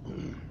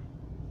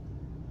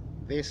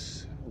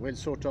this will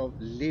sort of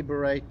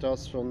liberate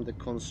us from the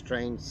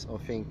constraints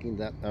of thinking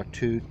that there are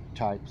two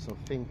types of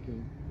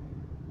thinking,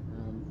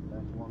 and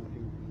that one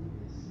thinking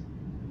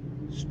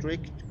is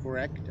strict,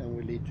 correct, and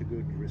will lead to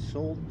good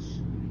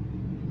results,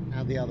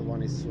 and the other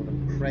one is sort of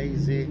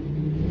crazy,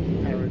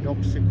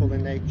 paradoxical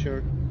in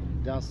nature,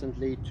 doesn't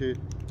lead to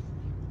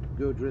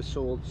good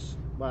results,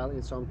 well,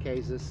 in some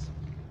cases.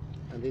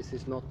 And this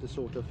is not the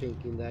sort of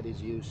thinking that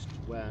is used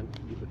when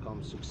you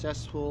become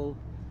successful,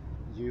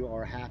 you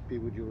are happy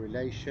with your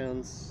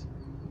relations,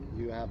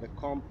 you have a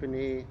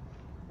company,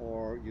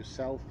 or you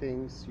sell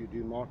things, you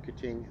do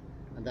marketing,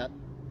 and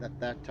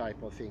that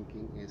type of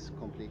thinking is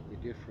completely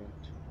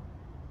different.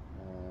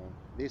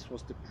 This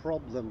was the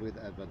problem with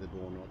Edward de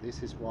Bono.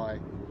 This is why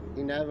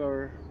he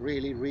never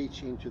really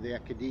reached into the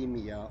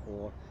academia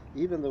or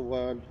even the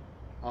world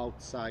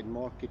outside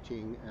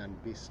marketing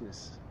and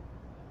business.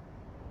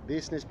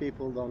 Business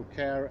people don't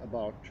care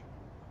about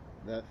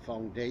the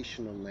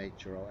foundational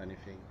nature of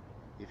anything.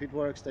 If it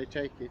works, they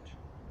take it.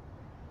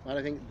 But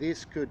I think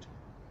this could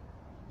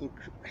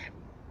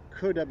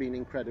have been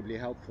incredibly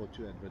helpful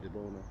to Edward de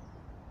Bono,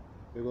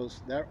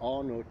 because there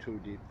are no two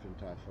different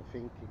types of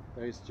thinking.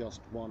 There is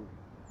just one.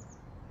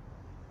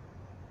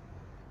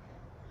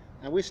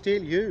 And we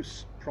still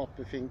use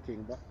proper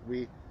thinking, but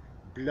we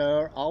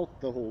blur out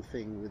the whole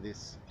thing with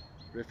this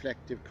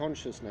reflective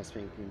consciousness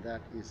thinking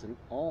that is an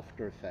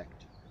after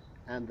effect,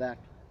 and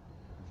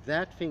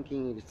that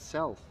thinking in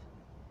itself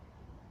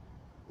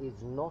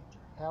is not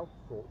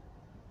helpful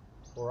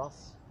for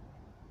us.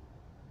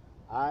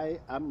 I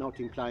am not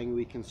implying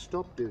we can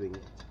stop doing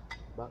it,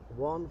 but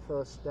one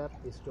first step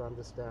is to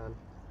understand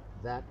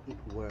that it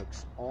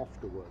works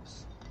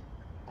afterwards,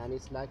 and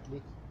it's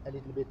likely a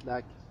little bit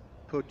like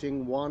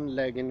putting one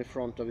leg in the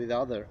front of the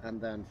other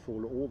and then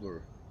fall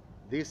over.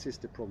 This is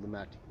the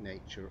problematic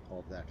nature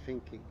of that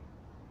thinking.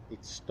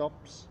 It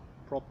stops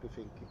proper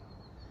thinking.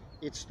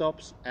 It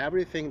stops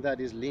everything that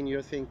is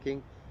linear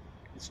thinking.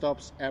 It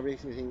stops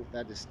everything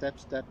that is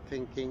step-step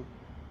thinking,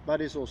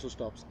 but it also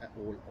stops at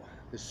all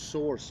the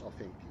source of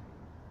thinking.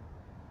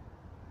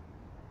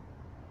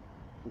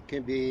 It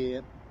can be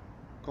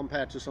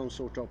compared to some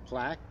sort of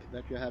plaque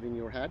that you have in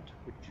your head,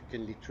 which you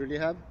can literally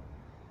have.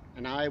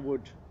 And I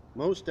would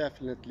most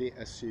definitely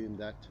assume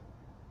that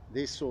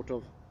this sort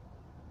of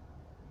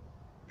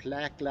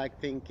plaque-like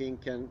thinking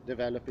can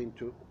develop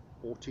into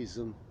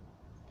autism,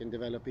 can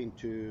develop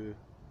into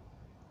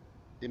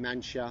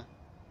dementia,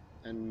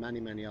 and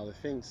many other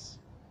things.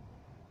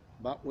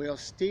 But we are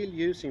still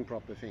using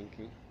proper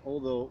thinking,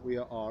 although we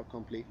are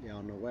completely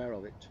unaware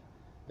of it,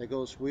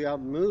 because we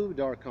have moved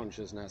our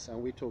consciousness,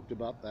 and we talked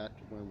about that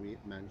when we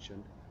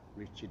mentioned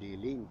Richard E.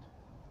 Lind.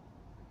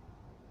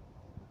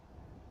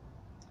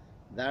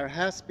 There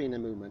has been a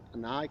movement,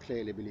 and I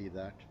clearly believe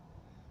that.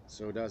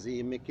 So does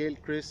Ian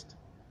McGilchrist,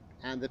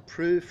 and the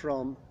proof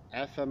from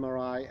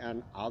fMRI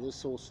and other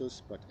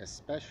sources, but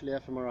especially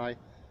fMRI,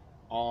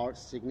 are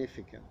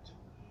significant.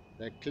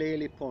 They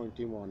clearly point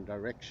in one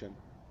direction,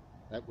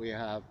 that we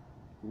have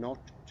not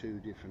two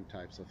different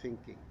types of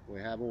thinking. We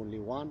have only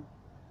one,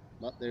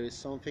 but there is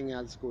something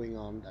else going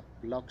on that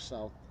blocks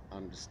out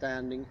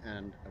understanding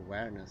and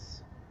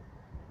awareness.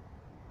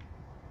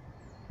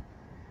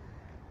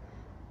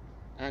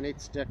 And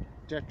it's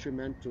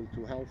detrimental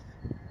to health.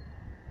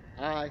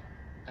 I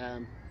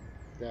am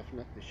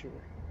definitely sure.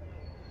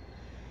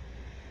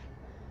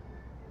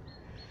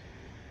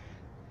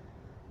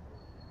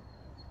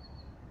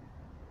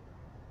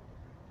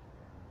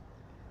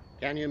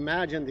 Can you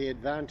imagine the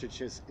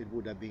advantages it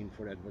would have been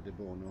for Edward de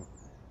Bono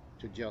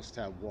to just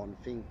have one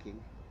thinking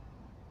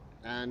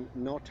and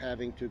not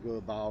having to go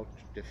about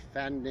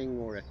defending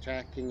or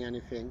attacking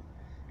anything?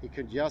 He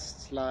could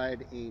just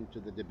slide into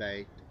the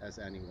debate as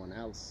anyone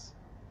else,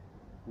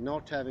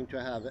 not having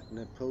to have an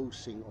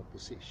opposing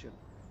opposition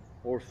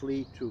or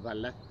flee to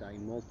Valletta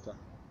in Malta.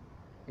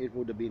 It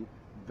would have been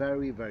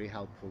very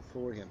helpful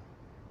for him.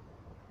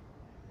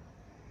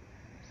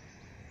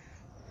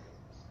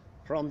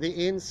 From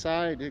the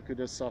inside, he could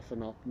have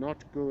softened up,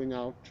 not going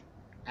out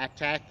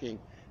attacking.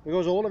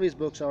 because all of his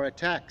books are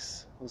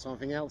attacks on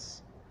something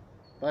else.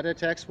 But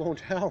attacks won't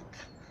help.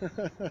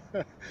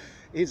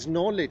 It's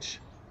knowledge.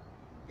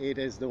 It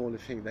is the only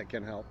thing that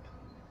can help.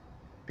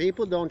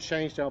 People don't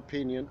change their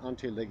opinion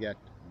until they get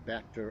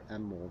better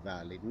and more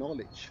valid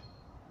knowledge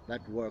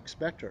that works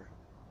better.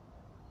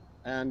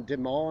 And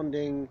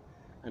demanding,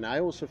 and I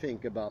also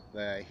think about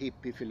the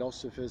hippie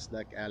philosophers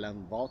like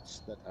Alan Watts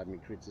that I've been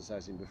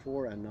criticizing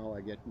before, and now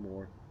I get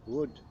more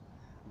wood.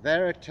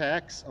 Their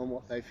attacks on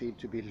what they feel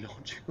to be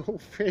logical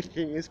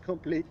thinking is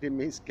completely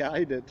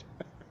misguided.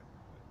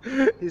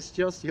 It's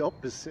just the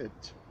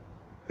opposite.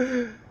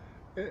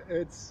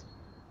 It's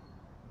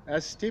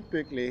as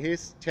typically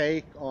his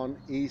take on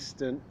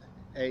Eastern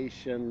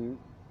Asian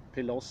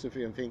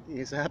philosophy and thinking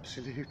is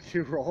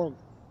absolutely wrong,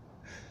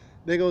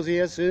 because he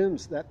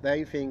assumes that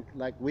they think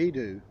like we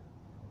do.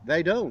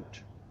 They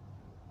don't.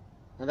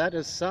 And that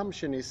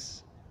assumption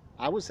is,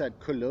 I would say,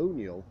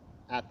 colonial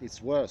at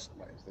its worst.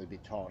 Well, it's a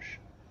bit harsh,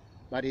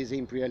 but is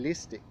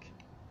imperialistic,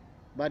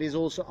 but is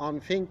also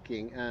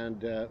unthinking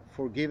and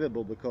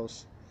forgivable,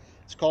 because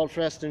as Karl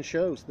Friston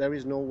shows, there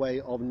is no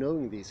way of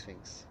knowing these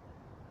things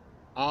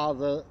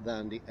other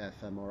than the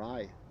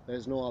fMRI. There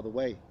is no other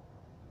way.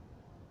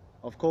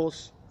 Of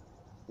course,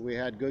 we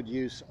had good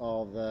use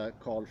of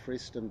Karl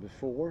Friston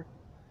before,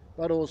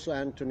 but also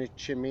Anthony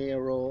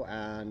Chimero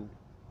and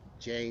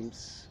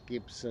James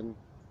Gibson,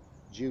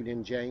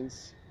 Julian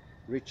Jaynes.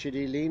 Richard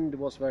E. Lind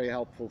was very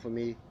helpful for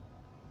me.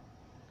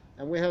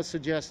 And we have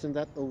suggested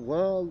that the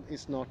world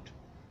is not,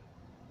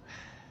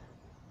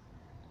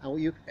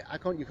 and you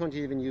can't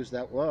even use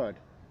that word.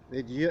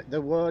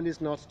 The world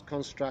is not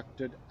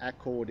constructed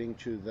according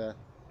to the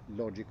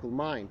logical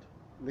mind.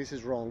 This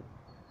is wrong,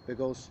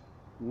 because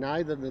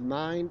neither the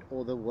mind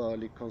or the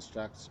world it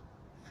constructs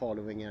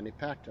following any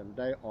pattern.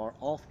 They are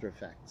after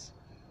effects.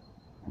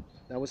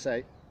 I would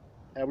say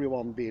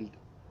everyone build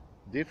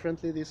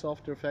differently these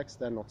after effects.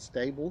 They're not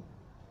stable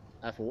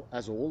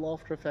as all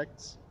after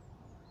effects.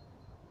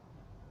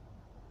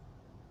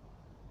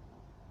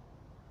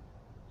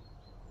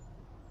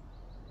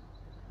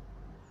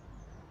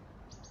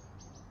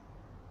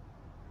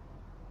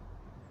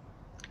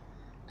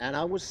 And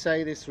I would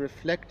say this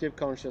reflective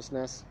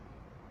consciousness,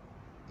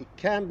 it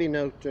can be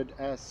noted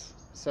as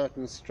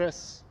certain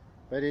stress,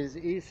 but it is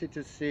easy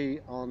to see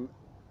on,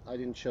 I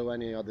didn't show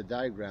any other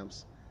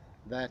diagrams,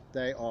 that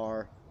they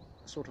are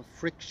sort of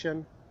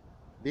friction,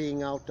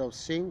 being out of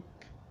sync,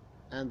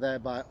 and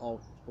thereby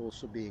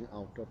also being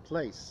out of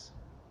place.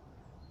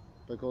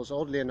 Because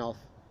oddly enough,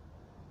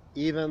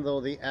 even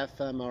though the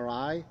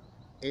fMRI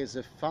is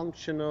a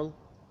functional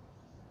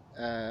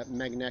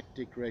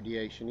magnetic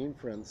radiation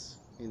inference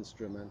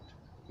instrument,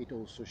 it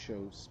also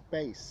shows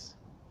space,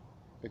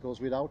 because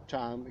without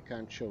time we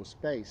can't show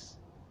space.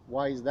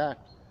 Why is that?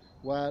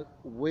 Well,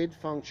 with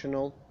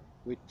functional,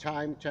 with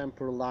time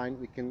temporal line,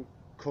 we can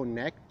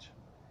connect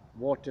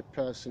what a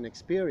person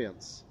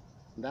experiences.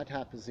 That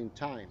happens in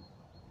time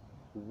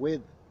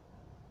with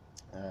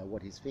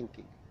what he's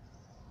thinking.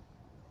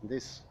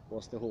 This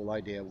was the whole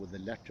idea with the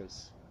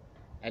letters.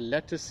 A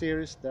letter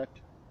series that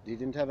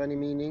didn't have any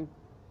meaning,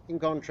 in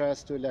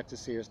contrast to a letter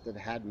series that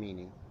had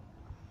meaning.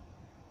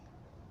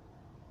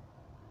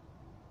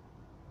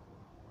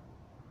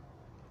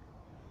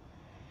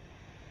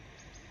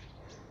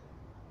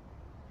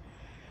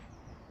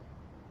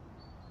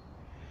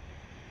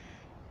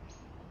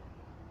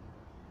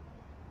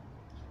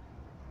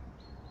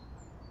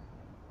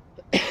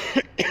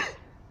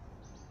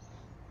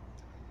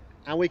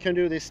 And we can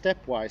do this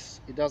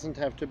stepwise. It doesn't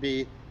have to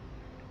be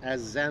a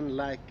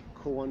Zen-like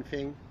koan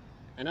thing.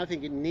 And I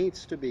think it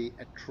needs to be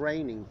a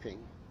training thing.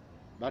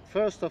 But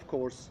first, of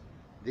course,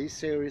 this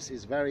series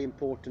is very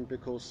important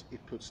because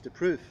it puts the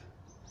proof.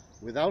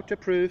 Without the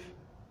proof,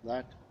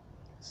 that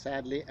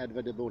sadly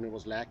Edward de Bono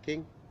was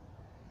lacking,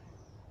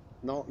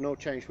 no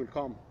change will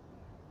come.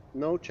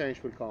 No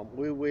change will come.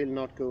 We will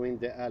not go in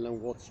the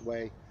Alan Watts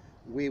way.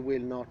 We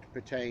will not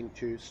pertain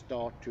to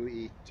start to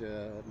eat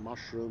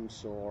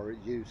mushrooms or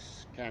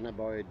use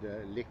cannabinoid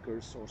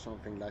liquors or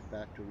something like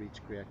that to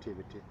reach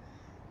creativity.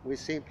 We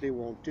simply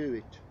won't do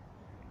it.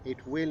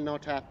 It will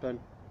not happen.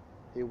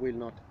 It will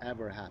not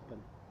ever happen.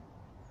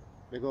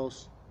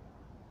 Because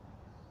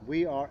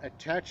we are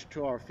attached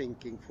to our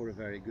thinking for a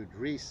very good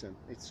reason.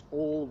 It's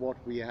all what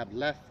we have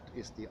left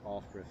is the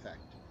after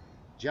effect.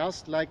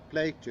 Just like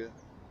Plato.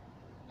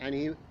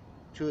 And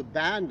to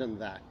abandon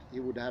that, he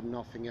would have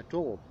nothing at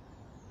all.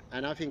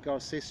 And I think our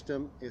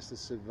system is a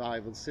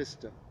survival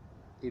system.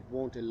 It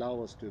won't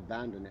allow us to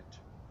abandon it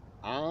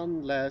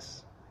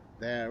unless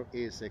there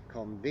is a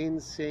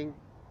convincing,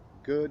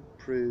 good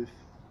proof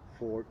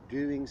for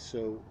doing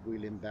so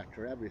will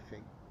better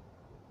everything.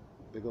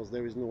 Because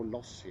there is no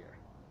loss here.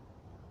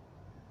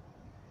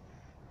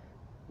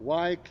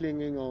 Why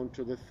clinging on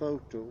to the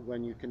photo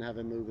when you can have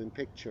a moving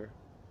picture?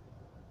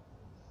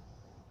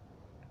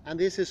 And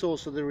this is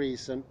also the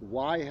reason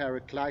why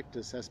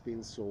Heraclitus has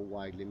been so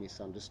widely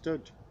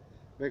misunderstood.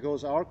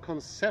 Because our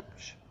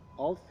concept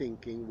of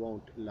thinking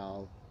won't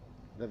allow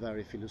the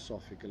very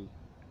philosophical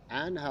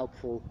and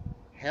helpful,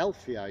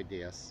 healthy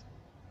ideas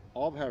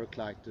of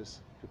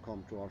Heraclitus to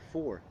come to our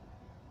fore.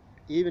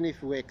 Even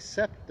if we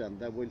accept them,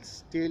 that will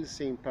still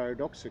seem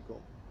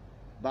paradoxical.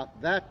 But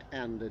that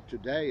ended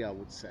today, I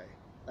would say.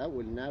 That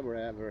will never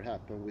ever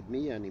happen with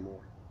me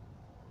anymore.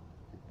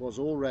 It was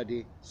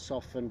already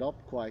softened up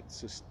quite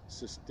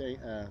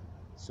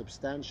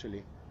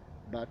substantially,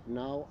 but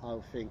now I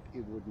think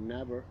it would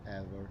never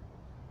ever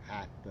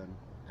happen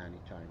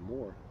anytime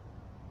more.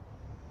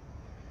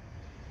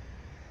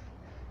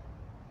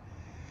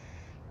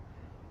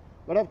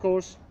 But of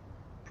course,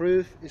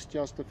 proof is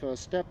just the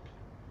first step.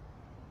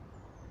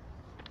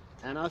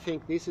 And I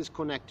think this is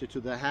connected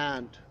to the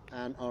hand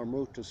and our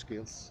motor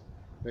skills,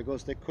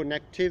 because the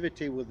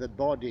connectivity with the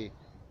body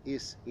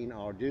is in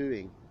our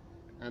doing.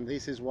 And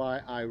this is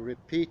why I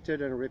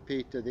repeated and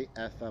repeated the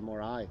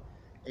fMRI.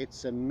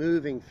 It's a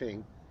moving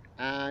thing,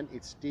 and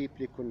it's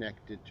deeply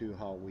connected to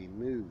how we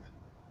move.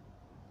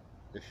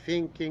 The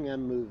thinking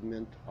and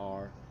movement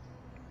are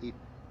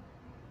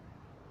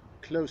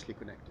closely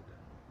connected.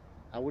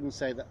 I wouldn't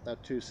say that they're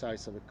two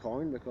sides of a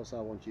coin, because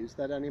I won't use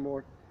that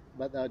anymore,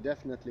 but they're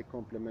definitely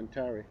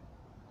complementary.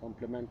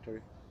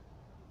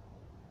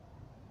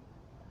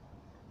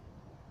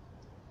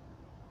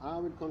 I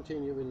will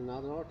continue with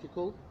another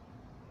article,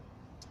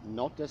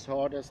 not as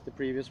hard as the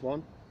previous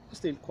one, but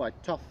still quite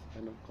tough,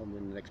 and I'll come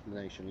with an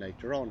explanation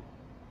later on.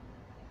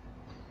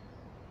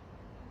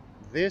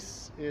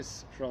 This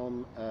is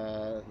from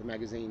the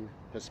magazine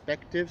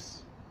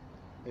Perspectives.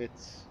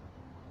 It's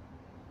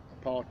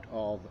a part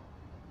of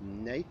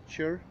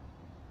Nature,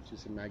 which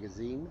is a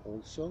magazine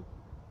also.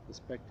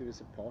 Perspective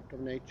is a part of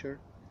Nature.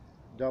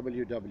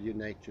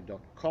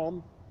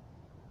 www.nature.com.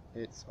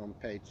 It's on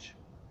page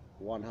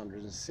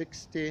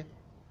 160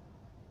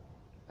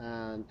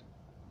 and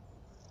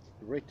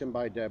written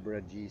by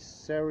Deborah J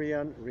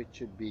Serrien,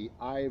 Richard B.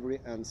 Ivory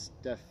and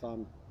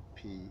Stefan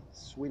P.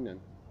 Swinnen.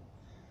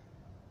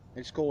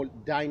 It's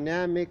called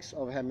Dynamics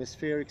of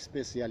Hemispheric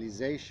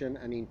Specialization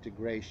and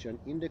Integration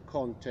in the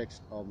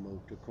Context of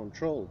Motor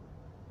Control.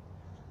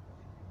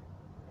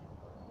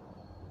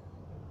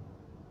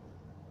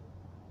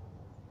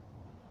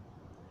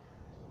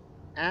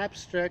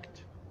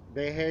 Abstract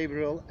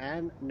behavioral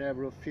and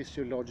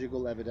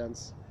neurophysiological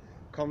evidence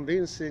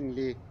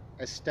convincingly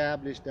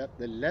established that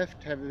the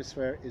left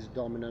hemisphere is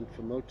dominant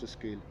for motor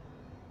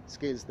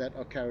skills that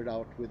are carried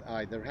out with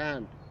either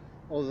hand,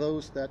 or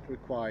those that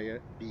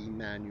require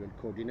bimanual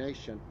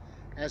coordination.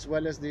 As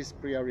well as this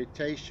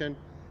prioritization,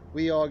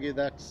 we argue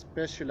that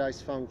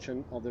specialized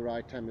function of the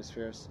right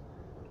hemispheres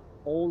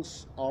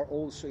are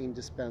also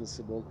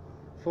indispensable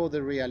for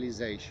the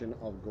realization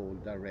of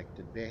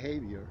goal-directed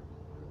behavior.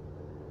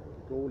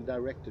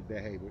 Goal-directed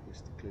behavior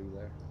is the clue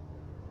there.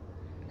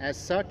 As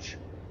such,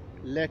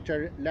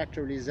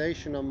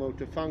 lateralization of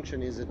motor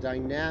function is a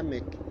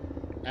dynamic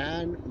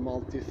and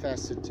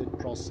multifaceted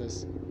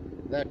process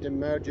that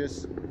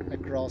emerges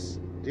across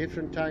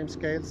different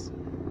timescales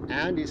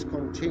and is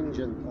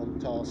contingent on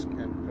task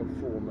and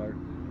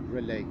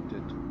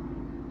performer-related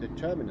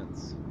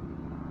determinants.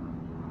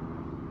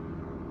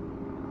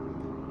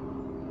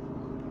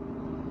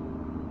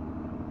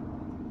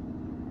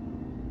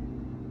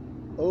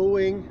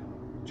 Owing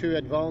to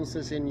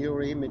advances in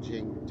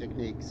neuroimaging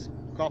techniques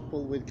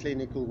coupled with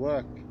clinical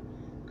work,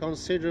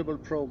 considerable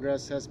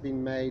progress has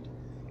been made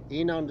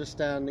in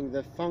understanding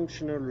the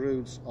functional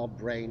rules of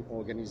brain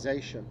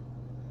organization.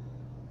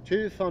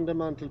 Two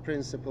fundamental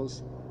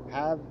principles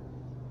have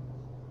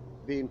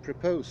been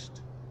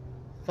proposed.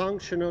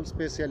 Functional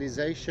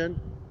specialization,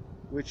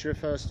 which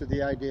refers to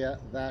the idea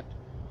that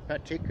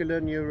particular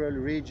neural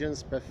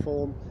regions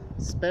perform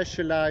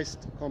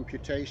specialized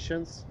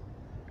computations,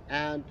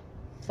 and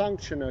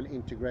functional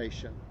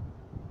integration,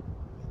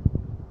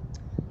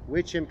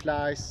 which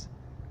implies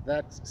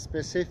that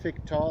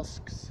specific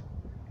tasks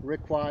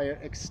require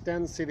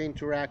extensive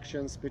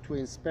interactions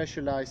between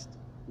specialized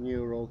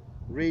neural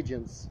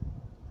regions.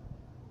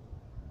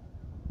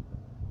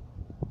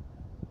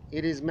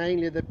 It is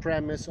mainly the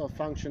premise of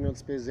functional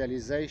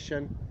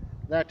specialization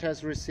that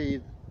has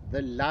received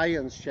the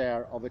lion's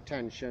share of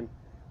attention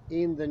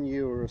in the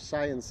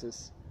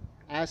neurosciences,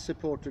 as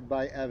supported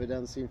by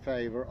evidence in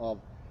favor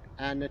of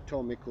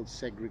anatomical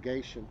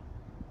segregation.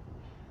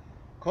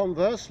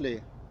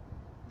 Conversely,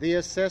 the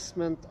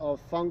assessment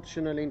of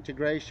functional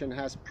integration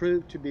has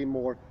proved to be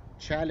more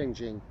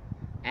challenging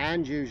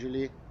and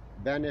usually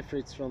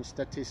benefits from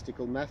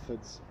statistical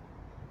methods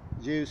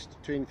used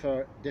to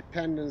infer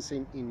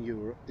dependencies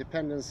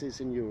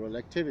in neural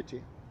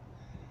activity.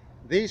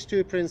 These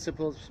two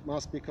principles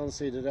must be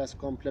considered as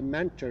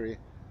complementary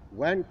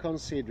when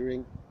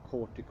considering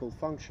cortical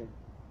function.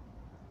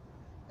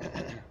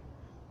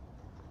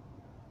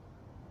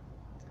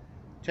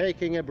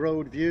 Taking a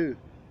broad view,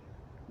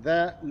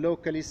 the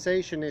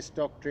localizationist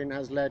doctrine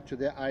has led to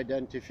the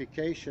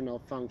identification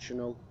of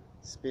functional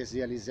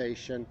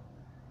specialization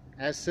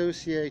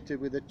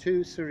associated with the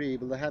two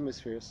cerebral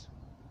hemispheres.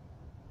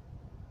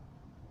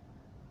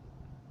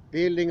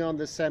 Building on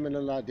the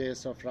seminal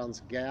ideas of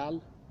Franz Gall,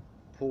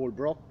 Paul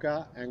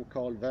Broca and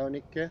Karl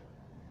Wernicke,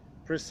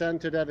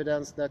 presented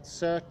evidence that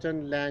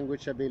certain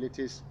language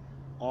abilities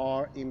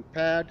are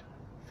impaired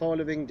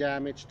following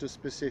damage to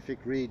specific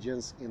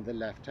regions in the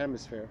left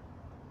hemisphere.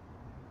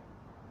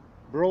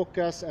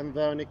 Broca's and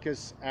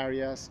Wernicke's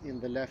areas in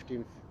the left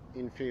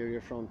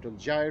inferior frontal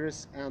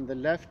gyrus and the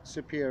left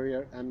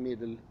superior and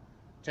middle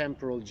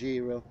temporal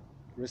gyro,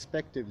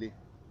 respectively.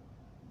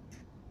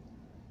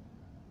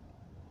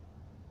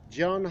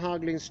 John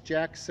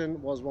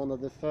Huggins-Jackson was one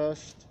of the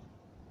first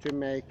to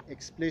make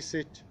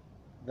explicit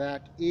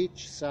that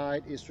each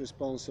side is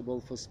responsible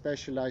for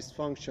specialized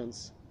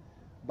functions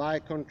by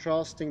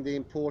contrasting the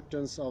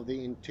importance of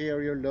the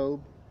interior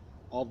lobe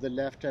of the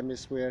left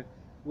hemisphere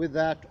with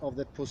that of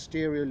the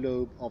posterior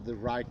lobe of the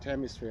right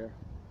hemisphere.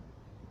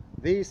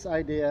 These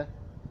ideas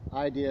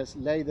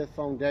lay the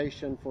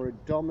foundation for a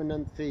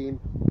dominant theme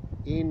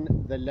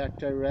in the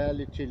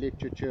laterality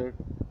literature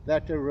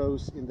that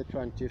arose in the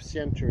 20th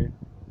century.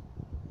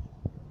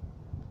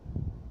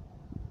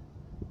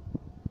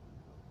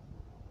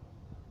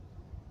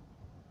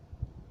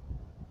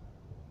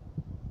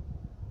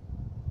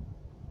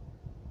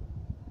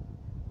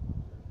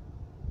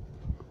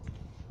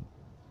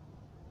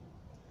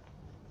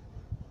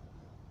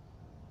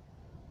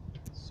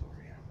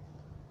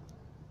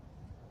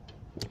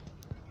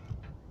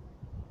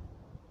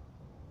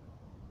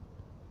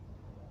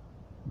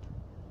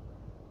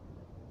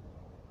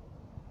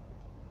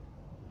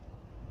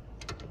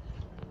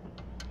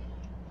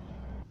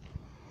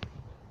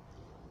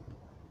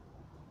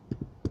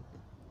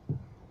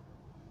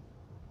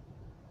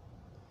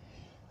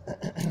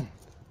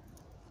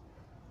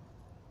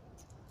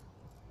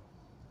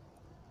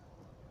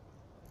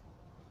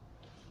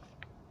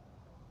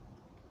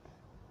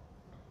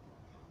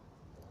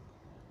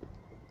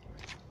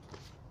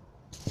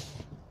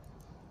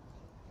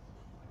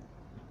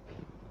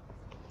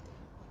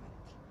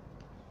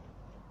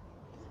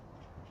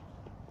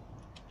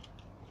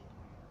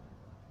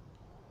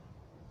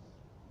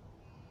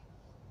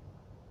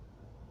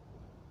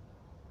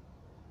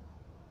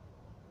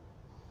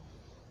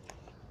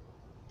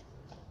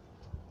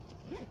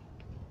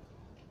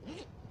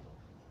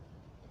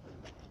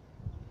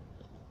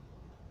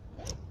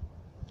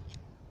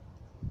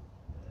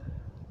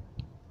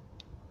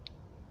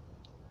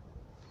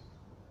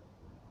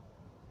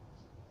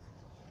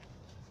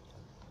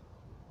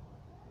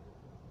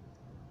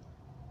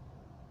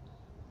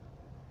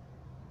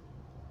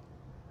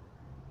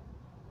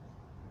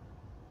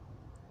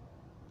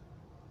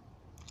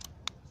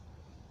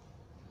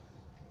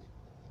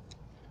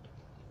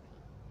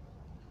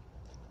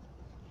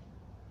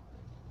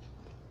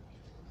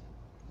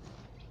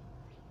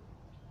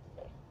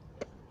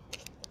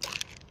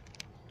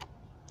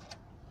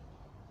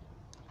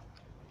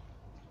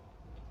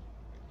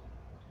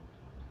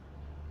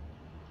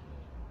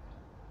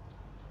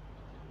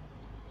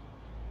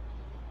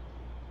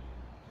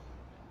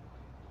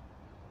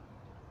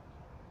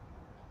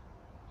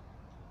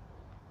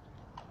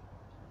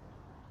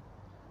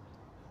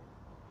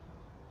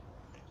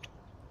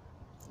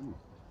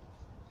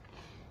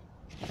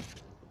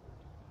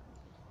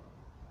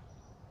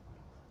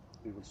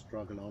 We will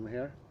struggle on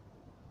here.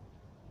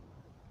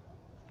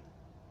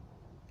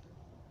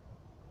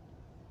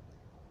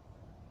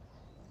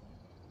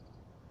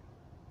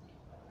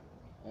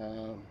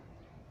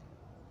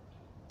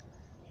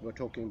 We're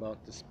talking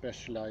about the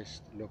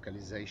specialized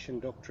localization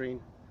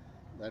doctrine,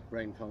 that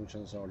brain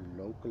functions are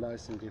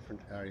localized in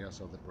different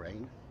areas of the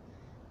brain.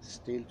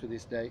 Still to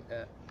this day,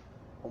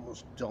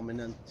 almost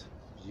dominant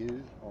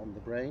view on the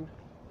brain.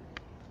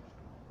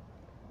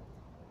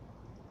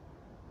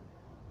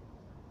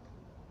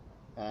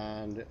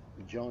 And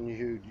John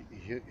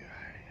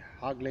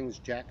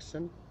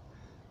Huggins-Jackson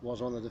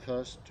was one of the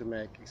first to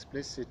make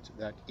explicit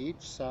that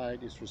each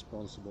side is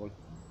responsible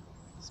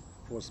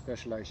for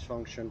specialized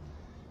function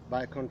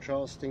by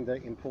contrasting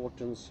the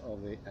importance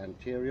of the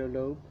anterior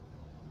lobe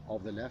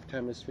of the left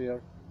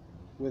hemisphere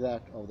with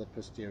that of the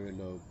posterior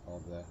lobe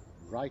of the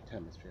right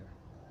hemisphere.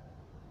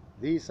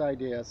 These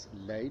ideas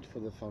laid for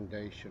the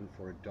foundation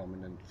for a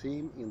dominant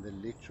theme in the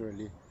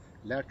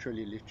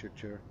laterally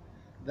literature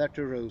that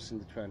arose in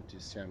the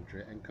 20th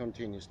century and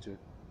continues to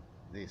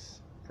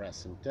this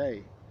present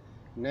day,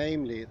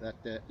 namely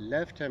that the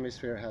left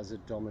hemisphere has a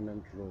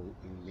dominant role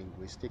in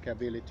linguistic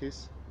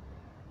abilities,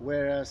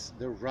 whereas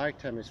the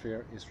right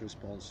hemisphere is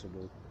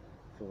responsible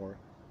for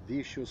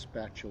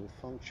visuospatial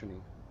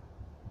functioning.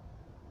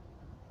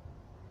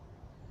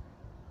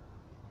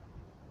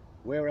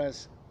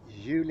 Whereas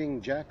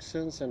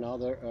Huggins-Jackson's and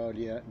other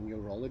earlier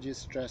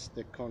neurologists stressed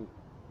the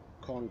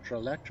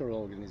contralateral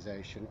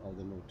organization of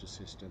the motor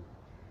system,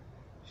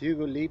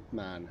 Hugo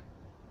Lippmann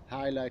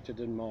highlighted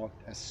and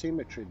marked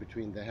asymmetry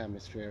between the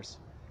hemispheres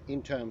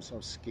in terms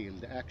of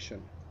skilled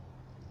action.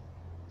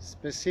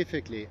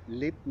 Specifically,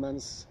 Lippmann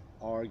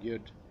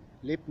argued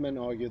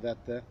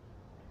that the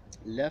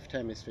left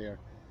hemisphere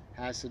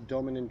has a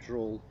dominant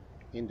role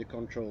in the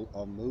control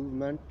of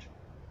movement,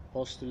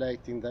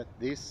 postulating that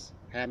this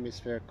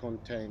hemisphere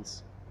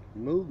contains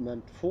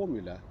movement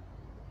formula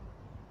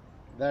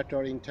that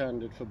are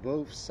intended for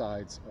both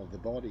sides of the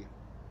body.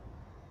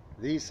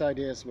 These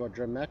ideas were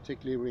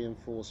dramatically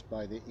reinforced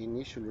by the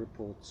initial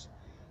reports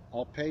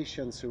of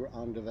patients who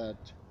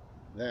underwent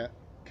the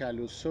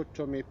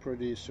callosotomy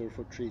producer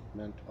for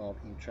treatment of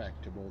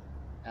intractable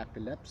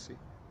epilepsy.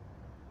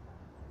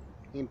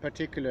 In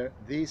particular,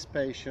 these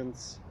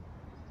patients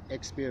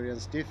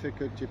experienced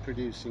difficulty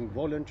producing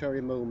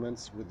voluntary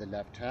movements with the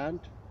left hand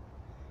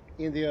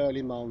in the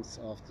early months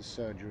after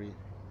surgery,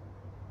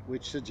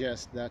 which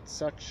suggests that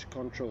such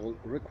control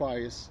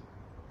requires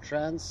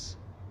transcallosal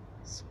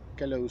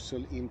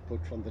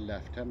input from the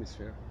left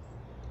hemisphere.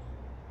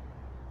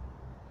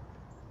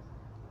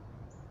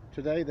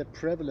 Today, the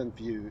prevalent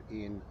view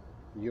in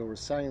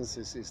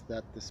neurosciences is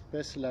that the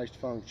specialized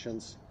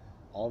functions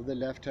of the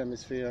left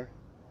hemisphere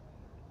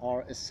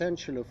are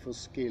essential for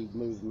skilled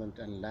movement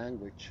and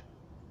language.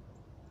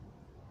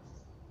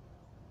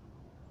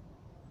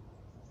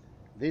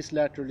 This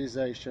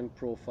lateralization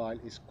profile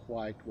is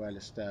quite well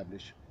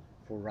established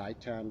for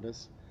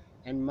right-handers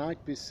and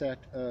might be set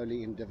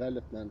early in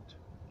development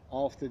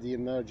after the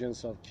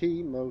emergence of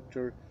key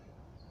motor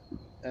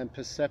and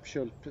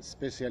perceptual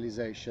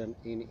specialization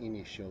in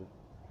initial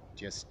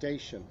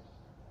gestation.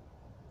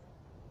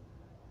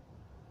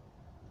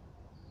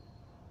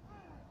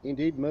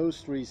 Indeed,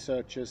 most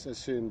researchers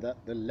assume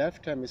that the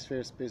left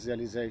hemisphere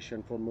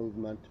specialization for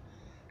movement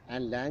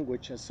and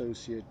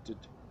language-associated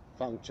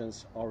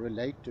functions are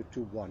related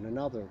to one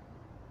another.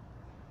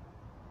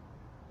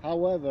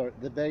 However,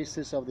 the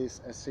basis of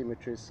these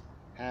asymmetries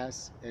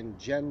has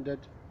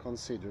engendered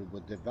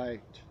considerable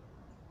debate.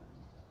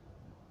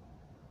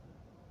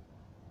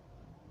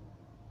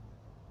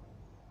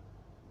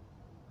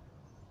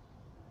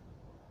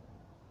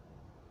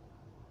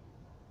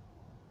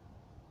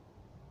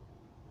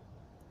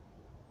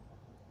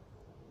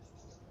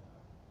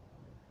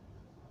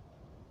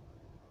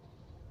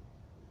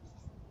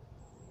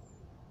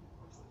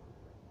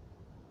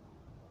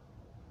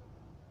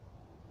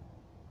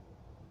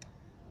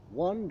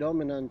 One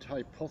dominant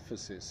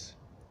hypothesis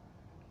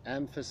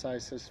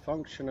emphasizes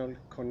functional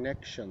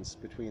connections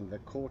between the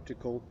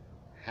cortical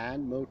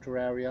hand motor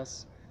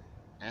areas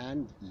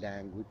and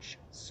language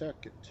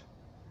circuit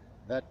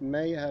that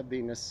may have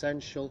been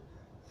essential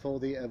for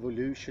the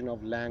evolution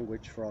of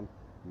language from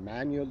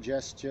manual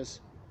gestures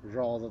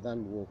rather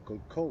than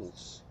vocal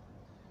calls,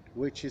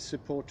 which is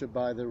supported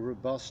by the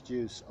robust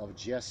use of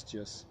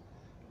gestures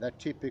that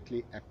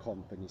typically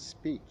accompany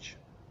speech.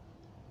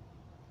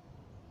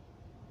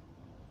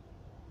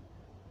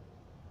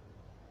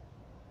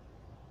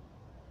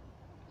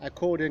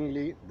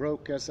 Accordingly,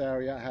 Broca's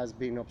area has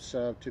been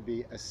observed to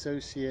be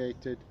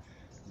associated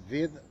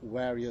with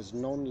various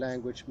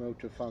non-language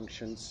motor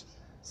functions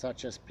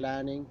such as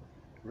planning,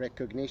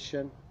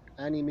 recognition,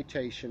 and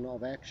imitation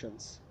of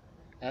actions,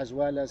 as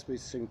well as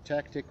with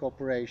syntactic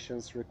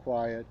operations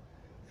required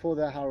for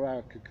the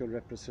hierarchical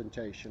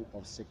representation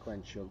of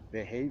sequential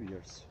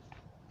behaviors.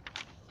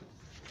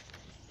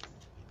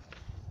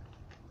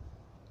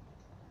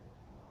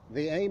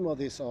 The aim of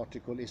this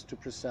article is to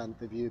present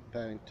the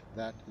viewpoint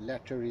that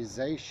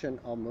lateralization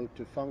of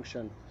motor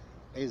function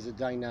is a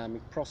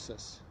dynamic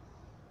process.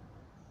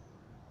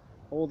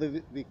 Although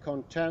we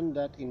contend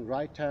that in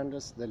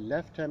right-handers the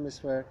left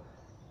hemisphere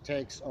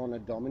takes on a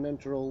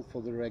dominant role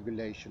for the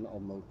regulation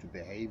of motor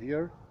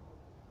behavior,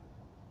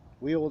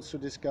 we also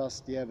discuss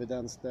the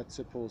evidence that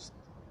supports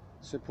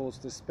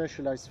the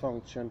specialized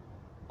function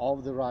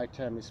of the right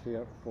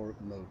hemisphere for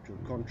motor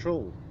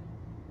control.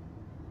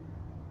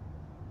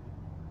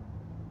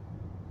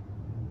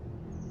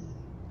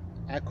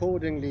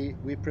 Accordingly,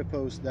 we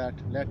propose that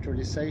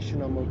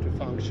lateralization of motor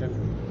function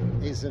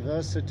is a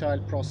versatile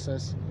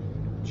process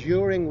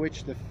during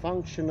which the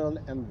functional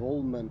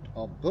involvement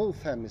of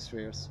both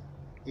hemispheres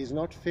is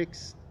not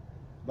fixed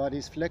but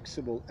is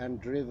flexible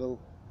and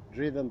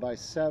driven by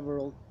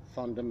several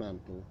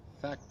fundamental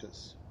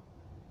factors.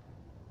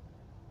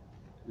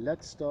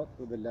 Let's start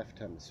with the left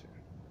hemisphere.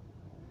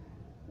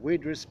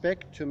 With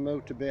respect to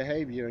motor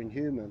behavior in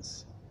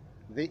humans,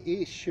 the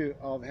issue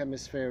of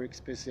hemispheric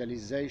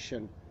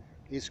specialization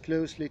is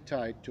closely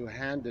tied to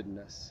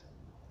handedness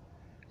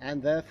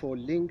and therefore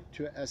linked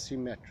to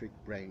asymmetric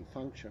brain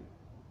function.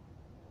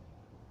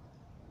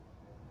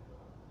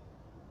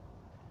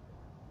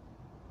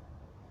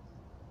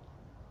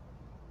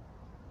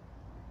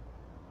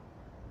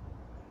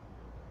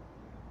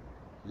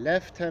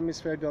 Left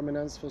hemisphere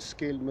dominance for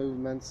skilled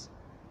movements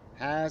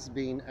has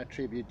been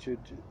attributed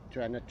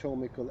to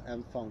anatomical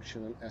and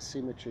functional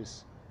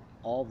asymmetries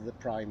of the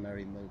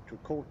primary motor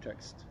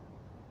cortex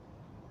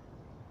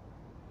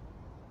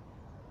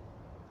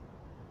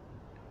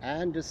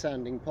and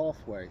descending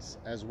pathways,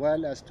 as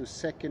well as to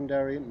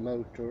secondary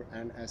motor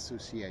and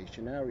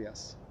association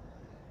areas.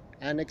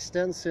 An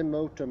extensive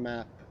motor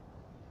map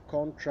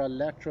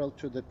contralateral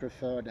to the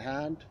preferred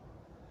hand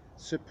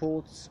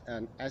supports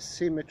an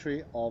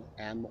asymmetry of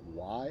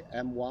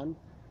M1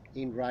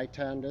 in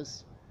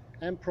right-handers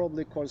and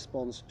probably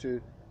corresponds to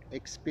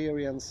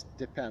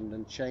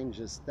experience-dependent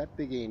changes that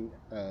begin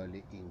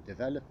early in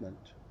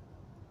development.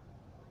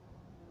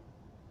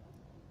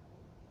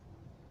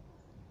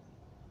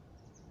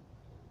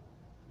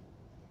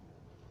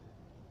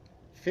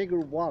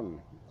 Figure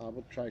 1, I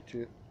will try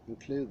to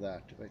include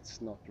that, but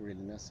it's not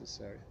really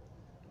necessary.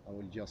 I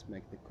will just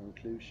make the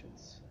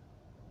conclusions.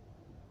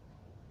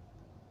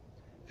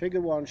 Figure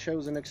 1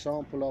 shows an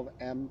example of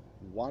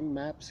M1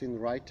 maps in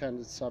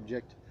right-handed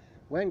subject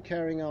when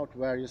carrying out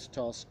various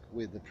tasks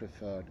with the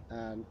preferred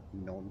and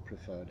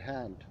non-preferred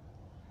hand.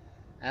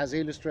 As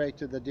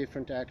illustrated, the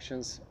different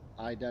actions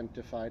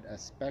identified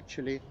as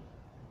spatially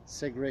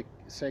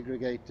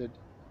segregated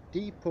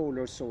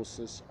dipolar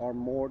sources are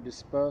more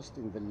dispersed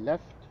in the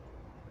left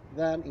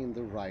than in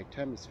the right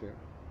hemisphere.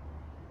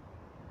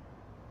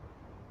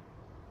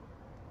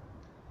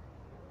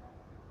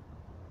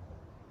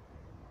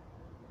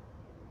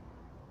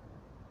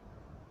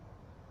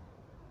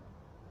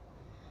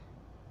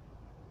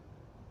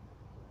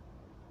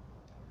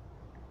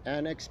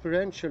 An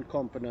experiential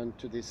component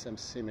to this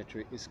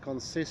asymmetry is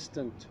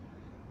consistent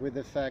with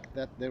the fact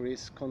that there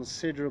is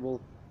considerable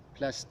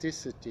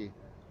plasticity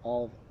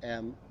of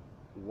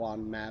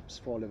M1 maps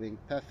following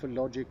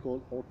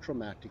pathological or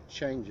traumatic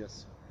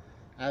changes,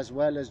 as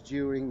well as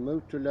during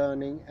motor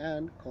learning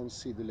and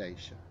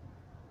consolidation.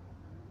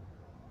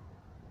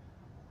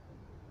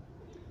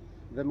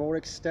 The more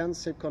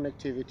extensive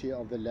connectivity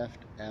of the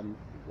left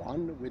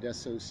M1 with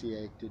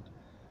associated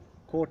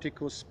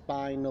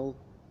corticospinal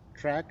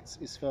tracts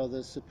is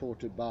further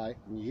supported by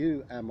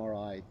new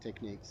MRI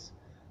techniques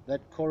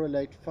that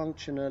correlate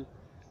functional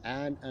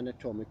and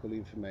anatomical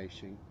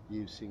information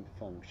using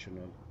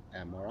functional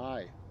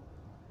MRI.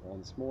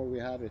 Once more we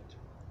have it.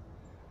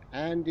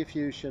 And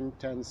diffusion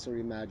tensor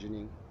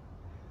imaging.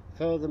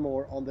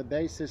 Furthermore, on the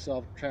basis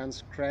of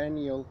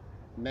transcranial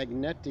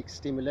magnetic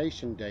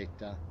stimulation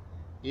data,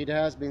 it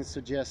has been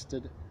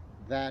suggested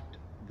that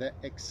the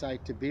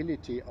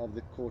excitability of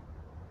the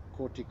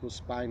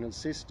corticospinal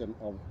system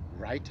of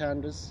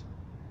right-handers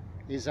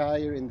is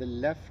higher in the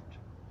left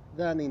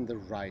than in the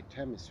right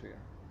hemisphere.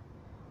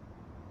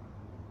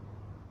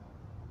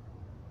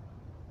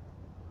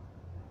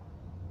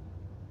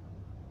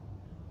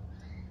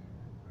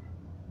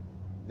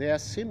 The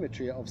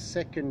asymmetry of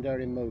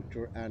secondary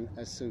motor and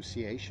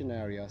association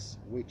areas,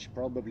 which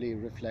probably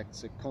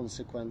reflects a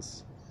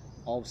consequence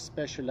of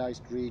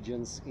specialized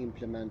regions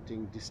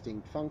implementing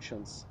distinct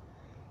functions,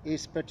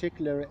 is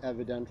particularly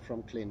evident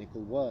from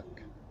clinical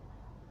work.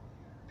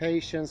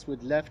 Patients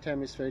with left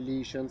hemisphere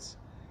lesions,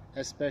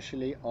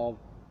 especially of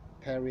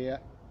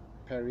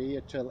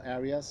parietal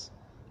areas,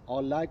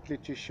 are likely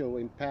to show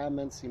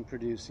impairments in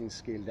producing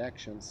skilled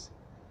actions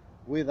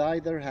with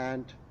either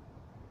hand,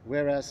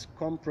 whereas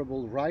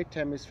comparable right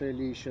hemisphere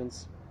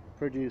lesions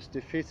produce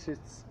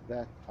deficits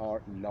that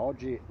are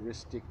largely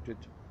restricted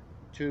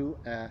to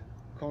a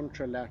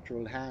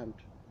contralateral hand.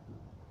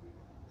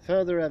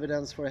 Further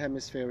evidence for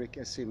hemispheric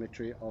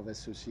asymmetry of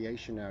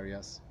association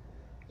areas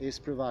is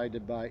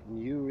provided by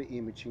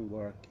neuroimaging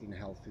work in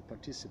healthy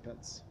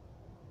participants.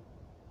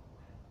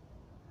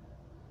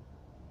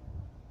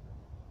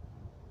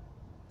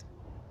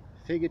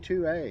 Figure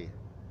 2a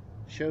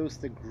shows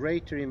the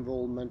greater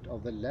involvement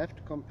of the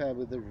left compared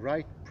with the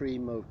right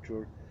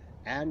premotor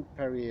and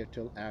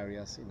parietal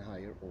areas in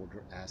higher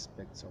order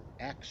aspects of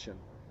action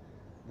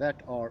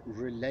that are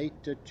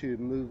related to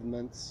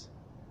movement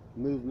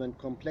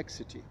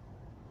complexity.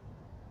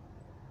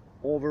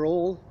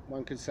 Overall,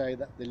 one could say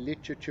that the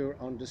literature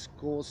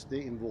underscores the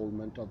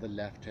involvement of the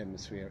left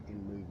hemisphere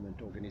in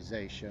movement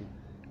organization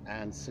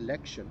and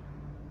selection.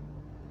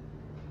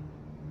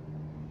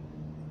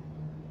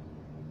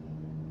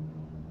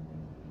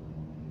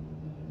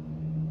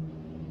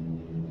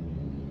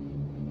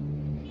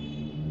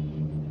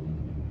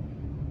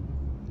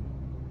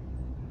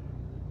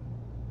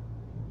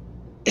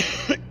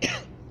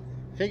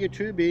 Figure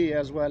 2b,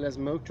 as well as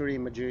motor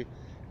imagery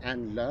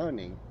and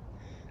learning.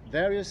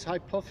 Various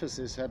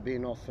hypotheses have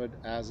been offered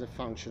as a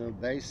functional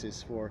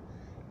basis for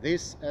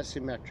this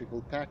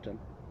asymmetrical pattern,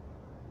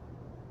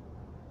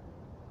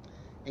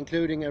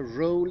 including a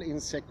role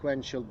in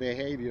sequential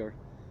behavior,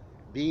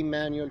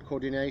 bimanual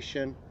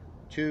coordination,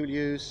 tool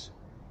use,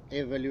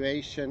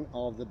 evaluation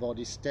of the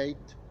body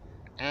state,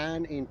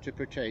 and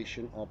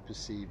interpretation of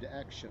perceived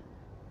action.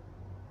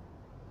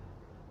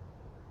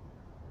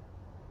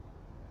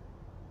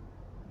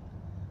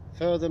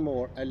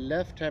 Furthermore, a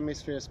left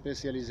hemisphere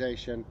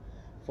specialization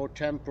for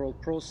temporal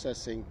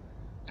processing,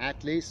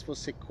 at least for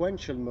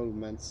sequential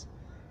movements,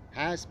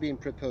 has been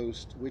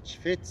proposed, which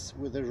fits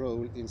with the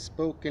role in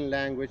spoken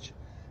language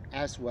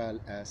as well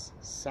as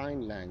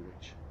sign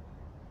language.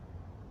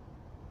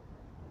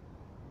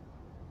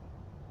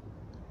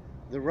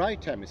 The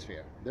right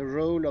hemisphere. The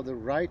role of the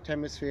right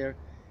hemisphere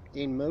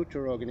in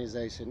motor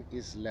organization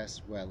is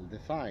less well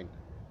defined.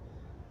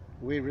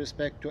 With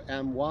respect to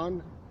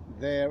M1,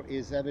 there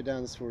is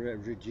evidence for a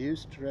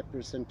reduced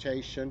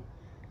representation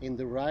in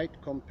the right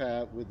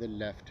compared with the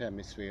left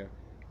hemisphere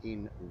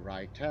in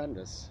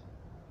right-handers,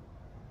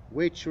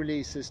 which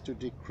releases to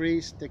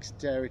decreased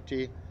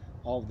dexterity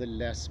of the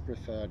less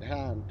preferred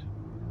hand.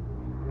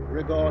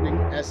 Regarding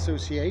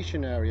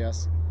association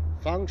areas,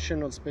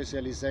 functional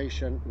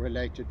specialization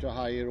related to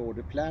higher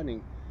order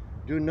planning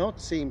do not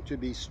seem to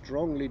be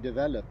strongly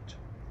developed.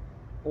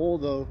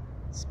 although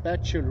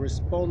spatial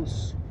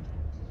response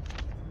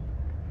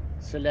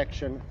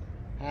selection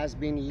has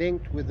been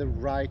linked with the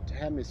right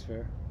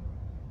hemisphere.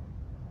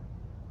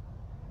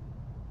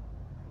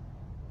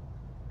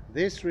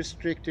 This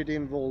restricted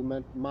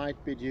involvement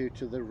might be due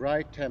to the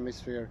right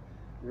hemisphere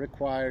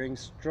requiring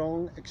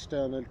strong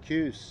external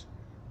cues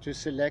to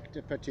select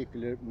a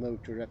particular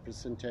motor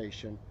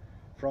representation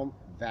from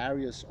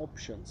various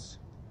options,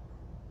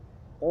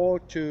 or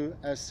to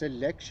a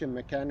selection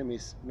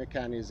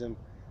mechanism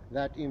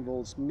that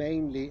involves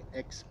mainly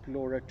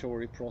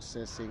exploratory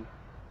processing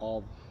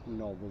of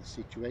novel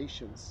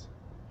situations.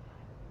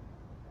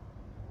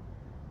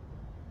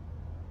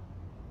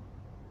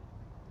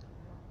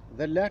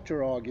 The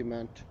latter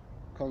argument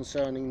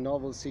concerning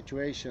novel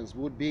situations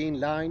would be in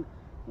line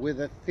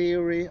with a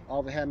theory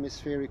of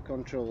hemispheric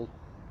control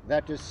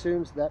that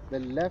assumes that the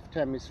left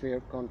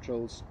hemisphere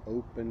controls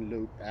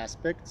open-loop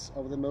aspects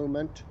of the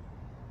movement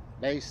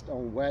based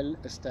on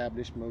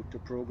well-established motor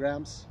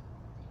programs,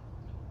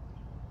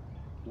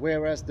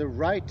 whereas the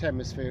right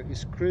hemisphere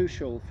is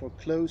crucial for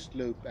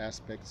closed-loop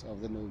aspects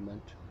of the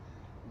movement,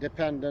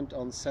 dependent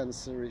on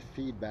sensory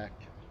feedback.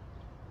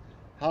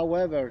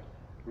 However,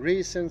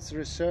 recent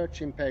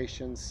research in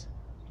patients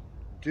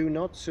do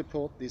not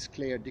support this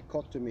clear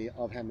dichotomy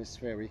of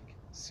hemispheric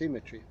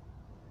symmetry.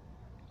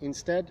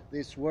 Instead,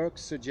 this work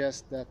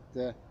suggests that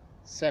the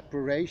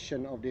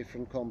separation of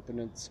different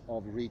components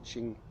of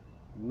reaching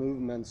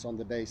movements on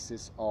the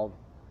basis of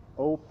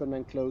open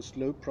and closed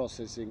loop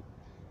processing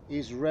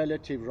is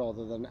relative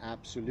rather than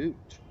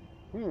absolute.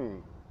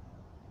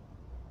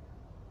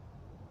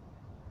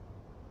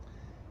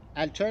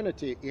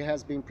 Alternatively, it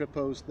has been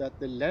proposed that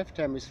the left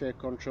hemisphere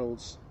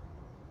controls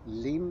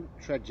limb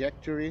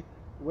trajectory,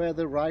 where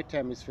the right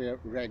hemisphere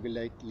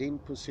regulates limb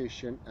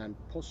position and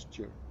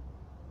posture.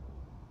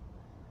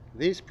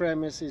 This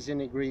premise is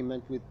in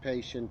agreement with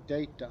patient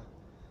data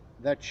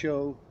that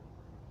show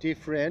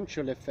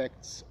differential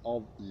effects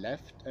of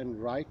left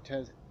and right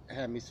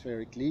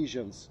hemispheric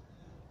lesions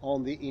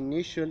on the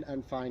initial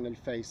and final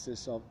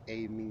phases of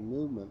aiming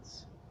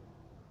movements.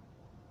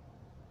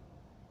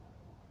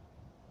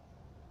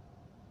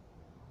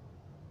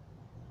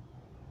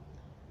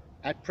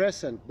 At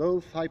present,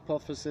 both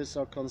hypotheses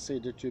are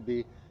considered to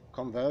be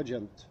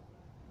convergent.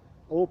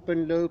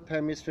 Open loop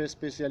hemisphere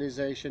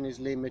specialization is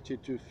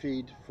limited to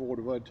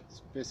feed-forward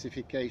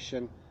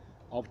specification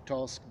of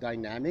task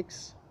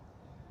dynamics,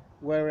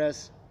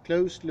 whereas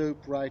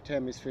closed-loop right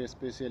hemisphere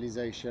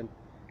specialization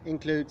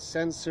includes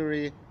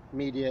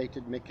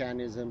sensory-mediated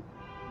mechanisms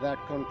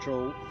that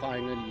control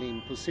final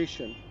limb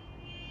position.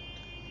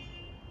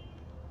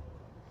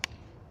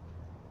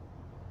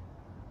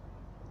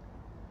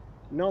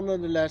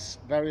 Nonetheless,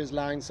 various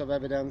lines of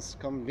evidence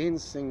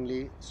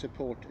convincingly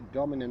support a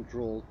dominant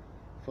role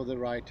for the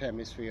right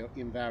hemisphere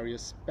in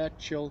various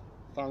spatial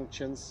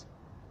functions,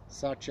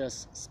 such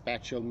as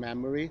spatial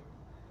memory,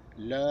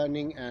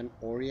 learning and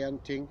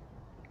orienting.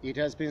 It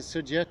has been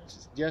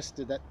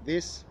suggested that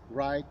this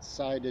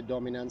right-sided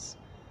dominance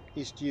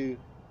is due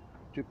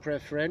to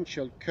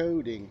preferential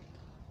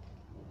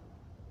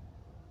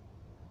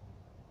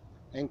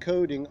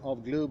encoding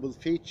of global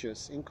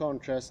features, in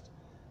contrast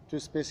to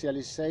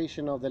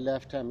specialization of the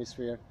left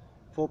hemisphere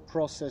for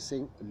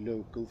processing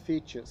local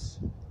features.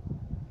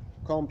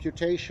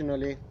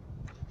 Computationally,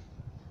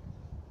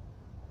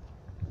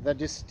 the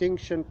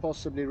distinction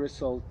possibly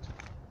results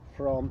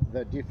from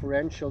the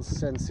differential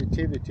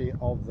sensitivity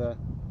of the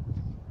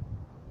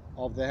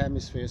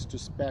hemispheres to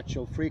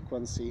spatial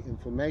frequency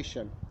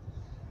information.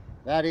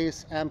 That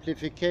is,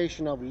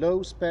 amplification of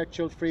low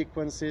spatial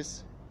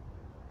frequencies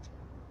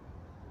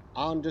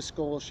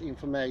underscores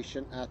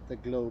information at the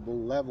global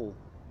level.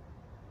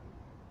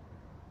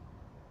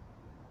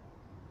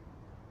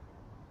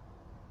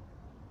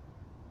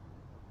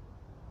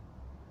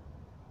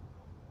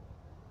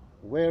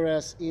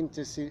 Whereas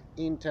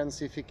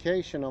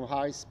intensification of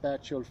high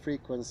spatial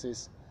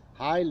frequencies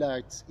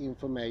highlights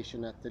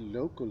information at the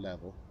local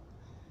level.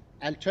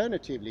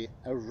 Alternatively,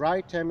 a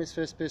right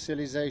hemisphere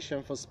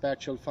specialization for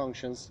spatial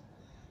functions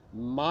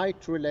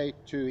might relate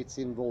to its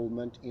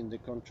involvement in the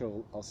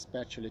control of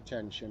spatial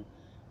attention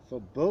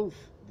for both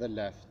the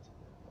left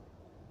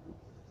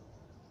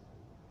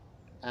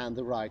and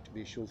the right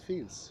visual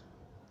fields,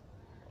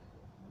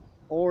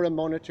 or a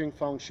monitoring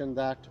function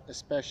that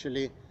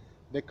especially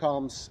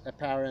becomes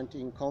apparent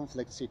in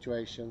conflict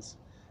situations,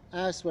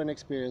 as when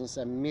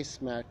experiencing a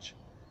mismatch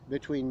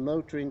between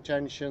motor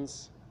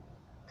intentions,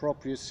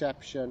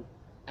 proprioception,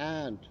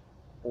 and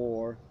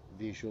or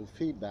visual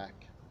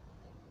feedback.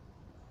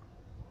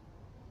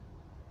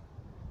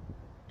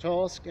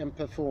 Task and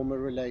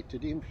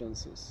performer-related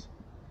influences.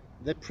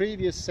 The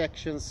previous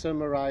section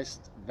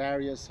summarized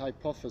various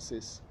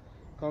hypotheses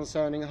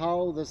concerning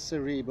how the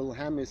cerebral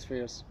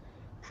hemispheres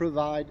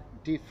provide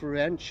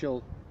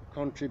differential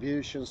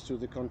contributions to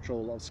the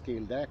control of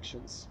skilled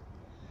actions.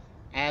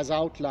 As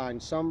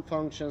outlined, some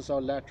functions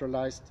are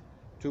lateralized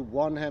to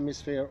one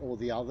hemisphere or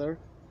the other,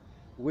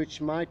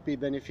 which might be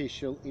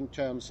beneficial in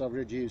terms of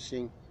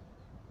reducing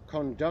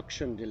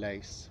conduction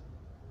delays.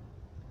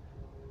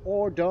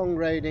 or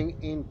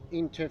downgrading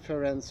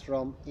interference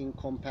from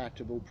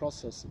incompatible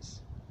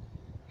processes.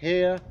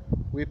 Here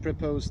we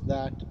propose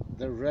that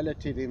the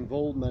relative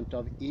involvement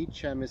of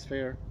each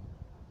hemisphere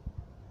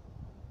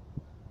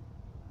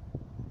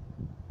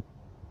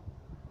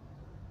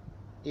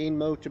in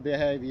motor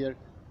behavior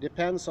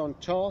depends on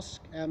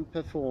task and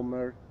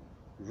performer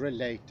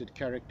related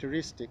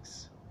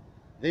characteristics.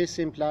 This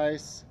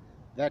implies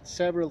that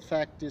several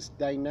factors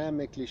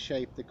dynamically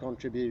shape the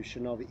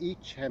contribution of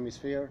each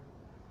hemisphere.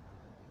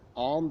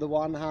 On the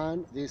one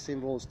hand, this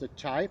involves the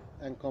type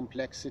and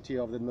complexity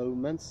of the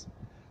movements.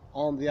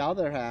 On the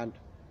other hand,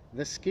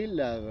 the skill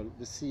level,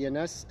 the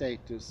CNS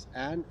status,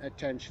 and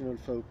attentional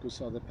focus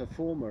of the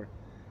performer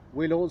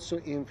will also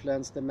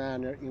influence the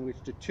manner in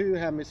which the two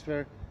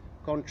hemispheres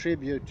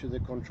contribute to the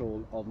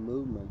control of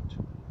movement.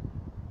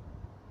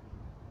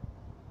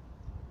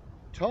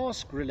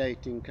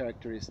 Task-relating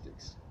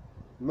characteristics.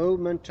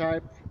 Movement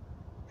type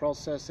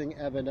processing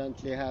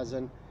evidently has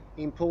an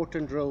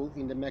important role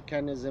in the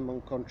mechanism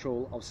of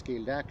control of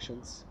skilled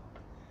actions.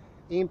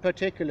 In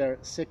particular,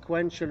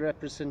 sequential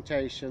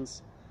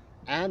representations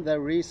and their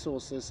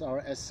resources are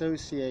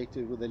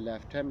associated with the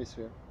left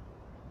hemisphere,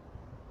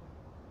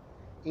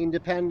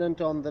 independent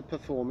on the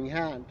performing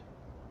hand.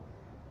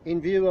 In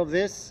view of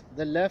this,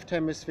 the left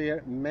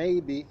hemisphere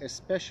may be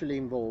especially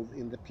involved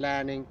in the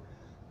planning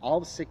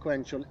of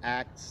sequential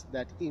acts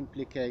that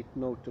implicate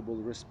notable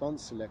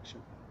response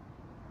selection,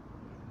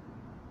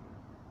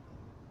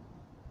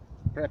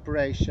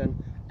 preparation,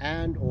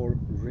 and/or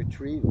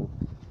retrieval.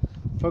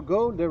 For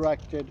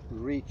goal-directed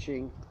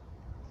reaching,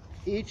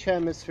 each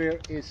hemisphere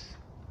is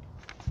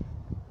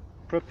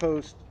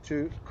proposed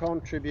to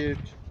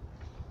contribute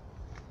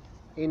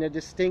in a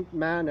distinct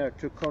manner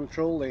to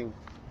controlling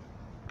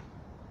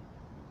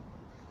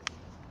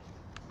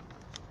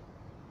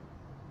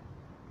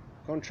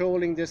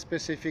the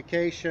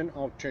specification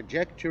of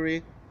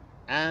trajectory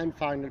and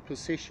final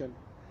position.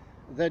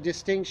 The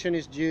distinction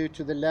is due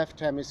to the left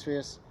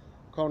hemisphere's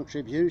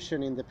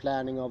contribution in the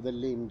planning of the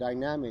limb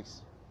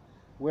dynamics,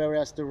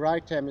 whereas the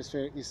right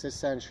hemisphere is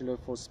essential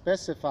for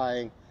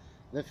specifying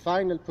the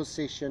final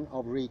position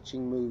of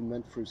reaching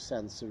movement through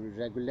sensory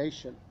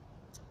regulation.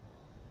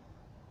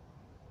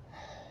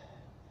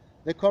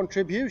 The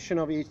contribution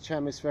of each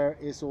hemisphere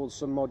is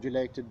also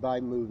modulated by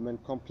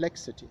movement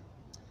complexity.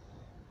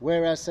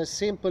 Whereas a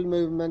simple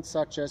movement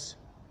such as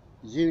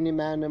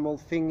unimanimal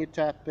finger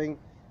tapping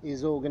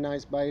is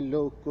organized by a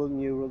local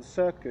neural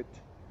circuit,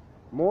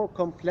 more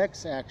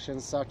complex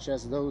actions such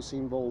as those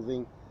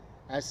involving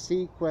a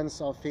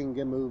sequence of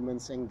finger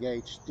movements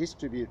engage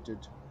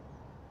distributed,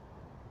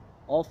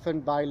 often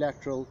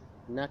bilateral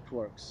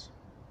networks.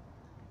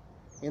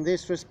 In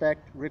this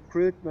respect,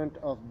 recruitment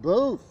of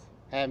both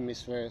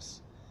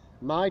hemispheres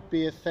might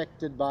be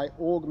affected by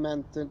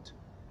augmented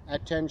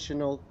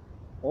attentional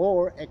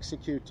or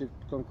executive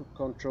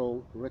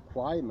control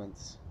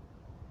requirements.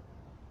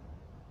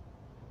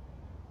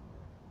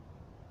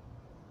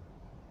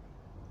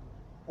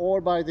 Or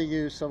by the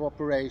use of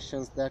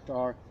operations that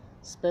are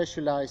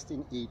specialized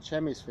in each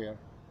hemisphere.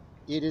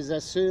 It is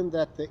assumed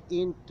that the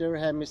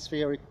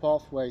interhemispheric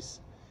pathways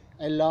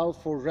allow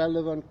for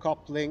relevant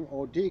coupling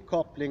or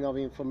decoupling of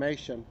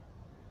information.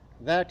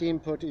 That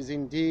input is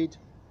indeed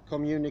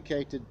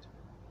communicated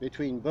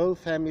between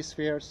both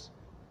hemispheres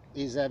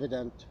is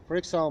evident, for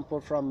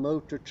example, from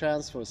motor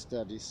transfer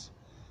studies,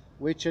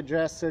 which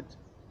addresses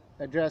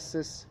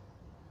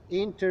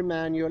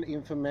intermanual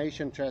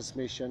information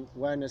transmission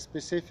when a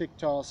specific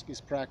task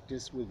is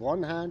practiced with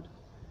one hand.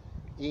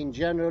 In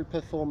general,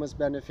 performance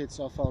benefits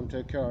are found to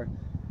occur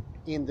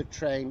in the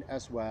trained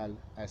as well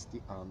as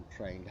the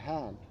untrained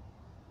hand.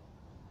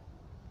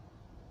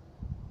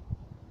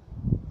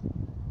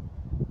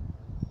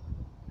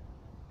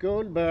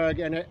 Goldberg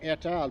and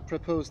et al.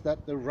 Proposed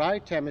that the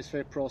right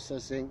hemisphere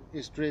processing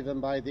is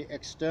driven by the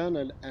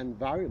external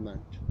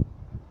environment,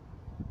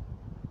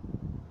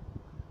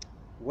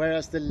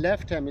 whereas the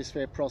left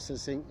hemisphere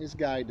processing is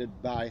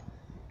guided by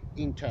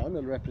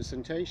internal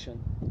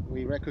representation.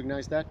 We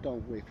recognize that,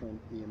 don't we, from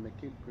Ian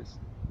McGilchrist?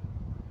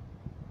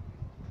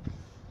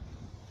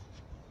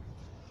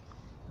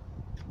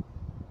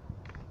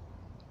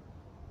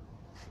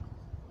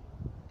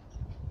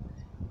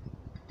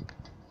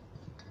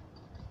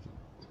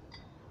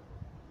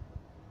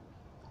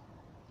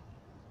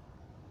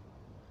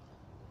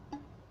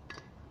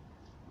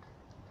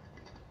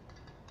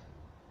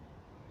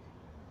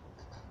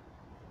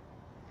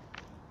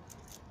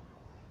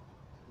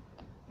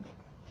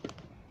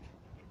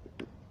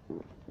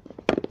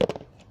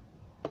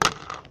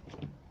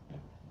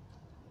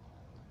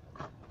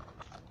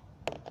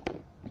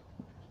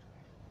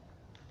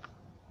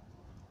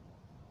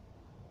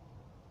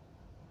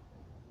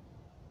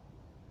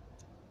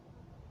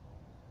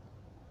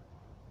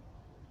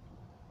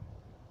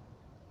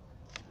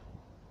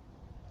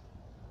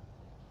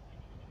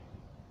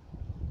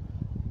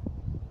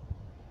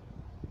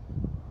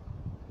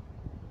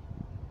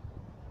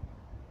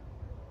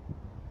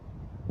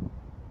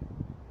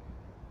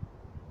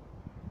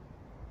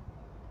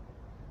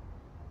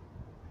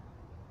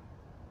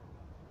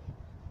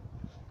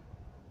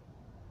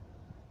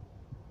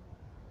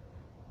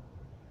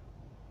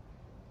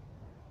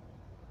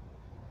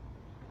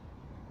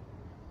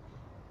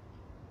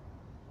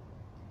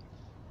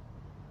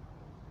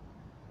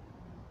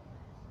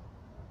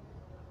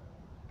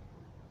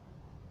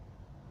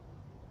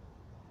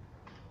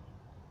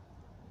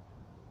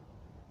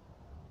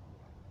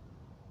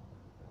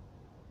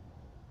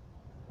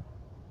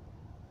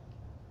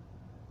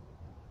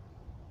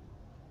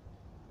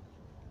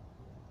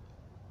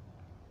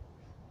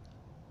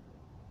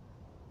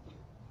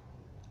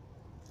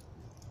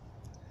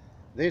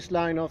 This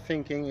line of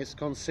thinking is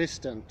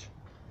consistent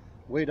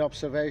with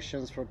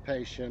observations for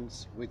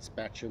patients with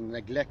spatial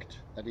neglect,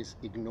 that is,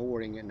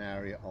 ignoring an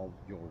area of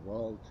your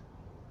world.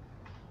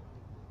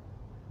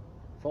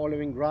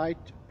 Following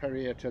right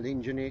parietal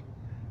injury,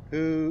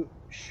 who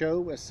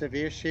show a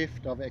severe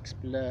shift of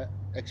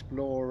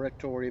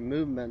exploratory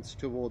movements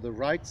toward the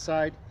right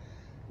side,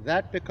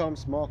 that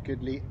becomes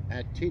markedly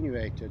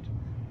attenuated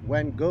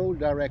when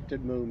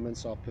goal-directed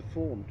movements are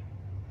performed.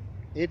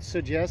 It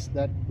suggests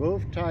that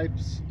both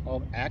types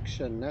of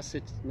action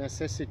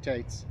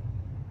necessitates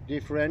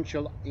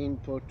differential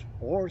input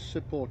or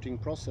supporting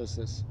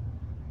processes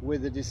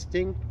with a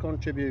distinct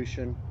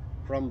contribution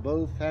from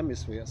both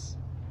hemispheres.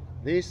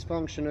 These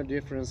functional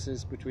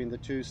differences between the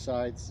two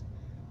sides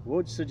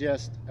would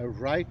suggest a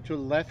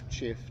right-to-left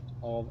shift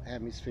of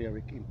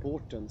hemispheric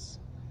importance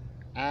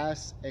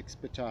as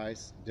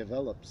expertise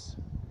develops.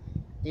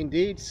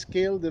 Indeed,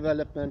 skill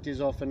development is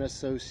often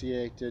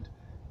associated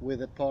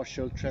with a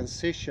partial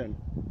transition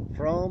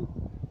from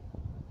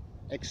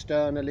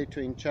externally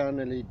to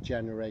internally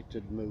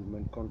generated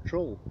movement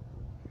control.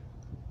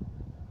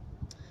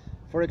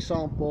 For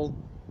example,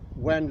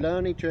 when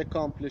learning to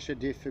accomplish a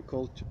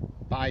difficult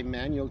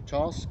bimanual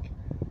task,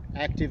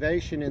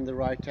 activation in the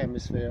right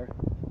hemisphere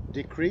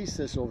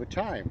decreases over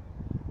time,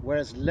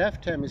 whereas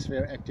left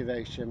hemisphere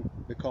activation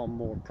becomes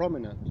more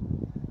prominent.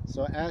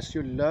 So as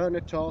you learn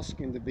a task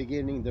in the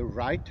beginning, the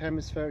right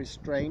hemisphere is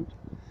trained,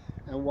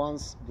 and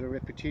once the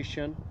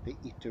repetition, the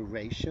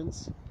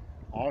iterations,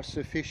 are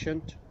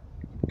sufficient,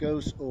 it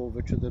goes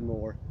over to the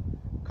more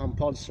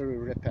compulsory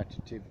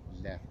repetitive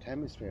left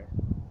hemisphere.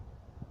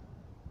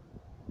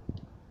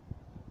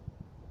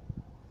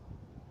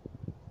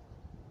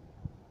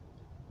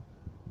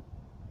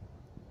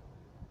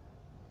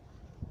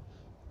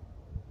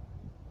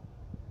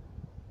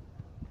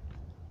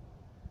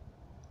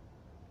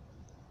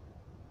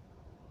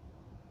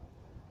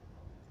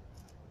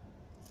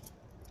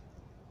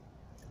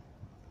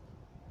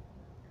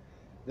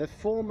 The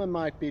former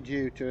might be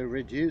due to a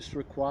reduced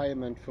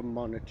requirement for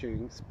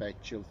monitoring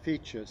spatial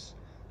features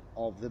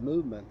of the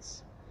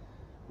movements,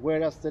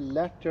 whereas the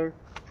latter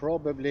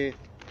probably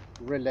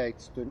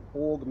relates to an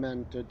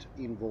augmented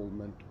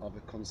involvement of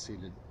a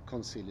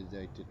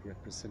consolidated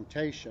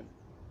representation.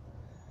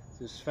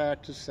 So it's fair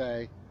to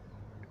say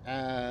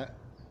the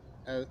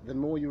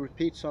more you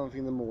repeat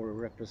something, the more a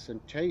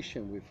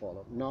representation we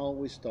follow. Now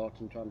we're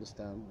starting to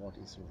understand what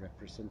is a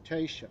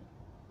representation.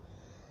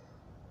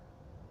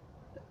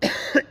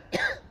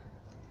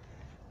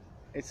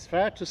 It's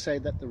fair to say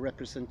that the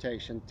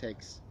representation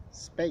takes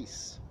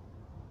space.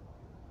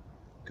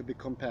 Could be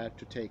compared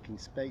to taking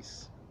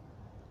space.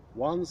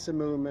 Once a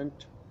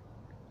movement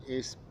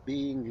is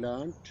being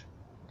learned,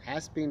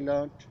 has been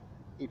learned,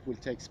 it will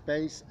take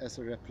space as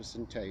a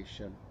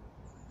representation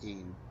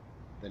in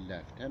the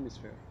left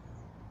hemisphere.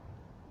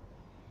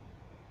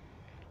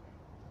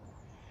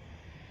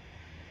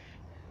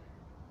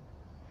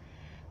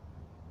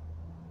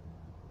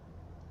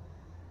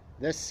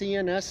 The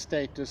CNS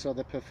status of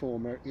the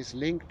performer is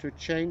linked to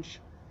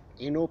change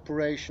in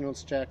operational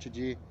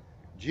strategy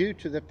due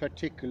to the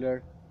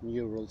particular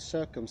neural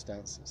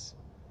circumstances.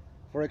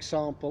 For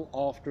example,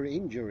 after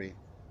injury,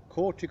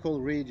 cortical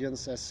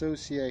regions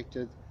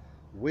associated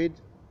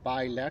with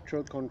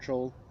bilateral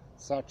control,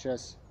 such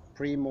as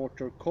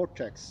premotor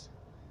cortex,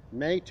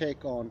 may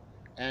take on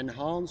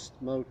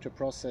enhanced motor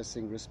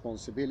processing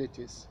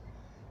responsibilities,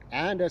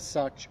 and as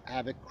such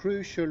have a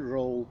crucial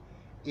role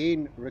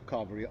in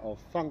recovery of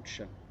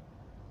function.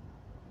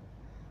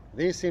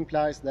 This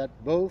implies that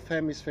both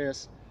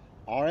hemispheres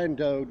are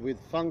endowed with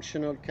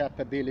functional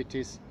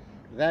capabilities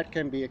that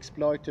can be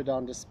exploited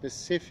under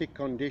specific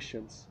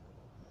conditions.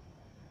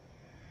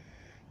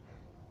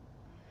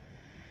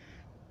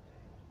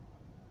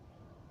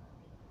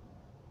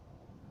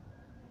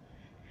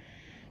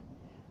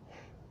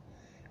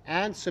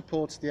 And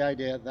supports the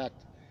idea that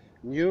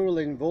neural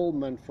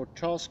involvement for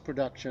task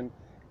production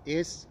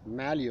is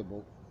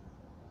malleable.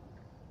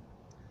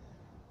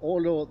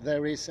 Although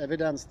there is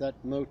evidence that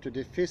motor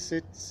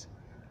deficits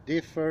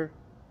differ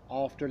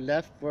after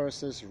left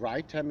versus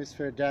right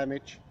hemisphere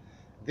damage,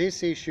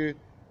 this issue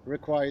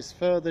requires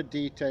further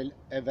detailed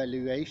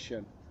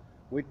evaluation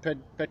with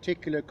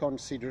particular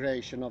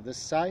consideration of the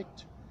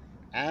site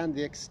and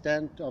the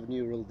extent of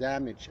neural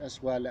damage,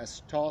 as well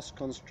as task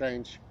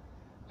constraints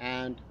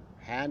and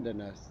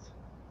handedness.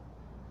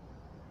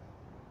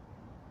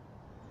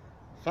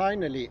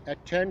 Finally,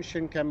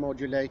 attention can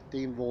modulate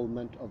the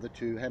involvement of the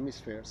two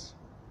hemispheres.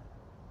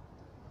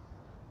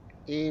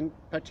 In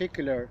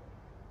particular,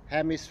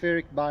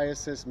 hemispheric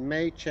biases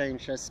may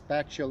change as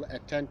spatial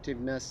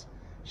attentiveness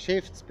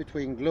shifts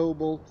between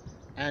global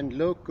and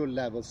local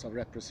levels of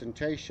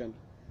representation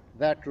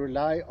that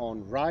rely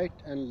on right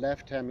and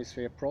left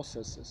hemisphere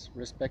processes,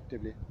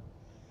 respectively,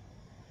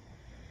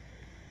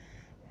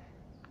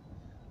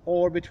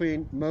 or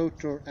between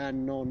motor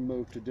and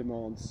non-motor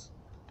demands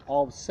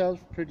of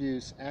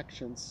self-produced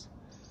actions,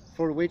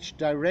 for which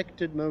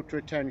directed motor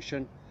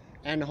attention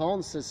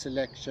enhances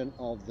selection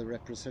of the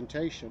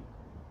representation.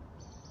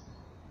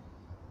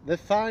 The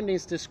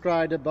findings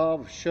described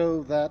above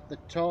show that the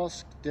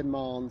task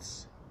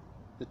demands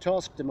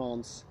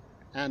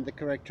and the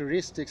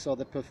characteristics of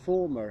the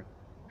performer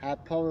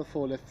have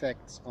powerful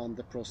effects on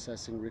the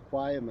processing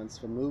requirements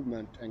for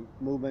movement and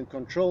movement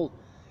control,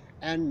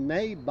 and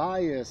may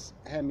bias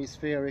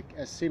hemispheric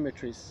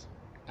asymmetries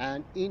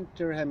and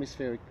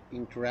interhemispheric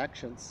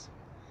interactions.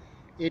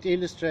 It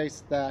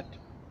illustrates that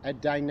a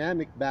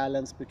dynamic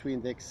balance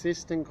between the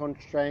existing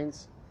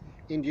constraints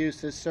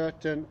induces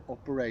certain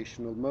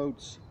operational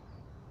modes.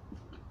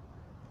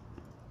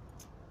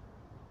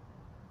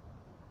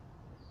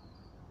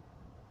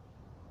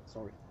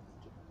 Sorry,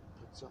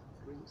 put some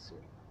drinks here.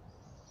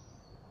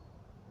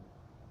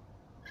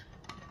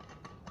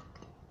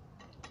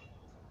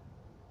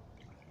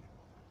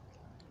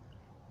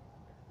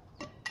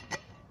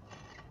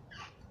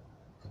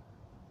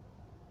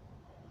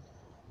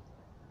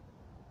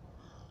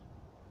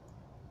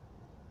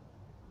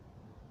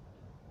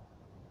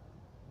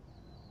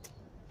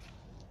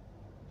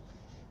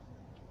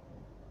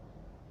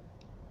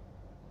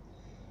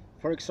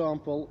 For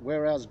example,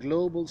 whereas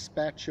global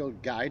spatial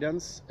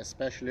guidance,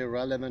 especially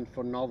relevant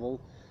for novel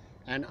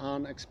and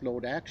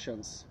unexplored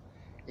actions,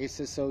 is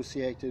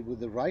associated with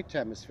the right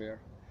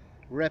hemisphere,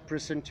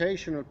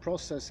 representational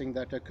processing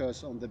that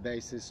occurs on the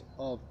basis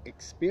of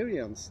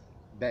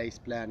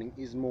experience-based planning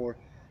is more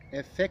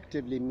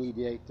effectively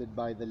mediated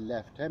by the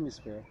left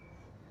hemisphere.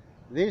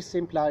 This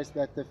implies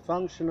that the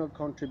functional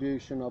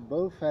contribution of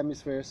both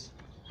hemispheres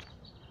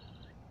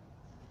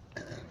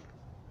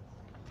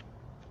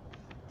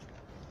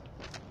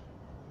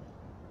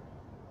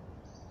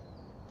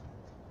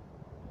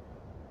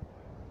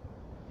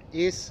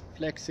is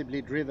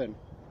flexibly driven.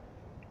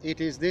 It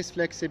is this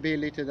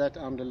flexibility that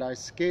underlies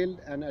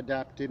skilled and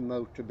adaptive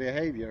motor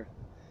behavior.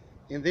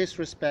 In this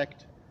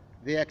respect,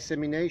 the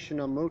examination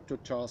of motor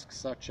tasks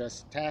such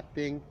as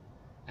tapping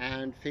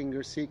and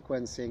finger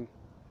sequencing,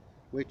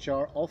 which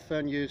are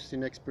often used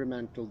in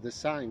experimental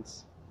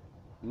designs,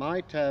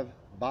 might have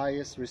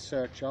biased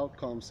research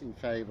outcomes in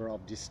favor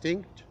of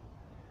distinct,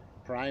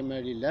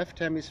 primarily left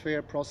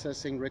hemisphere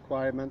processing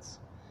requirements.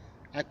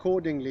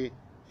 Accordingly,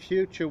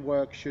 future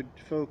work should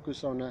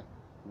focus on a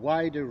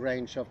wider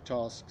range of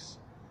tasks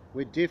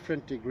with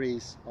different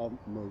degrees of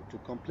motor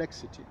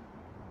complexity.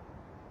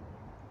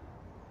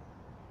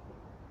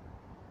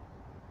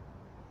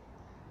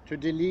 To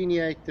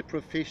delineate the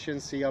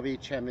proficiency of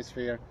each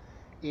hemisphere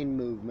in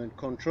movement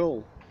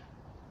control.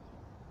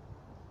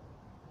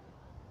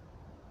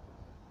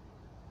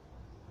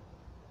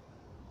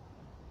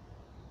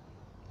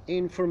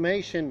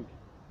 Information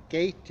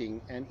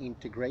gating and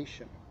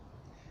integration.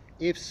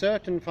 If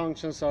certain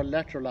functions are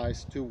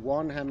lateralized to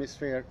one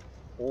hemisphere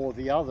or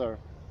the other,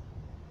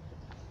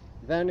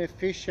 then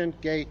efficient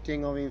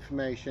gating of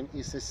information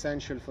is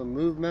essential for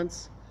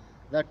movements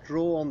that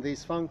draw on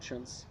these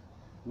functions.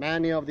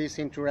 Many of these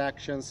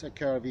interactions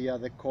occur via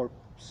the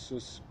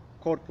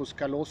corpus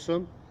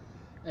callosum,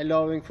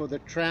 allowing for the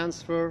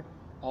transfer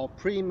of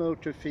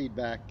premotor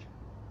feedback,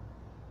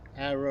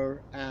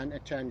 error, and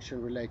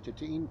attention related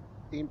to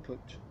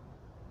input.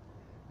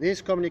 This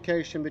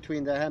communication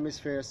between the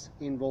hemispheres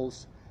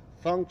involves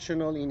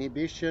functional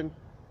inhibition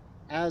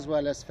as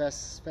well as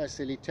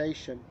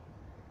facilitation.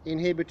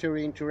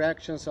 Inhibitory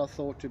interactions are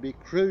thought to be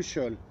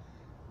crucial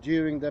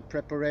during the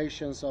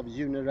preparations of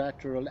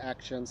unilateral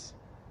actions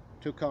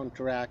to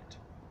counteract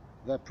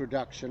the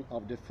production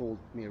of default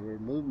mirror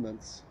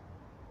movements.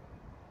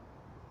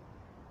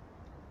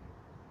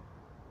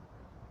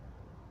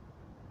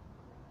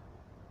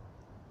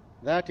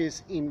 That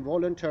is,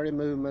 involuntary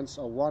movements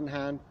of one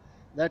hand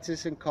that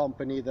is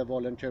accompany the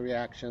voluntary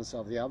actions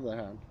of the other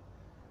hand.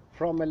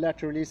 From a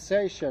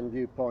lateralization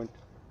viewpoint,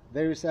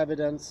 there is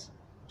evidence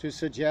to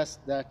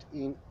suggest that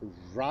in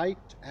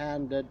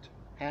right-handers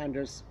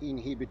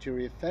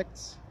inhibitory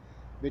effects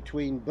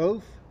between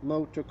both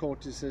motor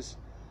cortices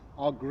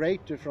are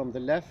greater from the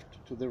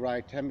left to the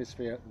right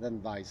hemisphere than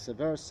vice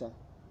versa.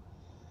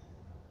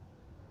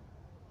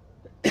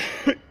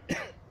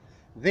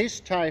 This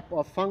type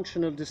of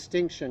functional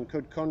distinction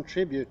could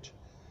contribute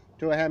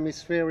to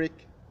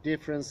hemispheric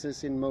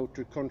differences in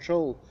motor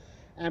control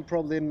and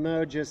probably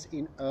emerges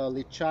in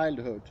early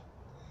childhood,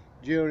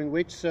 during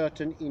which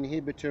certain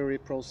inhibitory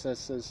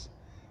processes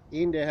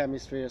in the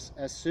hemispheres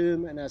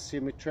assume an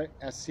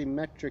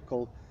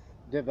asymmetrical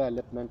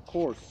development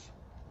course.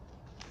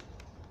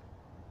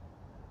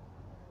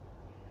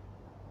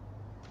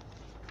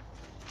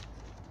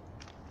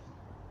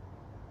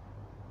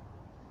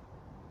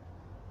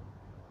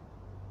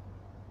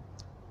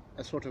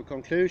 A sort of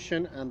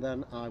conclusion, and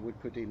then I would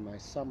put in my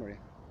summary.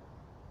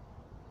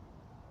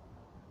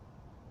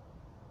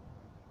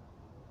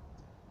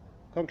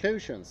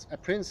 Conclusions. A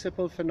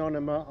principal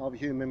phenomenon of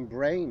human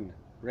brain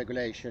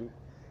regulation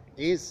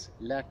is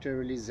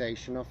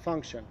lateralization of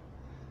function.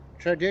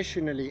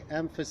 Traditionally,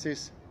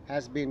 emphasis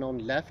has been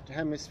on left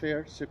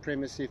hemisphere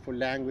supremacy for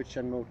language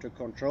and motor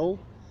control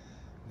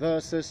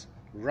versus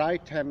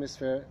right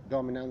hemisphere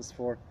dominance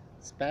for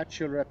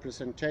spatial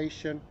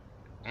representation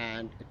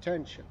and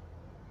attention.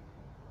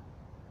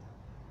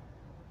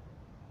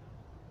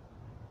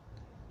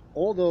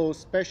 Although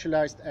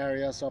specialized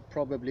areas are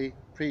probably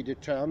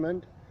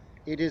predetermined,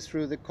 it is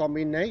through the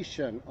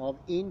combination of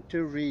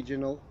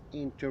interregional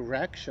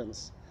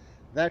interactions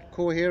that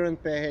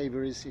coherent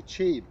behavior is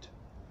achieved.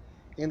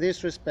 In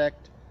this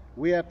respect,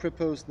 we have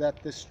proposed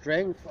that the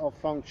strength of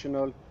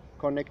functional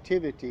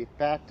connectivity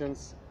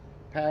patterns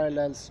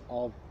parallels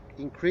of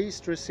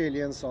increased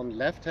resilience on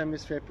left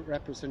hemisphere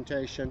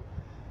representation,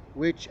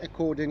 which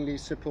accordingly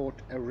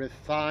support a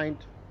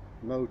refined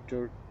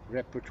motor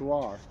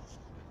repertoire.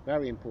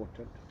 Very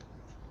important.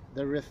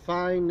 The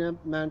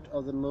refinement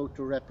of the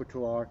motor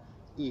repertoire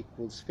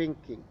equals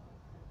thinking,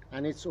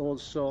 and it's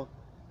also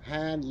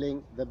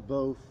handling the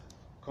both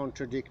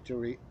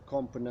contradictory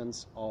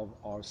components of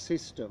our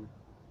system,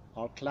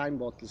 our Klein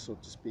bottle, so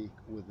to speak,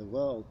 with the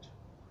world.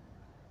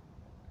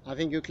 I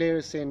think you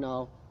clearly see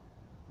now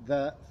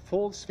the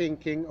false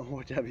thinking, or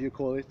whatever you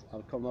call it,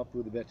 I'll come up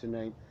with a better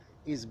name,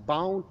 is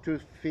bound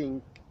to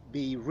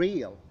be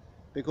real,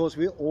 because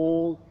we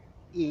all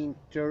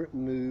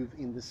move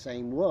in the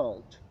same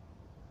world.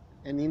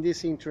 And in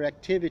this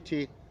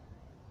interactivity,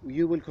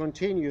 you will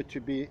continue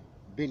to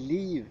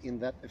believe in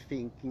that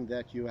thinking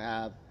that you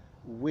have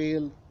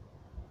will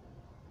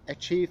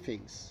achieve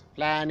things,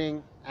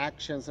 planning,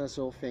 actions, and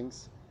so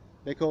things,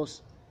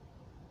 because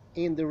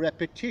in the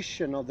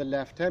repetition of the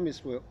left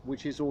hemisphere,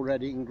 which is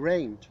already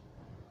ingrained,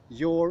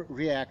 your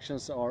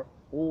reactions are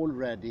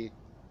already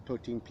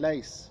put in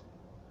place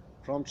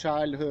from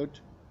childhood,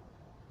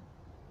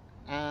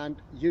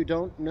 and you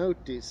don't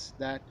notice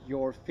that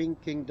your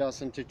thinking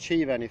doesn't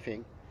achieve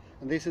anything.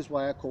 And this is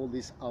why I call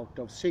this out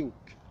of sync.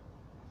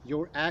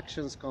 Your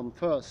actions come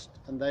first,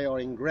 and they are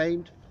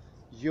ingrained.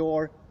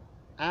 Your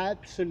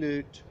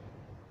absolute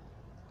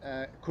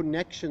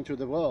connection to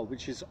the world,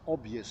 which is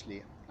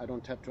obviously, I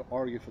don't have to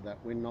argue for that,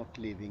 we're not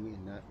living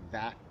in a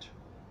vat,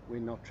 we're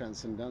not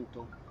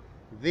transcendental.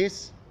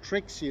 This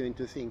tricks you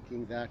into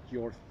thinking that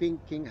your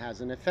thinking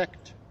has an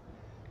effect.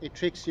 It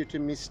tricks you to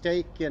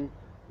mistaken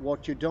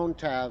what you don't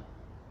have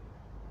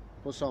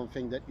for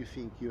something that you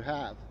think you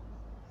have.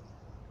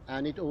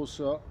 And it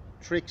also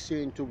tricks you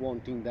into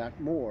wanting that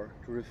more,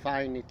 to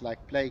refine it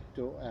like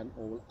Plato and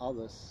all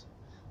others.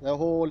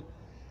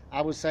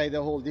 I would say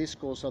the whole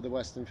discourse of the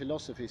Western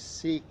philosophy is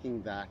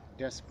seeking that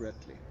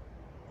desperately,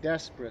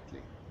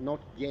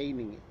 not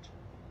gaining it.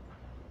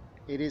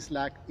 It is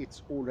like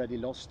it's already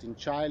lost in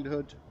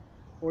childhood,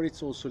 or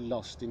it's also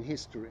lost in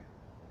history.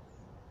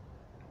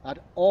 But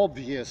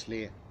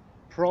obviously,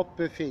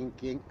 proper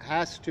thinking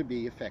has to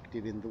be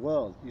effective in the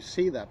world. You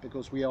see that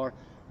because we are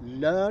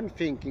learn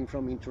thinking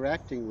from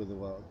interacting with the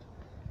world.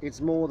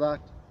 It's more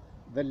that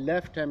the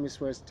left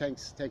hemisphere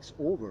takes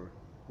over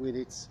with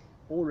its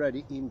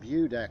already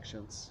imbued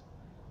actions.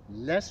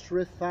 Less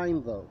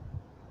refined though,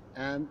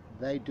 and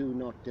they do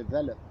not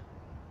develop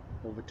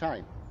over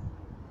time.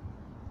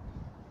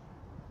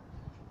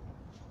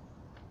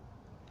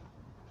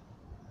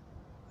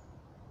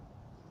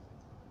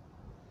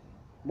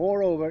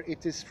 Moreover,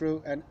 it is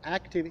through an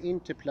active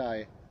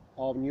interplay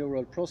of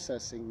neural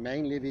processing,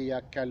 mainly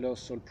via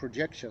callosal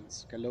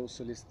projections,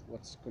 callosal is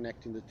what's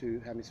connecting the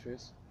two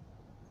hemispheres,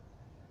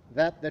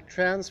 that the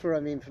transfer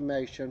of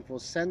information for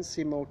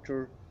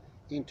sensimotor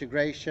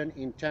integration,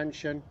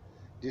 intention,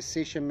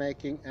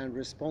 decision-making, and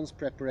response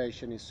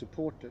preparation is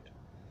supported.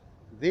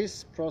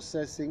 This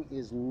processing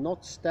is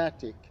not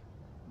static,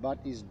 but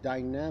is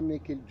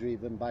dynamically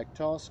driven by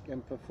task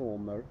and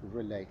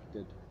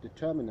performer-related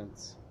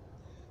determinants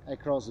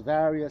across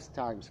various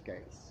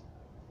timescales,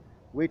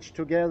 which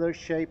together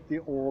shape the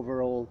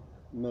overall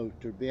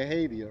motor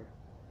behavior.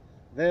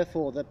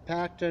 Therefore, the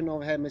pattern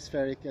of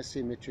hemispheric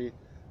asymmetry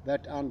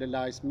that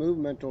underlies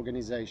movement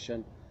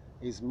organization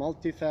is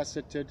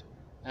multifaceted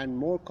and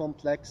more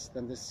complex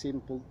than the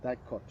simple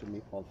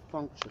dichotomy of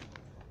function.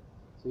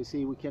 So you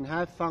see, we can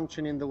have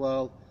function in the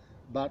world,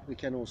 but we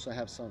can also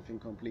have something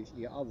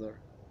completely other.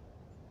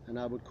 And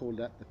I would call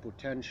that the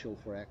potential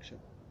for action.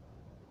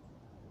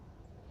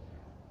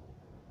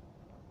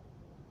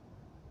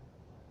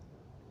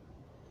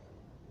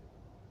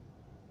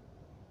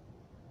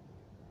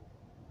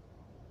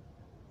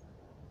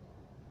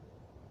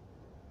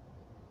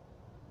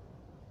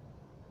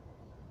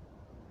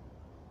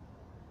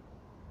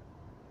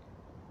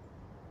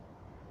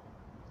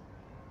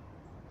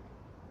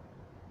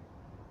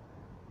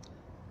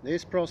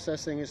 This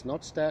processing is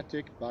not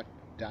static, but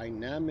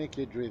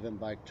dynamically driven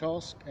by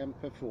task and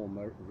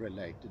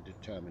performer-related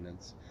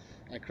determinants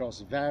across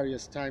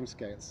various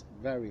timescales.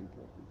 Very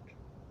important.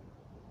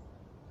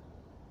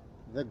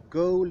 The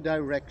goal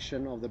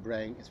direction of the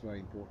brain is very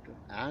important,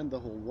 and the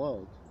whole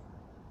world.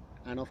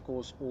 And of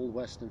course, all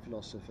Western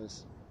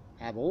philosophers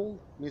have all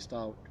missed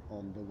out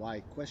on the why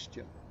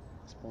question,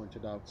 as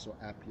pointed out so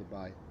aptly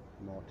by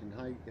Martin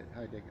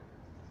Heidegger.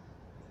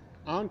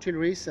 Until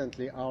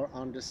recently, our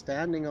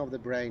understanding of the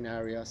brain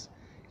areas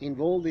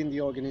involved in the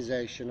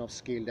organization of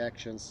skilled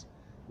actions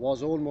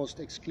was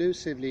almost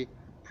exclusively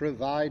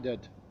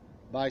provided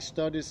by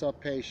studies of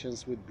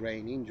patients with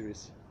brain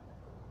injuries,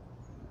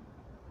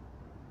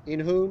 in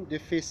whom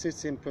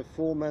deficits in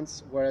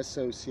performance were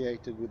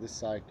associated with the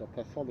site of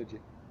pathology.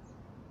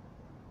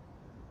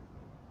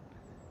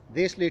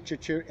 This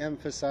literature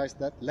emphasized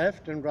that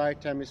left and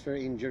right hemisphere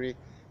injury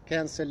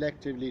can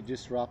selectively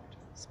disrupt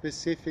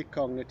specific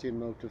cognitive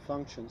motor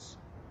functions,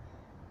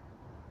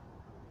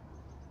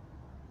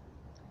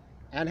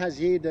 and has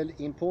yielded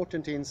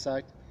important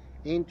insight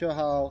into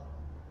how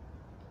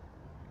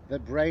the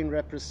brain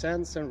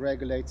represents and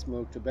regulates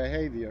motor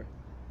behavior.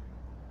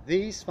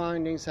 These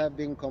findings have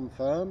been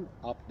confirmed,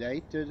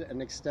 updated,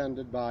 and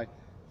extended by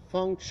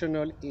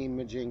functional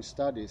imaging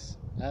studies,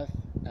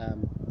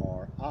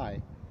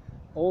 fMRI.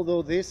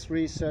 Although this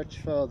research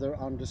further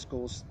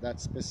underscores that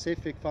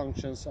specific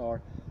functions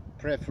are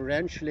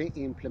preferentially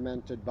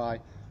implemented by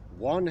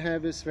one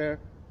hemisphere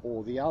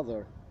or the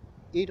other,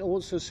 it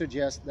also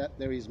suggests that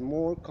there is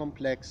more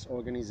complex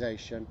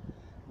organization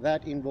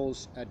that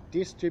involves a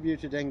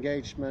distributed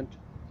engagement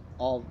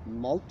of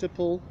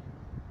multiple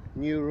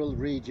neural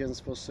regions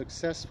for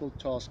successful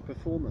task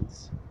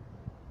performance.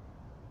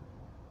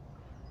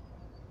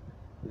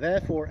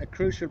 Therefore, a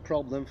crucial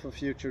problem for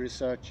future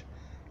research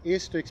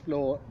is to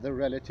explore the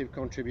relative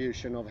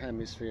contribution of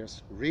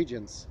hemispheres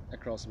regions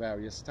across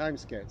various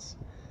timescales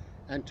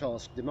and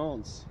task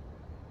demands.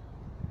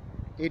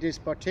 It is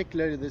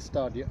particularly the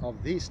study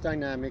of these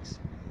dynamics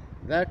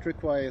that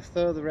require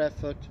further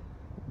effort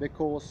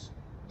because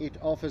it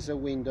offers a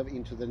window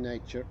into the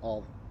nature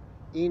of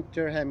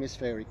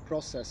interhemispheric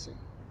processing.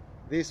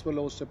 This will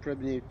also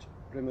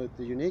promote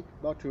the unique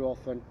but too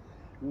often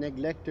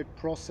neglected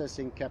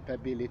processing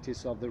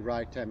capabilities of the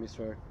right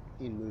hemisphere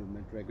in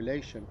movement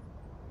regulation.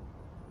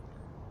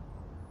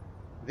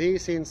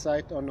 These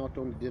insights are not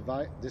only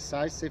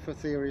decisive for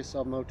theories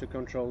of motor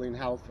control in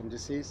health and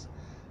disease,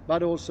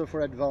 but also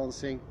for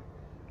advancing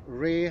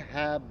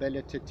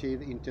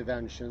rehabilitative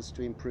interventions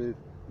to improve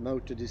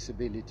motor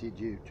disability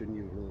due to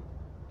neural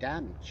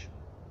damage.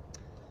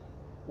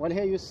 Well,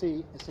 here you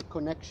see is a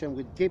connection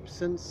with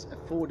Gibson's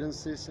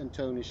affordances and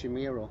Tony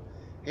Chimero.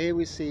 Here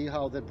we see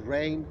how the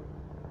brain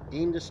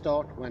in the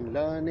start, when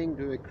learning,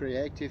 do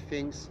creative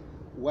things,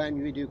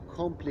 when we do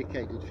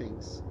complicated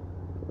things,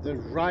 the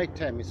right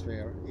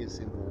hemisphere is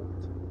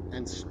involved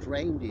and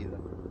strained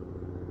even.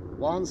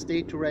 Once the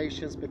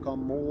iterations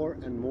become more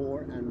and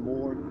more and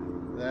more,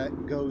 that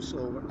goes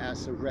over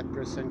as a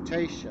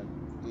representation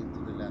into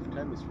the left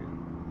hemisphere.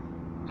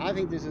 I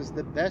think this is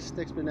the best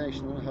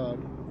explanation I heard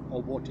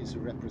of what is a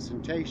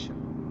representation.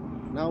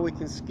 Now we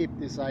can skip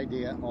this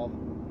idea of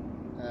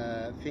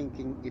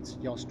thinking it's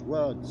just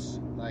words,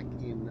 like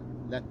in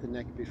let the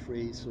neck be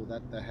free so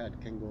that the head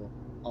can go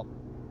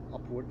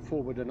upward,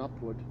 forward and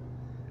upward,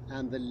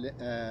 and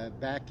the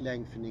back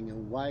lengthening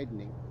and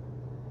widening.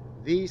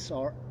 These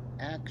are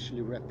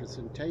actually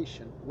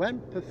representation when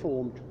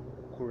performed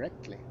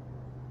correctly.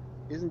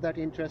 Isn't that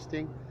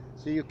interesting?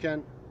 So you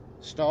can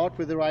start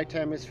with the right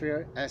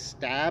hemisphere,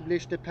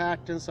 establish the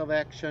patterns of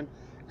action,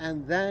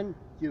 and then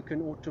you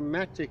can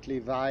automatically,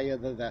 via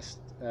the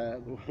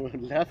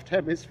left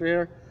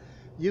hemisphere,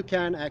 you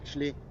can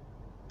actually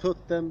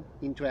put them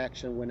into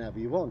action whenever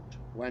you want.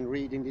 When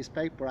reading this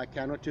paper, I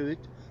cannot do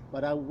it,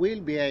 but I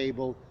will be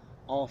able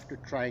after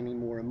trying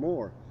more and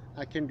more.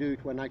 I can do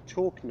it when I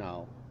talk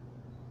now.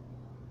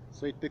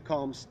 So it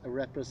becomes a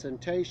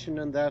representation,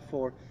 and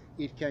therefore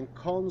it can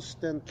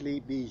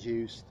constantly be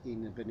used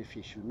in a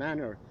beneficial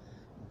manner,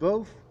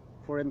 both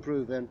for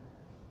improving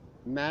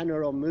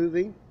manner of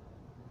moving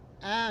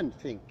and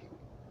thinking.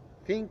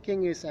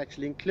 Thinking is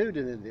actually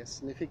included in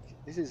this, and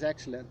this is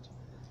excellent.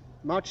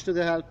 Much to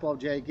the help of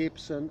J.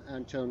 Gibson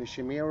and Tony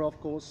Chimero, of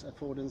course,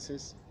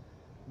 affordances.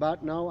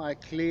 But now I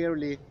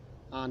clearly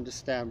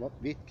understand what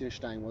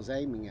Wittgenstein was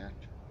aiming at.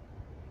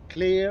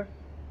 Clear,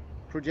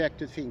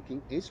 projected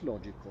thinking is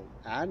logical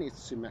and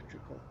it's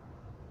symmetrical,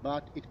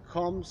 but it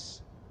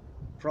comes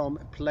from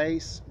a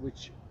place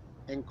which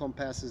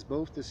encompasses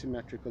both the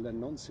symmetrical and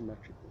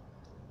non-symmetrical.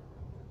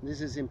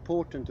 This is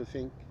important to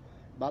think,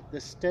 but the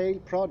stale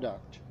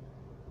product,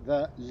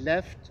 the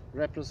left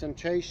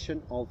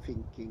representation of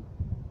thinking,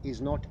 is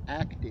not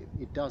active.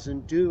 It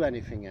doesn't do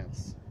anything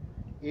else.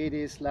 It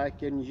is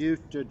like a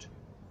neutered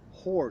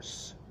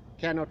horse,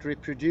 cannot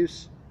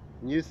reproduce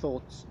new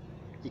thoughts.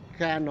 It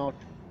cannot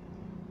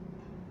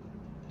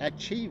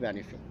achieve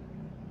anything.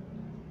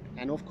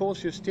 And of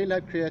course you still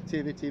have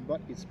creativity,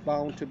 but it's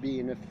bound to be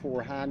in a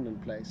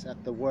four-handed place,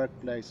 at the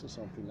workplace or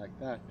something like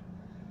that.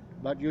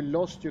 But you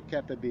lost your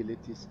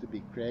capabilities to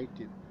be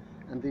creative,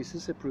 and this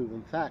is a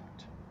proven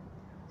fact.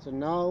 So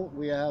now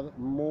we have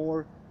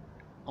more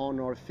on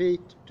our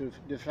feet to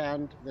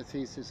defend the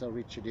thesis of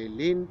Richard A.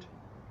 Lind,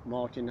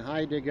 Martin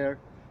Heidegger,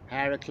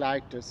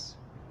 Heraclitus.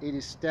 It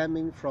is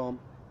stemming from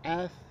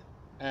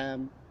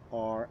fMRI.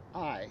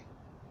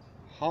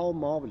 How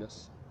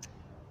marvelous.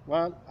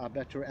 Well, I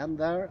better end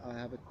there. I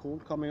have a call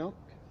coming up.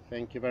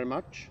 Thank you very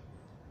much,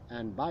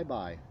 and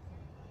bye-bye.